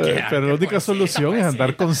la única solución es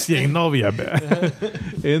andar con 100 novias.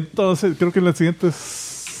 Entonces, creo que en la siguiente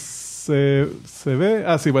se ve.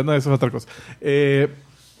 Sí, bueno, eso es otra cosa.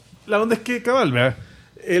 La onda es que, cabal, ¿verdad?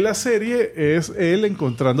 La serie es él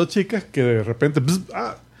encontrando chicas que de repente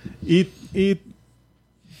y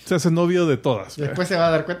se hace novio de todas. Después se va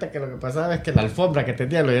a dar cuenta que lo que pasaba es que la alfombra que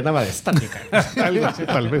tenía lo llenaba de estática. Algo así,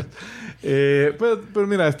 tal vez. Pero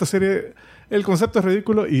mira, esta serie, el concepto es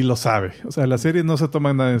ridículo y lo sabe. O sea, la serie no se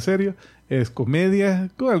toma nada en serio. Es comedia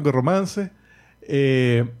con algo de romance.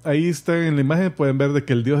 Ahí está en la imagen, pueden ver de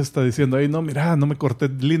que el Dios está diciendo, ay, no, mira, no me corté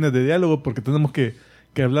líneas de diálogo porque tenemos que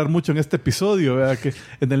hablar mucho en este episodio, ¿verdad? Que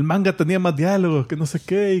en el manga tenía más diálogos, que no sé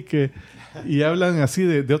qué, y hablan así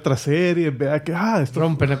de otras series, ¿verdad? Que esto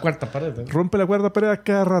rompe la cuarta pared. Rompe la cuarta pared a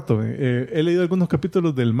cada rato. He leído algunos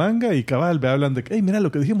capítulos del manga y cabal, ¿verdad? Hablan de que, hey, mira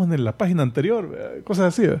lo que dijimos en la página anterior, ¿verdad?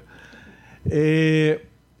 Cosas así, ¿verdad?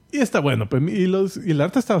 Y está bueno, pues, y el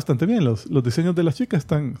arte está bastante bien, los diseños de las chicas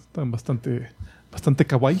están bastante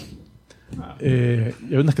kawaii. Y hay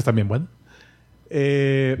unas que están bien buenas.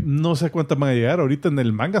 No sé cuántas van a llegar. Ahorita en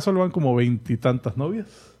el manga solo van como 20 y tantas novias.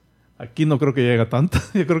 Aquí no creo que llegue a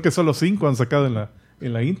tantas. Yo creo que solo 5 han sacado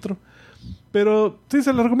en la intro. Pero sí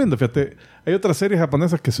se las recomiendo. Fíjate, hay otras series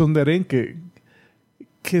japonesas que son de harén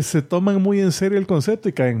que se toman muy en serio el concepto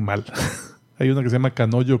y caen mal. Hay una que se llama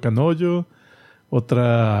Kanoyo.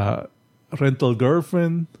 Otra Rental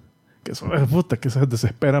Girlfriend. Que son puta, que se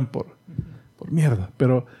desesperan por mierda.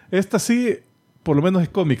 Pero esta sí, por lo menos es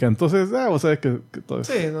cómica. Entonces, vos sabés que todo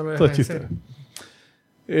es chiste.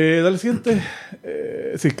 Dale siguiente.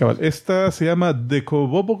 Sí, cabal. Esta se llama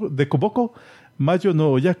Dekoboko Mayo no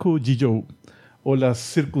Oyaku Jijou, o las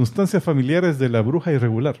circunstancias familiares de la bruja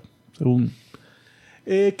irregular. Según.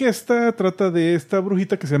 Que esta trata de esta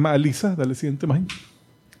brujita que se llama Alisa. Dale siguiente imagen.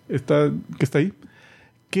 Que está ahí.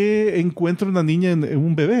 Que encuentra una niña en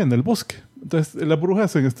un bebé en el bosque. Entonces, las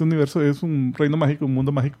brujas en este universo es un reino mágico, un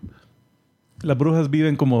mundo mágico. Las brujas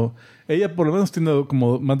viven como... Ella por lo menos tiene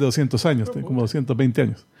como más de 200 años, tiene como 220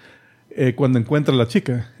 años. Cuando encuentra a la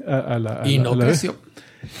chica. Y no creció.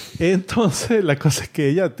 Entonces, la cosa es que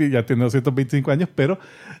ella ya tiene 225 años, pero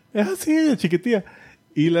es así, ella chiquitilla.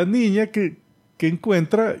 Y la niña que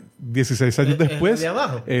encuentra 16 años después...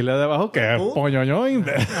 Es la de abajo, que poñoñoin,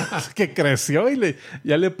 que creció y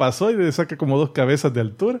ya le pasó y le saca como 2 cabezas de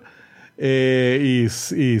altura. Y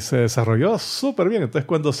se desarrolló súper bien. Entonces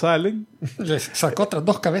cuando salen... Le sacó otras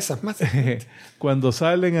 2 cabezas más. Cuando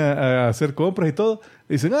salen a hacer compras y todo,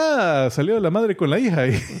 dicen, salió la madre con la hija.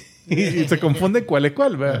 Y se confunden cuál es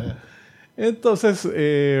cuál, ¿verdad? Entonces,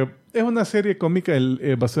 es una serie cómica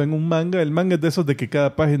basada en un manga. El manga es de esos de que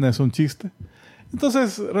cada página es un chiste.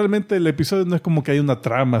 Entonces, realmente el episodio no es como que hay una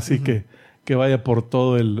trama así que vaya por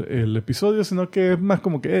todo el episodio, sino que es más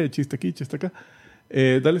como que chiste aquí, chiste acá.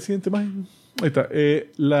 Dale siguiente imagen. Ahí está.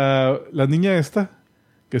 La niña esta,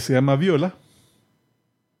 que se llama Viola,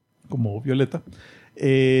 como Violeta,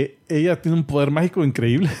 ella tiene un poder mágico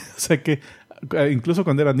increíble. O sea que incluso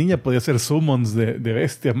cuando era niña podía hacer summons de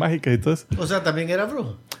bestias mágicas y todo eso. O sea, también era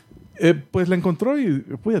brujo. Pues la encontró y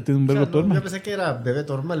pues ya tiene un verbo poder. Yo pensé que era bebé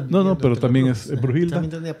normal. No, pero también es brujilda.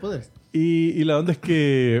 También tenía poderes. Y la onda es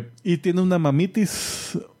que... Y tiene una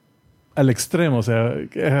mamitis al extremo. O sea,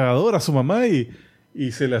 que adora a su mamá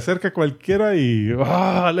y se le acerca a cualquiera y...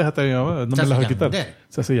 aléjate de mi mamá, no me la vas a quitar.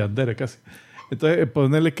 Se hace yandere casi. Entonces,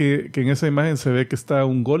 ponerle que en esa imagen se ve que está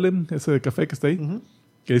un golem, ese de café que está ahí,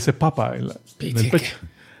 que dice papa en el pecho.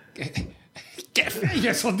 ¡Qué feo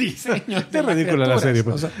eso dice! Es ridícula la serie.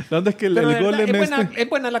 Pues. O sea, la onda es que el golem es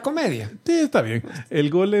buena la comedia. Sí, está bien. El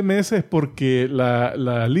golem ese es porque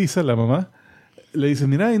la Lisa, la mamá, le dice,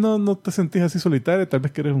 mira, y no te sentís así solitaria, tal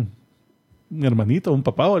vez que eres un hermanito, un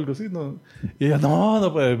papá o algo así. ¿No? Y ella,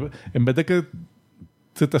 no, pues, en vez de que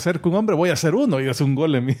se te acerque un hombre, voy a hacer uno. Y hace un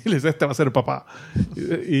golem y le dice, este va a ser papá.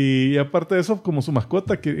 Y aparte de eso, como su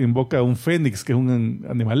mascota, que invoca a un fénix, que es un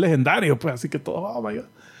animal legendario, pues así que todo, oh my God.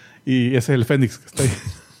 Y ese es el fénix que está ahí.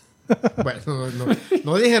 Bueno,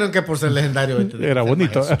 no dijeron que por ser legendario era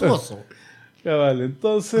bonito. Majestuoso. Ya vale,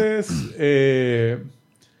 entonces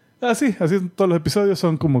así todos los episodios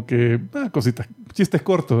son como que cositas, chistes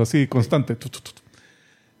cortos, así constantes.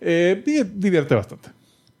 Y divierte bastante.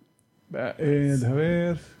 Déjame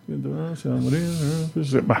ver. Se va a morir.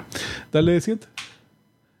 Va. Dale siguiente.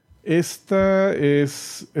 Esta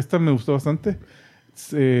me gustó bastante.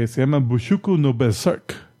 Se llama Bushuku no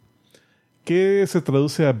Berserk, que se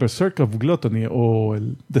traduce a Berserk of Gluttony o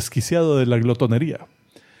el desquiciado de la glotonería,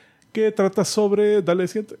 que trata sobre, dale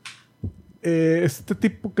siguiente, este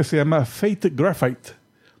tipo que se llama Fate Graphite,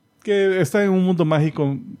 que está en un mundo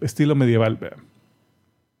mágico estilo medieval, ¿verdad?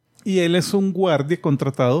 Y él es un guardia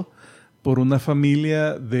contratado por una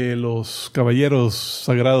familia de los caballeros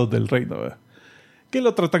sagrados del reino, ¿verdad? Que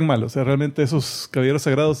lo tratan mal. O sea, realmente esos caballeros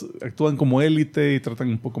sagrados actúan como élite y tratan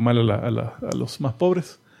un poco mal a los más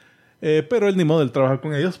pobres. Pero él ni modo, él trabaja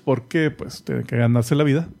con ellos porque pues tiene que ganarse la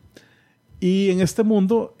vida. Y en este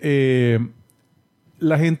mundo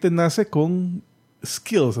la gente nace con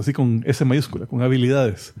skills, así con S mayúscula, con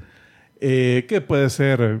habilidades. Que puede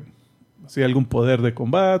ser así, algún poder de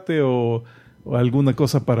combate o alguna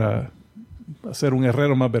cosa para hacer un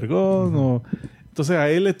herrero más vergón. Entonces a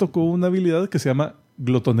él le tocó una habilidad que se llama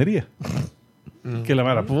glotonería. Que la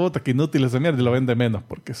vara, puta, que inútil esa mierda, y lo vende menos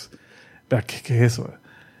porque es... ¿Qué es eso?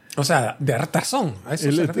 O sea, de hartazón. A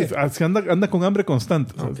eso se refiere. Anda con hambre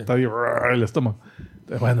constante. O sea, está ahí el estómago.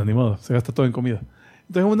 Bueno, ni modo. Se gasta todo en comida.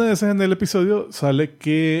 Entonces, una de esas en el episodio sale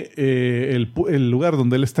que el lugar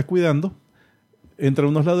donde él está cuidando entran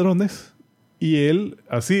unos ladrones y él,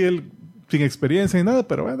 sin experiencia ni nada,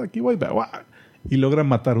 pero bueno, aquí voy. Y logran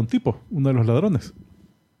matar a un tipo, uno de los ladrones.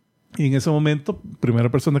 Y en ese momento, primera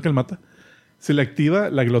persona que él mata, se le activa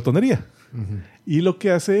la glotonería. Y lo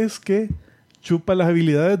que hace es que chupa las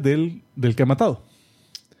habilidades del que ha matado.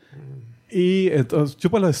 Y entonces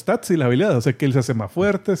chupa los stats y las habilidades. O sea, que él se hace más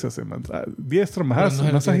fuerte, se hace más diestro, más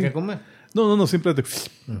ágil. ¿No se tiene que comer? No, simplemente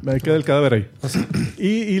queda el cadáver ahí. O sea,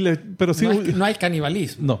 pero sí, no hay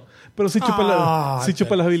canibalismo. No, pero sí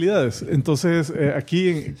chupa las habilidades. Entonces,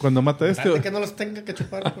 aquí, cuando mata que no los tenga que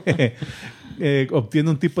chupar. obtiene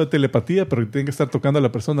un tipo de telepatía, pero tiene que estar tocando a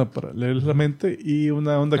la persona para leer la mente y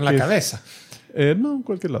una onda en la cabeza. No, en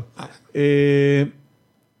cualquier lado.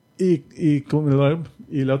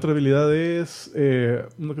 Y la otra habilidad es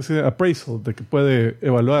uno que se llama appraisal, de que puede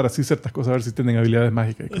evaluar así ciertas cosas, a ver si tienen habilidades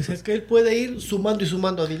mágicas. O sea, es que él puede ir sumando y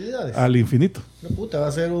sumando habilidades. Al infinito. No, puta, va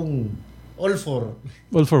a ser un all for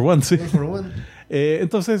one, sí. All for one.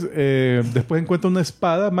 Entonces, después encuentra una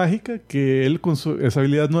espada mágica que él, con esa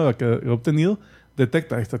habilidad nueva que ha obtenido,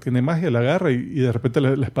 detecta, esta tiene magia, la agarra y de repente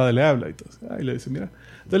la espada le habla. Y le dice, mira.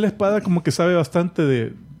 Entonces la espada como que sabe bastante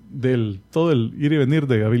de todo el ir y venir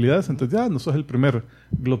de habilidades. Entonces no sos el primer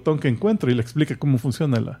glotón que encuentro, y le explica cómo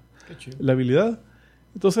funciona la habilidad.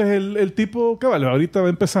 Entonces el tipo, cabal, ahorita va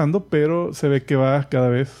empezando, pero se ve que va cada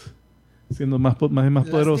vez siendo más y más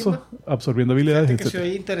poderoso, absorbiendo habilidades. Fíjate que se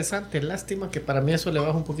oye interesante. Lástima que para mí eso le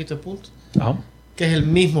baja un poquito de puntos. Ajá. Que es el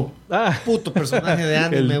mismo puto personaje de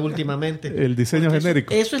anime últimamente. El diseño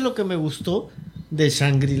genérico. Eso es lo que me gustó de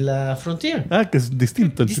Shangri-La Frontier. Ah, que es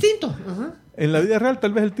distinto. Distinto. Ajá. En la vida real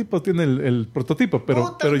tal vez el tipo tiene el prototipo, pero,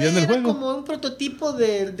 No, tal pero ya en el vez era juego... como un prototipo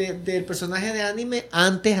del personaje de anime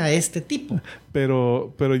antes a este tipo.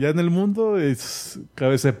 Pero ya en el mundo es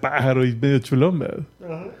cabeza de pájaro y medio chulón, ¿verdad?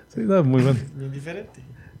 Ajá. Sí, no, muy bueno. Bien diferente.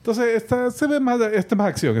 Entonces, esta es más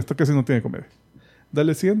acción. Esto casi no tiene comedia.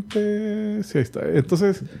 Dale siguiente. Sí, ahí está.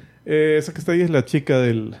 Entonces, esa que está ahí es la chica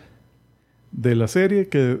de la serie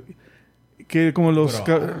que como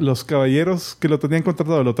los caballeros que lo tenían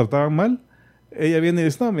contratado lo trataban mal. Ella viene y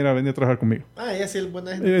dice, no, mira, venía a trabajar conmigo. Ah, ella sí es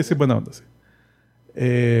buena gente. Ella sí es buena onda, sí.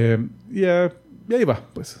 Y ahí va,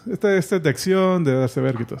 pues. Esta es de acción, de darse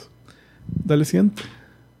verga y todo eso. Dale siguiente.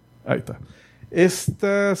 Ahí está.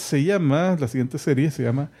 La siguiente serie se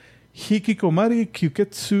llama Hikikomari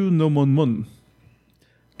Kyuketsu no Monmon,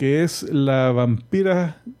 que es la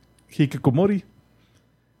vampira Hikikomori,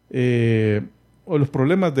 o los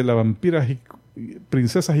problemas de la vampira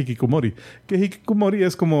princesa Hikikomori. Que Hikikomori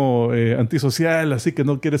es como antisocial, así que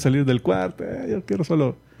no quiere salir del cuarto. Yo quiero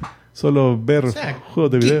solo ver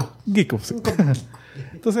juegos de video. Geeko. Sí.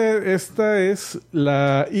 Entonces, esta es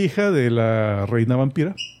la hija de la reina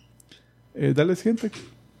vampira. Dale siguiente.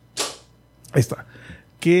 Ahí está.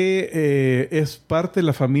 Que es parte de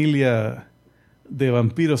la familia de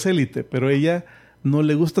vampiros élite, pero ella no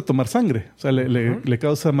le gusta tomar sangre. O sea, le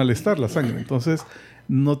causa malestar la sangre. Entonces,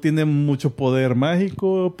 no tiene mucho poder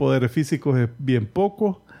mágico, poder físico es bien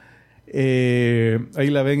poco. Ahí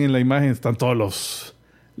la ven en la imagen, están todos los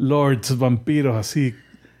lords vampiros así.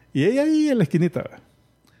 Y ella ahí en la esquinita.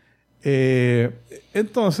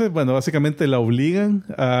 Entonces, bueno, básicamente la obligan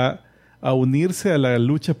a unirse a la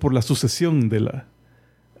lucha por la sucesión de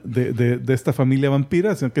esta familia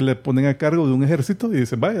vampira, sino que le ponen a cargo de un ejército y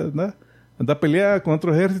dicen, vaya, anda a pelear con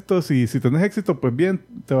otros ejércitos y si tenés éxito, pues bien,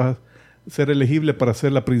 te vas a ser elegible para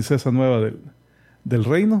ser la princesa nueva del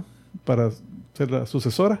reino, para ser la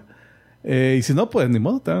sucesora. Y si no, pues ni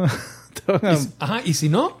modo, te van a... Ajá, ¿y si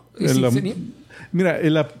no? Mira,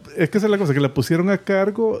 es que esa es la cosa, que la pusieron a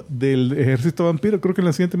cargo del ejército vampiro, creo que en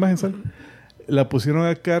la siguiente imagen sale. La pusieron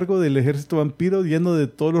a cargo del ejército vampiro lleno de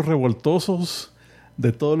todos los revoltosos,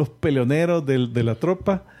 de todos los peleoneros de la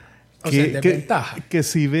tropa. Que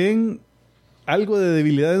si ven algo de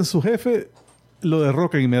debilidad en su jefe, lo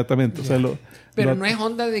derrocan inmediatamente. Yeah. O sea, pero no es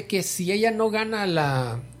onda de que si ella no gana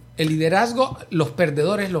el liderazgo, los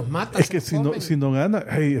perdedores los matan. Es que si no gana,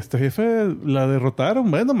 hey, este jefe la derrotaron,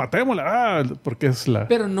 bueno, matémosla, porque es la...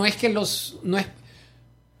 Pero no es que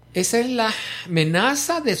esa es la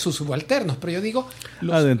amenaza de sus subalternos, pero yo digo...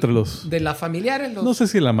 de las familiares... No sé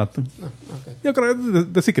si la matan. No, okay. Yo creo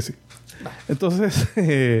decir que sí. Va. Entonces,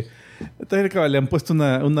 le han puesto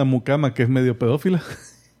una mucama que es medio pedófila.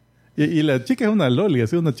 y la chica es una loli,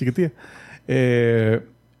 así una chiquitilla.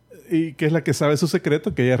 Y que es la que sabe su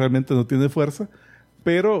secreto, que ella realmente no tiene fuerza,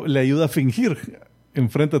 pero le ayuda a fingir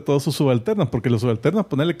enfrente de todos sus subalternos, porque los subalternos,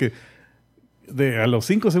 ponerle que a los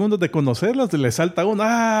 5 segundos de conocerlos, le salta uno,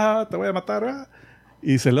 te voy a matar,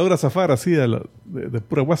 y se logra zafar así de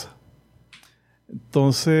pura guasa.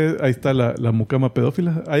 Entonces, ahí está la mucama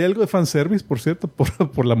pedófila. Hay algo de fanservice, por cierto,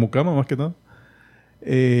 por la mucama más que nada.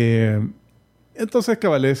 Entonces,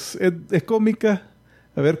 cabal, es cómica.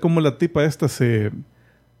 A ver cómo la tipa esta se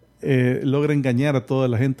logra engañar a toda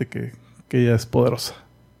la gente que ella es poderosa.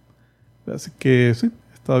 Así que sí,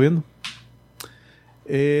 estaba viendo.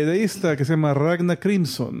 De ahí está, que se llama Ragna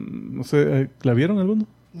Crimson. No sé, ¿la vieron alguno?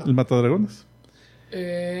 No. ¿El Matadragones?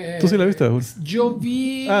 ¿Tú sí la viste? Yo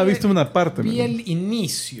vi... viste una parte. Vi el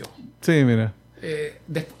inicio. Sí, mira.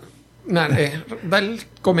 Da el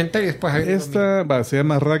comentario y después... Se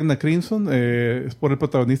llama Ragna Crimson. Es por el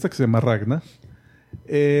protagonista que se llama Ragna.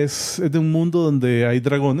 Es de un mundo donde hay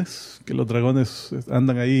dragones. Que los dragones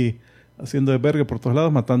andan ahí haciendo de verga por todos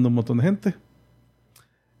lados, matando un montón de gente.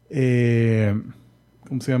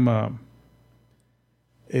 ¿Cómo se llama?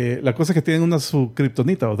 La cosa es que tienen una su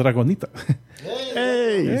kriptonita o dragonita.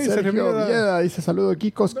 ¡Hey! Sergio Villeda dice saludos,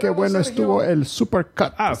 Kikos. Qué bueno Sergio. Estuvo el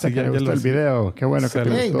supercut. Sí, ya gustó el video. Qué bueno que te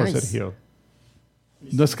gustó, nice. Sergio.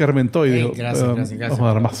 No escarmentó y dijo, gracias. Vamos a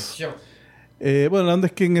dar más. Bueno, la onda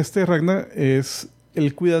es que en este Ragna es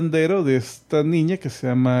el cuidandero de esta niña que se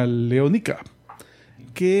llama Leonica,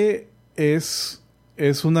 que es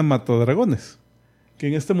una matadragones. Que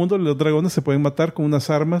en este mundo los dragones se pueden matar con unas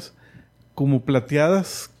armas como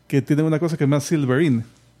plateadas que tienen una cosa que se llama silverine.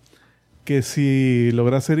 Que si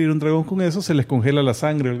logras herir un dragón con eso, se les congela la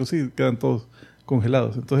sangre o algo así, quedan todos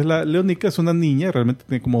congelados. Entonces la Leonica es una niña, realmente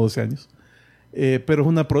tiene como 12 años, pero es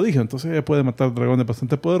una prodigio, entonces ella puede matar dragones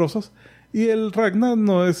bastante poderosos. Y el Ragnar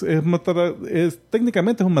no es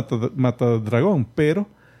técnicamente es un matadragón, pero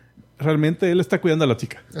realmente él está cuidando a la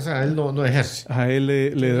chica. O sea, él no ejerce. A él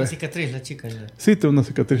le Tiene da... una cicatriz la chica. Sí, tiene una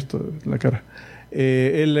cicatriz en la cara.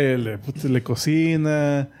 Él le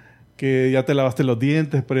cocina, que ya te lavaste los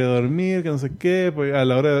dientes para ir a dormir, que no sé qué. Pues a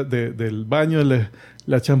la hora del baño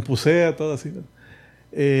la champucea, todo así.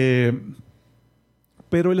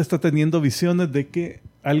 Pero él está teniendo visiones de que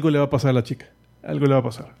algo le va a pasar a la chica. Algo le va a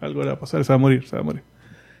pasar, se va a morir.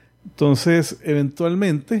 Entonces,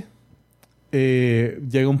 eventualmente,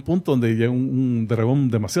 llega un punto donde llega un dragón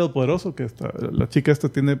demasiado poderoso, que la chica esta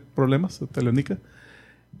tiene problemas, teleónica,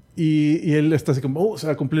 y él está así como, se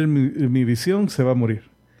va a cumplir mi visión, se va a morir.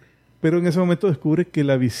 Pero en ese momento descubre que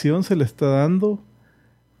la visión se le está dando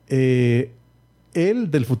él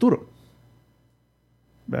del futuro.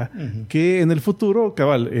 Uh-huh. Que en el futuro,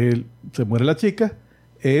 cabal, se muere la chica,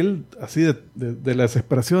 él, así de la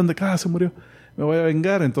desesperación de que se murió, me voy a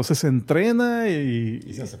vengar. Entonces se entrena y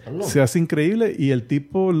se hace increíble, y el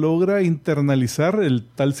tipo logra internalizar el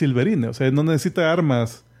tal Silverine. O sea, no necesita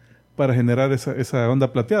armas para generar esa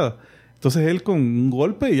onda plateada. Entonces él con un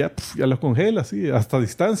golpe ya los congela, así, hasta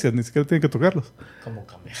distancia, ni siquiera tiene que tocarlos. Como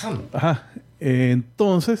Kamehameha. Ajá.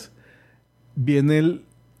 Entonces viene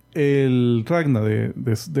el Ragnar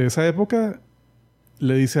de esa época,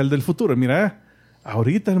 le dice al del futuro, mira,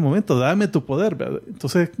 ahorita es el momento, dame tu poder, ¿verdad?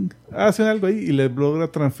 Entonces hacen algo ahí y le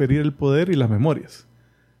logra transferir el poder y las memorias.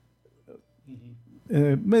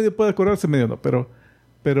 Medio puede curarse, medio no,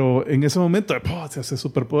 pero en ese momento se hace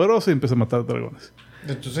súper poderoso y empieza a matar dragones.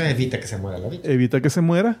 Entonces evita que se muera la bicha. Evita que se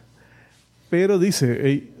muera, pero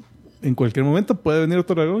dice, en cualquier momento puede venir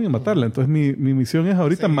otro dragón y matarla. Entonces mi misión es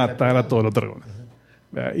ahorita matar a todos los dragones.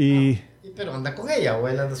 ¿Pero anda con ella o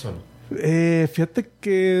él anda solo? Fíjate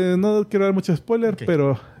que no quiero dar mucho spoiler, okay.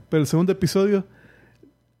 pero el segundo episodio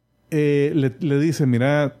le dice,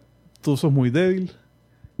 mira, tú sos muy débil,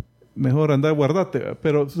 mejor anda, guardate.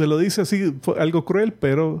 Pero se lo dice así, algo cruel,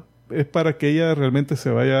 pero es para que ella realmente se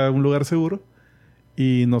vaya a un lugar seguro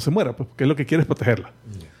y no se muera, pues, porque lo que quiere es protegerla.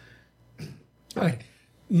 A ver,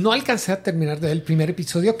 no alcancé a terminar del primer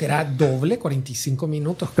episodio, que era doble, 45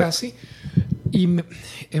 minutos casi. Y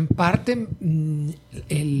en parte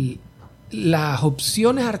las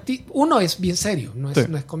opciones artísticas... Uno es bien serio, no es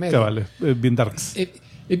comedia. Vale, es bien darks.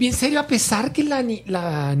 Es bien serio, a pesar que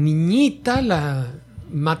la niñita, la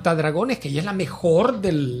matadragones, que ella es la mejor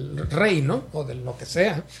del reino, o de lo que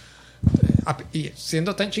sea, y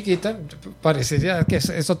siendo tan chiquita, parecería que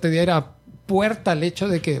eso te diera puerta al hecho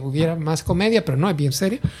de que hubiera más comedia, pero no, es bien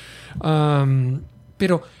serio.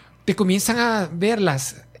 Pero te comienzan a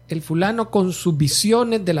verlas... el fulano con sus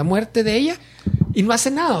visiones de la muerte de ella y no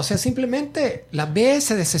hace nada, o sea, simplemente la ve,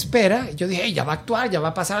 se desespera. Yo dije, ya va a actuar, ya va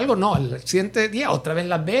a pasar algo. No, el siguiente día otra vez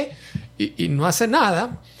la ve y no hace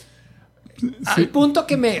nada. Sí, al punto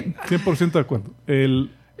que 100% de acuerdo. El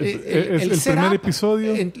primer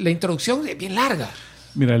episodio... La introducción es bien larga.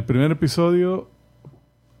 Mira, el primer episodio,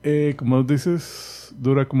 como dices,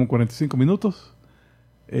 dura como 45 minutos.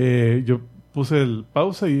 Yo puse el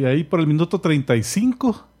pausa y ahí por el minuto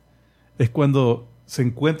 35... es cuando se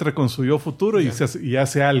encuentra con su yo futuro y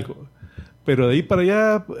hace algo. Pero de ahí para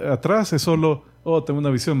allá atrás es solo, tengo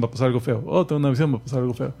una visión, va a pasar algo feo. Tengo una visión, va a pasar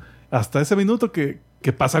algo feo. Hasta ese minuto que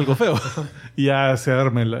pasa algo feo. Y ya se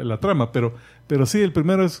arma la trama. Pero sí, el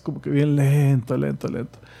primero es como que bien lento.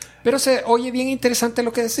 Pero se oye bien interesante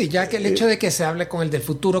lo que decís, ya que el hecho de que se hable con el del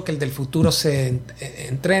futuro, que el del futuro se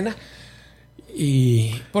entrena.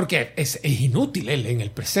 Y porque es inútil él en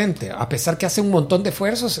el presente. A pesar que hace un montón de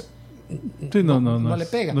esfuerzos... Sí, no le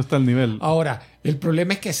pega. No está al nivel. Ahora, el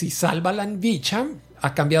problema es que si salva la bicha,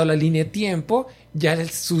 ha cambiado la línea de tiempo, ya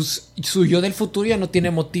su yo del futuro ya no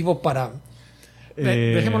tiene motivo para...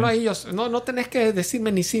 dejémoslo ahí. No tenés que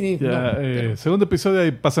decirme ni sí ni ya, no. Segundo episodio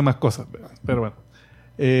ahí pasa más cosas. Pero bueno.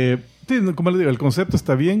 Sí, como les digo, el concepto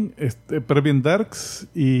está bien, pero bien darks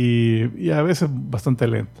y a veces bastante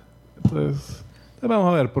lento. Entonces,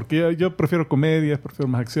 vamos a ver, porque yo prefiero comedias, prefiero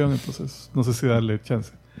más acción, entonces no sé si darle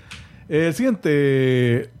chance. El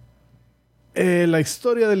siguiente, la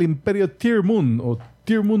historia del imperio Tear Moon, o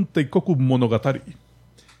Tear Moon Teikoku Monogatari,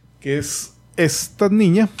 que es esta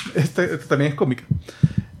niña, esta también es cómica,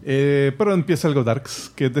 pero empieza algo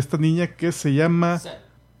darks, que es de esta niña que se llama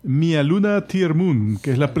Mia Luna Tear Moon,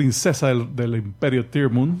 que es la princesa del imperio Tear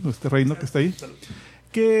Moon, este reino que está ahí,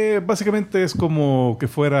 que básicamente es como que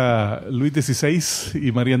fuera Luis XVI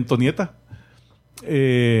y María Antonieta.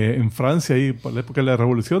 En Francia, ahí por la época de la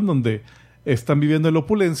Revolución, donde están viviendo en la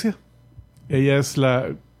opulencia. Ella es la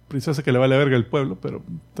princesa que le vale verga al pueblo, pero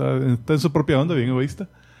está en su propia onda, bien egoísta.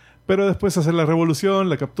 Pero después hace la revolución,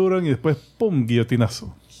 la capturan y después ¡pum!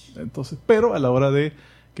 Guillotinazo. Entonces, pero a la hora de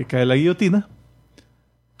que cae la guillotina,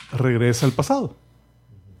 regresa al pasado.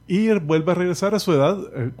 Y vuelve a regresar a su edad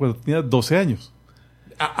cuando tenía 12 años.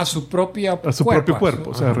 A su propio cuerpo. A su propio cuerpo.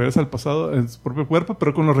 O sea, regresa al pasado en su propio cuerpo,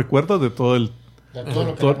 pero con los recuerdos de todo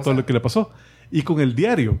lo que le pasó. Y con el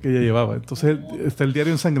diario que ella llevaba. Entonces está el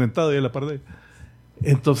diario ensangrentado ahí a la par de ella.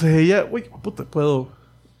 Entonces ella, uy, puta, puedo...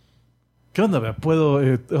 ¿Qué onda?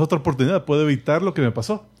 Es otra oportunidad, puedo evitar lo que me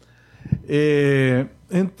pasó.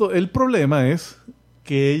 El problema es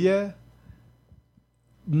que ella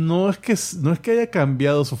no es que haya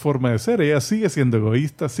cambiado su forma de ser. Ella sigue siendo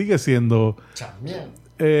egoísta, sigue siendo...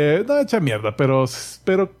 no hecha mierda, pero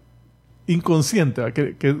inconsciente, ¿va?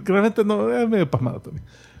 Que realmente no es medio pasmada también.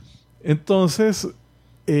 Entonces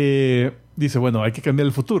dice, bueno, hay que cambiar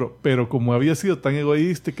el futuro, pero como había sido tan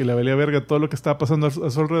egoísta y que le valía verga todo lo que estaba pasando a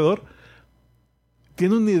su alrededor,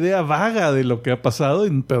 tiene una idea vaga de lo que ha pasado,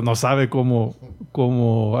 pero no sabe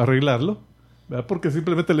cómo arreglarlo, ¿verdad? Porque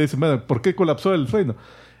simplemente le dice, ¿por qué colapsó el reino?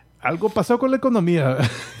 Algo pasó con la economía.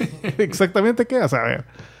 Exactamente qué, a saber.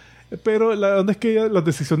 Pero la onda es que las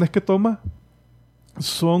decisiones que toma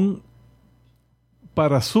son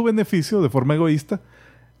para su beneficio de forma egoísta,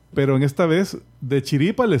 pero en esta vez de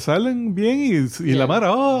chiripa le salen bien y la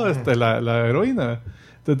Mara, la heroína.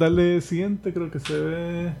 Entonces dale siguiente, creo que se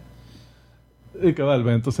ve... cabal,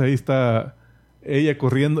 entonces ahí está ella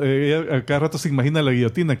corriendo. Ella a cada rato se imagina la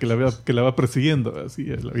guillotina que la va persiguiendo, así,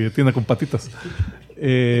 la guillotina con patitas.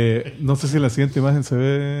 No sé si en la siguiente imagen se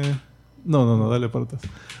ve... No, dale para atrás.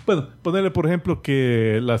 Bueno, ponerle por ejemplo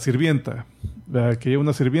que la sirvienta, que llega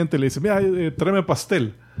una sirvienta y le dice, mira, tráeme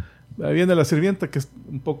pastel. Ahí viene la sirvienta que es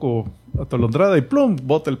un poco atolondrada y plum,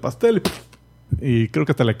 bota el pastel y creo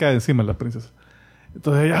que hasta le cae encima a la princesa.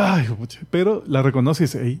 Entonces ella, ay, pero la reconoce y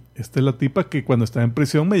dice, hey, esta es la tipa que cuando estaba en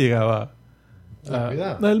prisión me llegaba a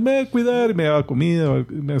cuidar y me daba comida,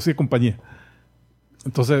 me hacía compañía.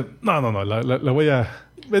 Entonces, no, la voy a...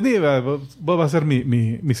 Vení, vos vas a ser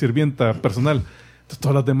mi sirvienta personal. Entonces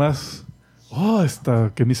todas las demás...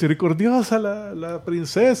 qué misericordiosa la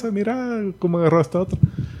princesa, mira cómo agarró a esta otra.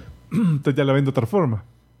 Entonces ya la ven de otra forma.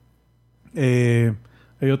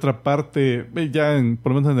 Hay otra parte, ya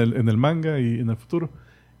por lo menos en el manga y en el futuro,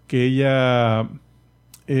 que ella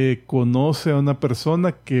conoce a una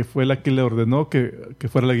persona que fue la que le ordenó que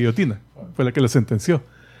fuera la guillotina. Fue la que la sentenció.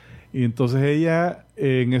 Y entonces ella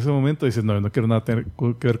en ese momento dice, no quiero nada tener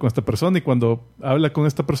que ver con esta persona. Y cuando habla con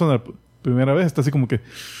esta persona por primera vez, está así como que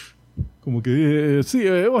sí,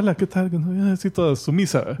 hola, ¿qué tal? Así toda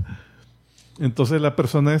sumisa. Entonces la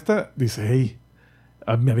persona esta dice, hey,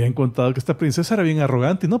 me habían contado que esta princesa era bien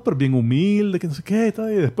arrogante, ¿no? Pero bien humilde, que no sé qué, y todo,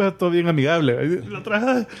 y después todo bien amigable.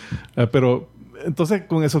 Pero entonces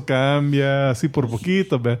con eso cambia, así por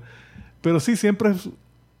poquito, ¿ve? Pero sí, siempre es...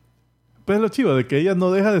 Pues lo chivo de que ella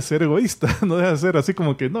no deja de ser egoísta, no deja de ser así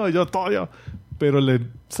como que, no, yo todo yo, pero le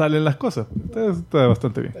salen las cosas. Entonces está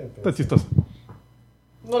bastante bien, está chistoso.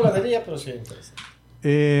 No la diría, pero sí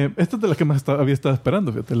interesante. Esta es de las que más había estado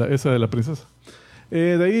esperando, fíjate, esa de la princesa.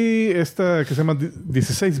 De ahí esta que se llama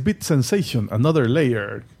 16-Bit Sensation, Another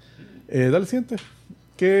Layer. Dale siguiente.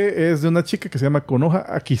 Que es de una chica que se llama Konoha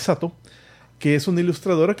Akisato, que es una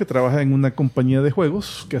ilustradora que trabaja en una compañía de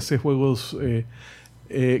juegos, que hace juegos...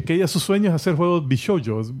 que ella su sueño es hacer juegos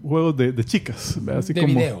bishoujo, juegos de chicas, así de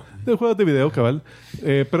como video. De juegos de video, cabal.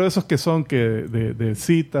 Pero esos que son de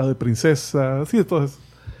citas, de princesas, así de todas.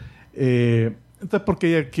 Entonces, porque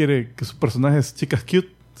ella quiere que sus personajes chicas cute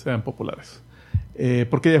sean populares.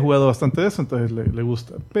 Porque ella ha jugado bastante de eso, entonces le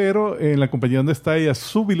gusta. Pero en la compañía donde está ella,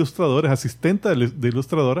 subilustradora, es asistente de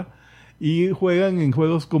ilustradora, y juegan en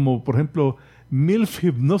juegos como, por ejemplo, MILF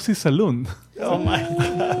Hypnosis Saloon. Oh my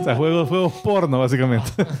God. O sea, juegos porno, básicamente.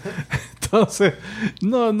 Entonces,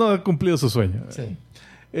 no ha cumplido su sueño. Sí.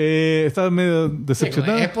 Está medio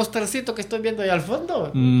decepcionado. El postercito que estoy viendo ahí al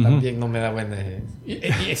fondo también no me da buena... ¿Y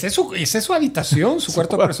esa es su habitación, su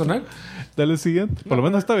cuarto personal? Dale el siguiente. Por lo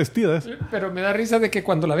menos está vestida. Pero me da risa de que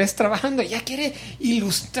cuando la ves trabajando, ella quiere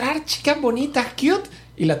ilustrar chicas bonitas, cute,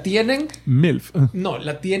 y la tienen... MILF. No,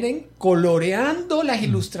 la tienen coloreando las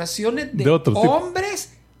ilustraciones de otro tipo.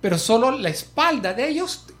 hombres, pero solo la espalda de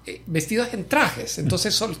ellos vestidos en trajes.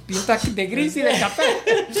 Entonces solo pinta de gris y de café.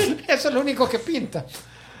 Eso es lo único que pinta.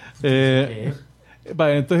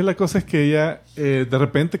 Entonces la cosa es que ella de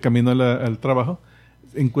repente camino al trabajo,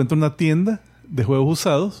 encuentra una tienda de juegos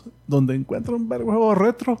usados donde encuentra un juego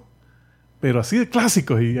retro, pero así de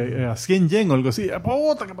clásicos y a 100 yen o algo así.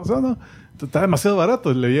 ¡Puta, qué pasó! ¿No? Está demasiado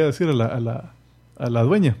barato, le iba a decir a la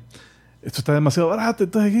dueña. Esto está demasiado barato,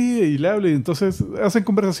 entonces aquí, y le habla, y entonces hacen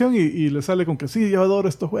conversación y le sale con que sí, yo adoro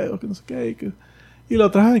estos juegos, que no sé qué, y la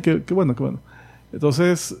otra, ay, qué bueno.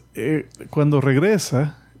 Entonces, cuando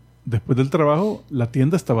regresa, después del trabajo, la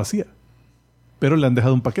tienda está vacía. Pero le han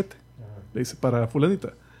dejado un paquete. Le dice, para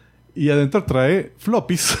fulanita. Y adentro trae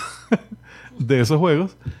floppies de esos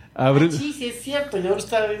juegos. Abre, sí, es cierto. Yo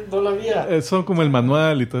no la había. son como el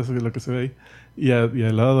manual y todo eso, lo que se ve ahí. Y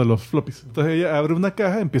al lado de los floppies. Entonces ella abre una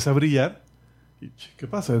caja, empieza a brillar. Y, ¿qué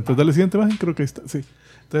pasa? Entonces dale la siguiente imagen, creo que ahí está. Sí.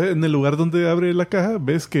 Entonces en el lugar donde abre la caja,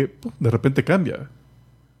 ves que de repente cambia.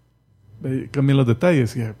 Cambian los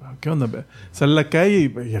detalles. Y, ¿qué onda? Sale a la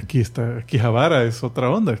calle y aquí Javara es otra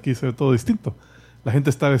onda. Aquí se ve todo distinto. La gente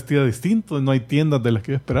está vestida distinto. No hay tiendas de las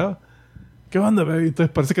que yo esperaba. ¿Qué onda? Entonces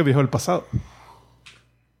parece que viajó al pasado.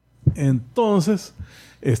 Entonces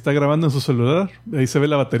está grabando en su celular. Ahí se ve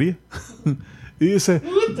la batería. Y dice,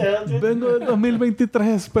 vengo del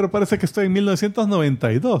 2023, pero parece que estoy en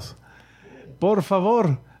 1992. Por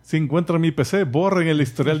favor, si encuentran mi PC, borren el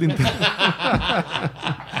historial de internet.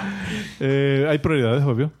 Hay prioridades,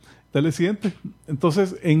 obvio. Dale siguiente.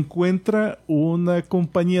 Entonces encuentra una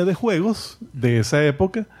compañía de juegos de esa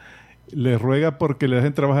época. Le ruega porque le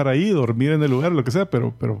dejen trabajar ahí, dormir en el lugar, lo que sea,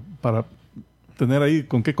 pero para tener ahí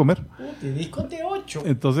con qué comer. Disco de 8.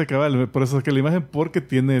 Entonces, cabal, por eso saqué la imagen, porque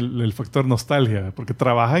tiene el factor nostalgia. Porque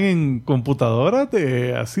trabajan en computadoras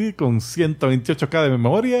de así, con 128K de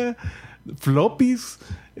memoria, floppies,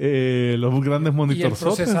 los grandes monitores. Y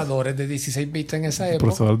procesadores de 16 bits en esa época.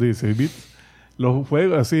 Procesador de 16 bits. Los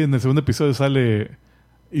juegos, así, en el segundo episodio sale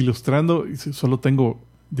ilustrando, y solo tengo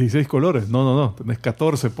 16 colores. No, tenés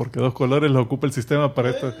 14, porque 2 colores los ocupa el sistema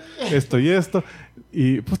para esto y esto.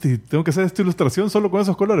 Y pues tengo que hacer esta ilustración solo con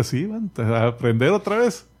esos colores. Sí, a aprender otra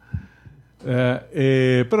vez.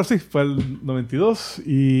 Pero sí, fue el 92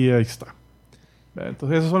 y ahí está.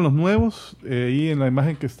 Entonces esos son los nuevos. Y en la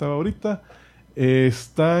imagen que estaba ahorita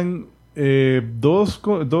están dos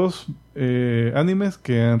animes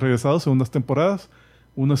que han regresado segundas temporadas.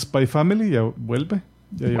 Uno es Spy Family, ya vuelve.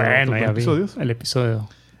 Ya lleva otros episodios. El episodio.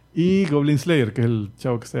 Y Goblin Slayer, que es el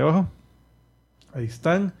chavo que está ahí abajo. Ahí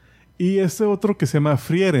están. Y este otro que se llama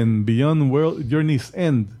Frieren, Beyond World Journey's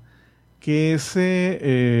End. Que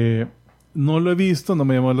ese no lo he visto, no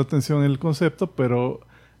me llamó la atención el concepto, pero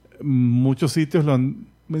muchos sitios lo han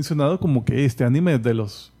mencionado como que este anime es de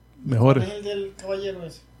los mejores. ¿Cuál es el del caballero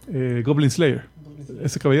ese? Goblin Slayer.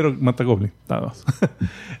 Ese caballero mata Goblin, nada más.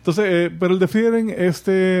 Entonces, pero el de Frieren,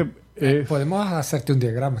 podemos hacerte un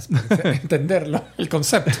diagrama para entenderlo, el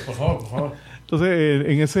concepto. Por favor. Entonces,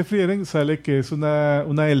 en ese Frieren sale que es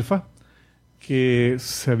una elfa que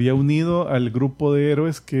se había unido al grupo de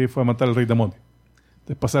héroes que fue a matar al rey demonio.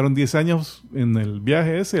 Entonces, pasaron 10 años en el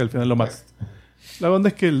viaje ese y al final lo matan. La onda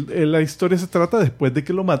es que la historia se trata después de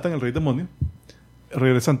que lo matan al rey demonio.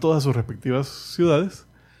 Regresan todas a sus respectivas ciudades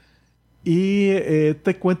y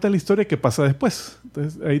te cuentan la historia que pasa después.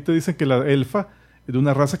 Entonces, ahí te dicen que la elfa es de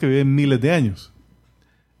una raza que vive miles de años.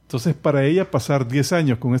 Entonces, para ella pasar 10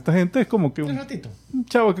 años con esta gente es como que un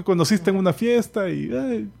chavo que conociste en una fiesta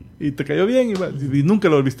y te cayó bien y nunca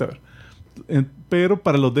lo volviste a ver. Pero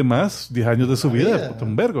para los demás, 10 años de su vida es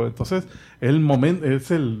un vergo. Entonces,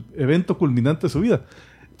 es el evento culminante de su vida.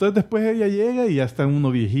 Entonces, después ella llega y ya está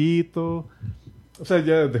uno viejito. O sea,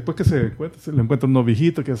 ya después que se le encuentra uno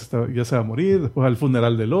viejito que ya se va a morir. Después al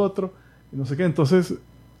funeral del otro. Y no sé qué. Entonces,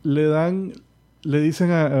 le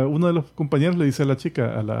dicen a uno de los compañeros, le dice a la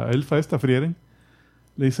chica, a la elfa esta, Frieren,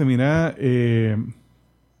 le dice, mira,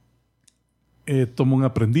 toma un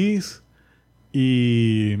aprendiz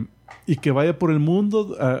y que vaya por el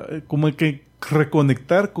mundo como hay que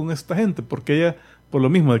reconectar con esta gente, porque ella, por lo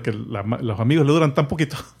mismo de que los amigos le duran tan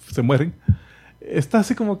poquito, se mueren, está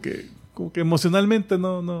así como que emocionalmente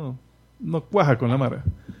no cuaja con la mara.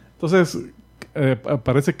 Entonces,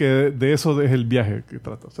 parece que de eso es el viaje que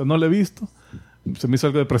trata. O sea, no lo he visto. Se me hizo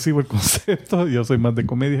algo depresivo el concepto. Yo soy más de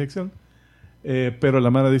comedia y acción. Pero la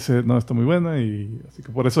Mara dice, no, está muy buena. Y así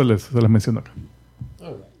que por eso se las menciono acá.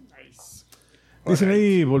 Nice. Dicen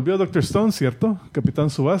ahí, volvió Dr. Stone, ¿cierto? Capitán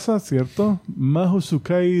Tsubasa, ¿cierto? Maho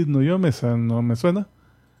Tsukai no Yome, no me suena.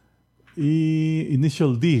 Y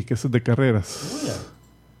Initial D, que es de carreras.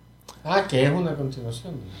 Que es una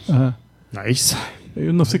continuación. Ajá. Nice.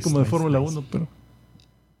 Yo no sé como de Fórmula 1, pero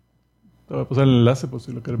te voy a pasar el enlace por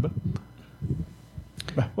si lo quieres ver.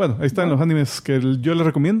 Bueno, ahí están los animes que yo les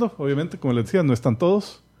recomiendo. Obviamente, como les decía, no están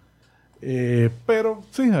todos. Pero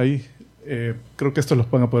sí, ahí creo que estos los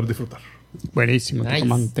van a poder disfrutar. Buenísimo.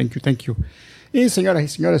 Nice. Thank you. Y señoras y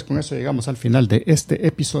señores, con eso llegamos al final de este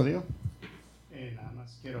episodio. Nada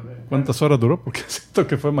más quiero ver. ¿Cuántas horas duró? Porque siento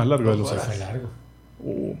que fue más largo de los Fue largo.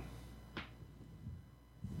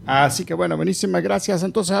 Así que bueno, buenísimas gracias.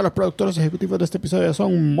 Entonces a los productores ejecutivos de este episodio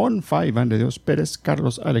son Monfa, Iván de Dios Pérez,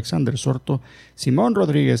 Carlos Alexander Sorto, Simón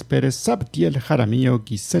Rodríguez Pérez, Sabtiel Jaramillo,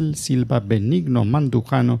 Giselle Silva, Benigno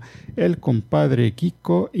Mandujano, el compadre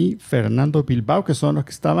Kiko y Fernando Bilbao, que son los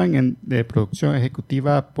que estaban de producción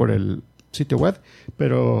ejecutiva por el sitio web,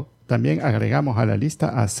 pero también agregamos a la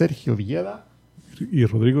lista a Sergio Villeda y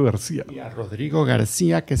Rodrigo García. Y a Rodrigo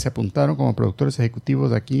García, que se apuntaron como productores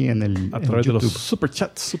ejecutivos aquí a través de YouTube. los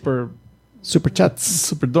superchats, Superchats,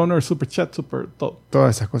 super donor, superchat, super todo.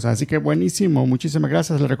 Todas esas cosas. Así que buenísimo. Muchísimas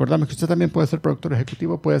gracias. Le recordamos que usted también puede ser productor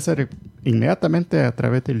ejecutivo. Puede ser inmediatamente a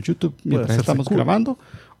través del YouTube mientras estamos grabando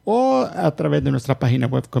o a través de nuestra página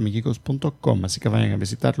web comicgeekos.com. Así que vayan a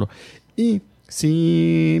visitarlo. Y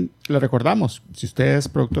si le recordamos, si usted es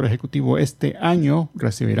productor ejecutivo este año,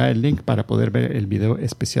 recibirá el link para poder ver el video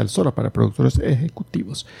especial solo para productores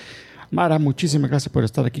ejecutivos. Mara, muchísimas gracias por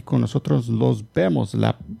estar aquí con nosotros. Los vemos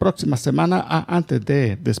la próxima semana. Antes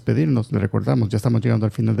de despedirnos, le recordamos, ya estamos llegando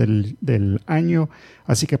al final del año,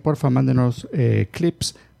 así que porfa, mándenos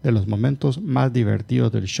clips de los momentos más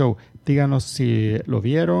divertidos del show. Díganos si lo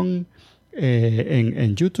vieron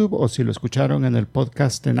en YouTube o si lo escucharon en el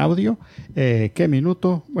podcast en audio, qué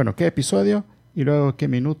minuto, qué episodio y luego qué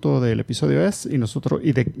minuto del episodio es y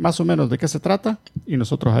de más o menos de qué se trata y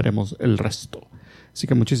nosotros haremos el resto. Así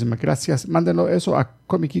que muchísimas gracias. Mándenlo eso a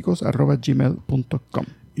comicgeekos@gmail.com.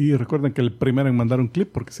 Y recuerden que el primero en mandar un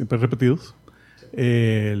clip, porque siempre repetidos,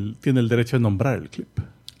 tiene el derecho de nombrar el clip.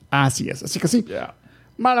 Así es, así que sí. Yeah.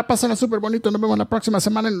 Mala, pásenla súper bonito. Nos vemos la próxima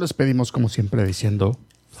semana y nos despedimos como siempre diciendo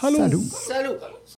 ¡Salud! Salud.